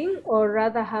funding, or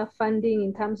rather have funding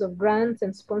in terms of grants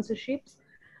and sponsorships,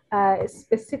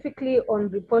 specifically on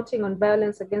reporting on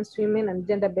violence against women and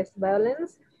gender-based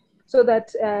violence, so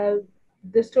that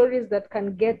the stories that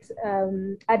can get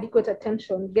adequate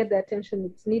attention, get the attention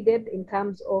it's needed in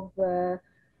terms of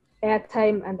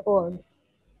airtime and all.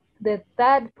 The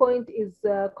third point is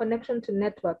connection to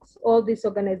networks. All these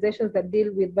organizations that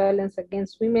deal with violence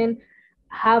against women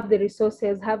have the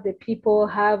resources, have the people,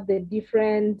 have the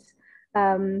different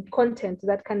content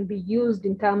that can be used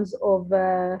in terms of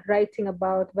writing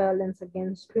about violence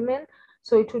against women.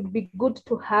 So it would be good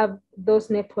to have those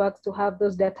networks, to have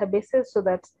those databases so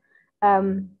that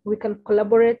we can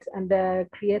collaborate and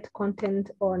create content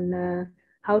on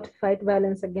how to fight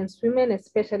violence against women,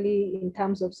 especially in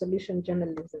terms of solution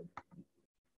journalism.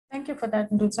 Thank you for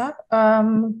that, Nduta.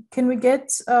 Can we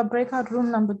get breakout room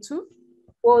number 2?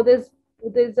 Well,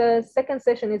 there's a second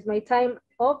session. Is my time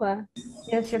over?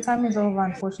 Yes, your time is over,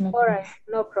 unfortunately. All right,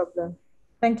 no problem.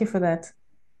 Thank you for that.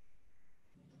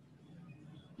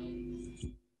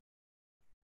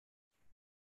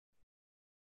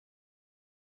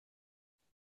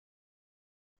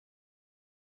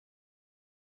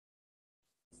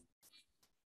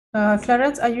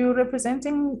 Clarette, are you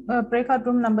representing breakout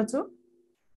room number 2?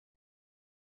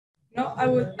 No, I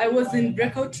was in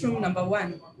breakout room number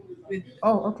 1.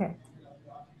 Oh, okay.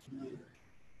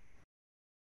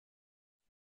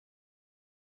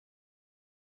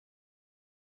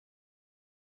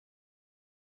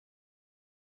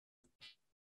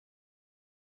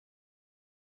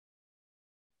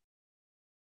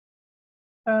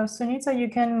 Sunita, you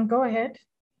can go ahead.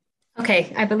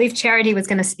 Okay, I believe Charity was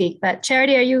going to speak, but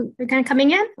Charity, are you kind of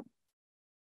coming in?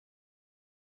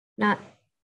 Not.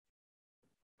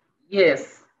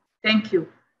 Yes, thank you.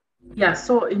 Yeah,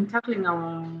 so in tackling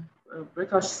our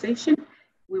breakout session,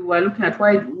 we were looking at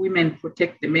why women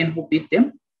protect the men who beat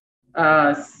them.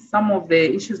 Some of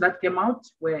the issues that came out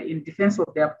were in defense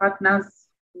of their partners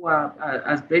who are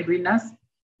as breadwinners.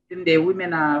 Then the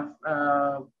women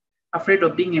are afraid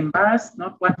of being embarrassed,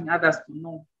 not wanting others to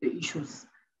know the issues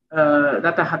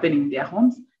that are happening in their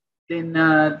homes. Then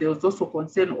there was also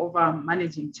concern over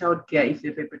managing childcare if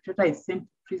the perpetrator is sent to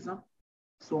prison.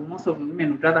 So most of the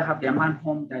women would rather have their man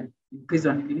home than in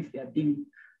prison, even if they are being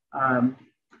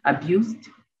abused.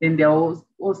 Then there are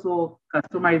also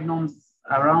customary norms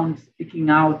around speaking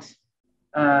out.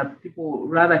 People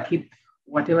rather keep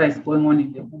whatever is going on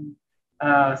in the home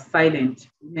silent.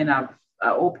 Women have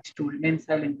opted to remain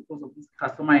silent because of these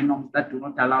customary norms that do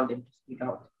not allow them to speak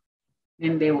out.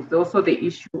 Then there was also the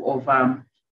issue of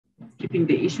keeping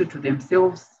the issue to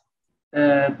themselves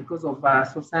because of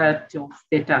societal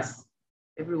status.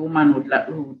 Every woman would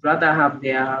rather have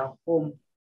their home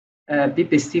be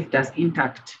perceived as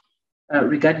intact,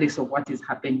 regardless of what is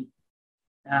happening.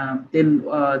 Then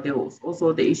there was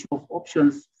also the issue of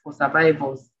options for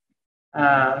survivors.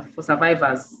 For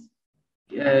survivors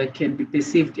can be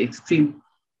perceived extreme.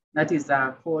 That is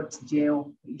court,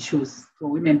 jail issues. So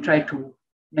women try to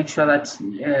make sure that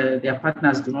their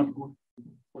partners do not go to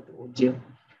court or jail.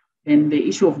 And the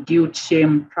issue of guilt,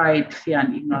 shame, pride, fear,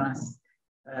 and ignorance.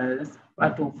 That's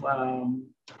part of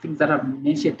things that I've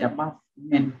mentioned above.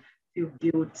 Women feel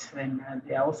guilt and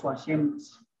they are also ashamed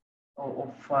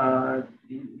of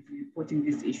reporting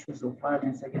these issues of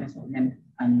violence against women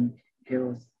and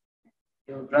girls.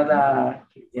 They would rather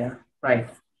keep their pride.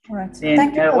 All right.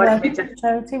 Thank you for that,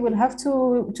 Charity. We'll have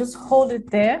to just hold it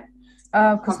there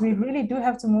because we really do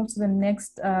have to move to the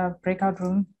next breakout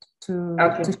room to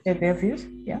share their views.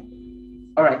 Yeah.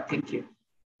 All right. Thank you.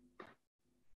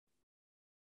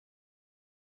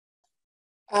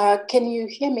 Can you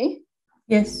hear me?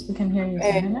 Yes, we can hear you.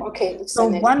 Okay. So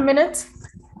 1 minute.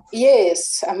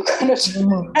 Yes, I'm gonna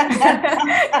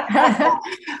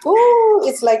Ooh,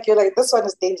 it's like you're like, this one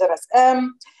is dangerous.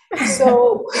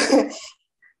 So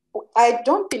I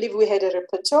don't believe we had a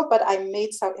repertoire, but I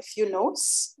made a few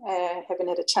notes. Haven't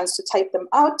had a chance to type them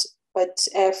out, but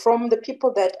from the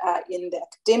people that are in the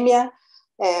academia,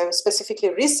 specifically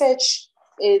research,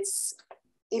 it's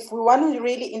if we want to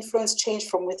really influence change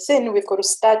from within, we've got to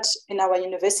start in our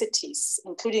universities,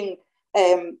 including,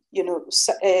 in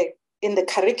the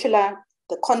curricula,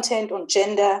 the content on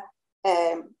gender,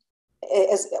 on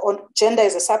gender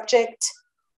as a subject,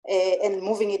 and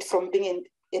moving it from being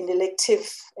an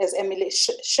elective, as Emily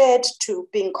shared, to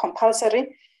being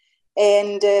compulsory.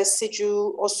 And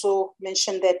Siju also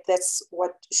mentioned that that's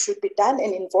what should be done,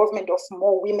 an involvement of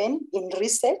more women in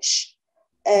research.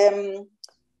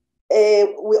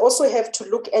 We also have to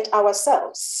look at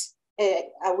ourselves.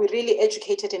 Are we really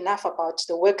educated enough about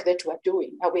the work that we're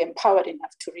doing? Are we empowered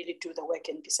enough to really do the work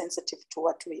and be sensitive to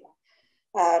what we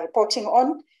are reporting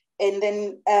on? And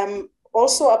then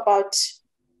also about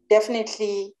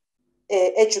definitely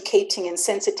educating and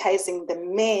sensitizing the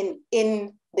men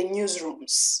in the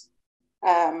newsrooms.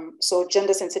 So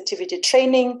gender sensitivity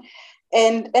training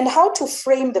and how to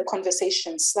frame the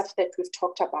conversations, stuff that we've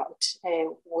talked about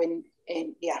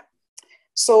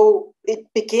So it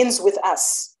begins with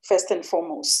us, first and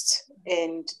foremost,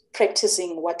 and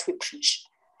practicing what we preach.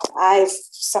 I've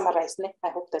summarized it. I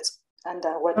hope that's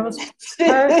under 1 minute.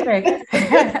 Perfect.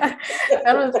 That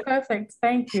was perfect.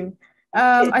 Thank you.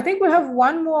 I think we have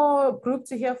one more group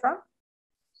to hear from.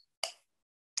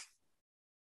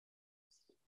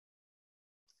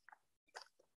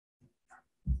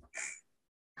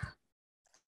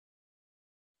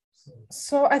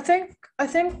 So I think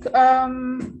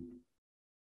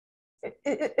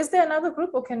is there another group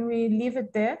or can we leave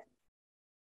it there?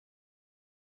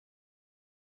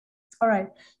 All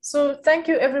right. So thank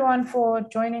you everyone for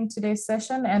joining today's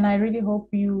session, and I really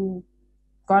hope you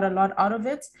got a lot out of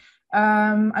it.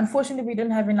 Unfortunately, we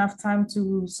didn't have enough time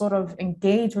to sort of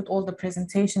engage with all the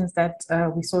presentations that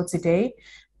we saw today,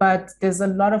 but there's a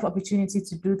lot of opportunity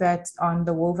to do that on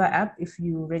the WOVA app. If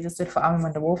you registered for AWiM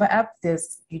on the WOVA app,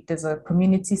 there's a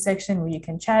community section where you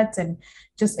can chat and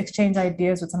just exchange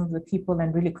ideas with some of the people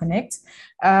and really connect.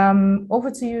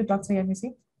 Over to you, Dr.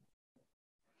 Yamisi.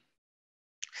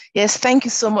 Yes, thank you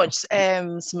so much,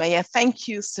 Sumaya. Thank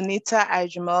you, Sunita,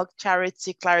 Ajamal,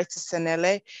 Charity, Clarity,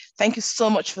 Senele. Thank you so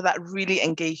much for that really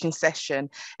engaging session.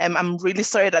 I'm really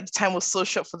sorry that the time was so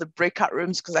short for the breakout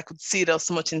rooms because I could see there was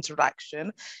so much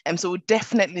interaction. So we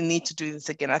definitely need to do this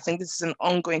again. I think this is an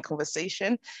ongoing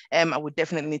conversation. I would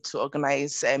definitely need to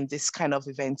organize this kind of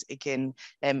event again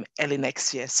early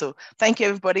next year. So thank you,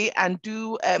 everybody. And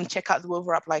do check out the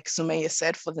WOVA app, like Sumaya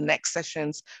said, for the next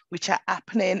sessions, which are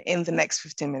happening in the next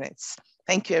 15 minutes.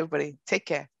 Thank you, everybody. Take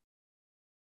care.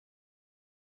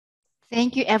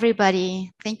 Thank you,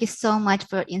 everybody. Thank you so much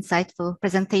for insightful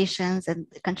presentations and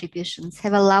contributions.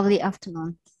 Have a lovely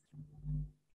afternoon.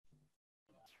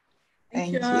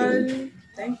 Thank you.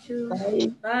 Thank you.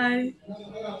 Bye.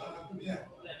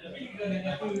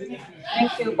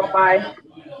 Thank you. Bye-bye.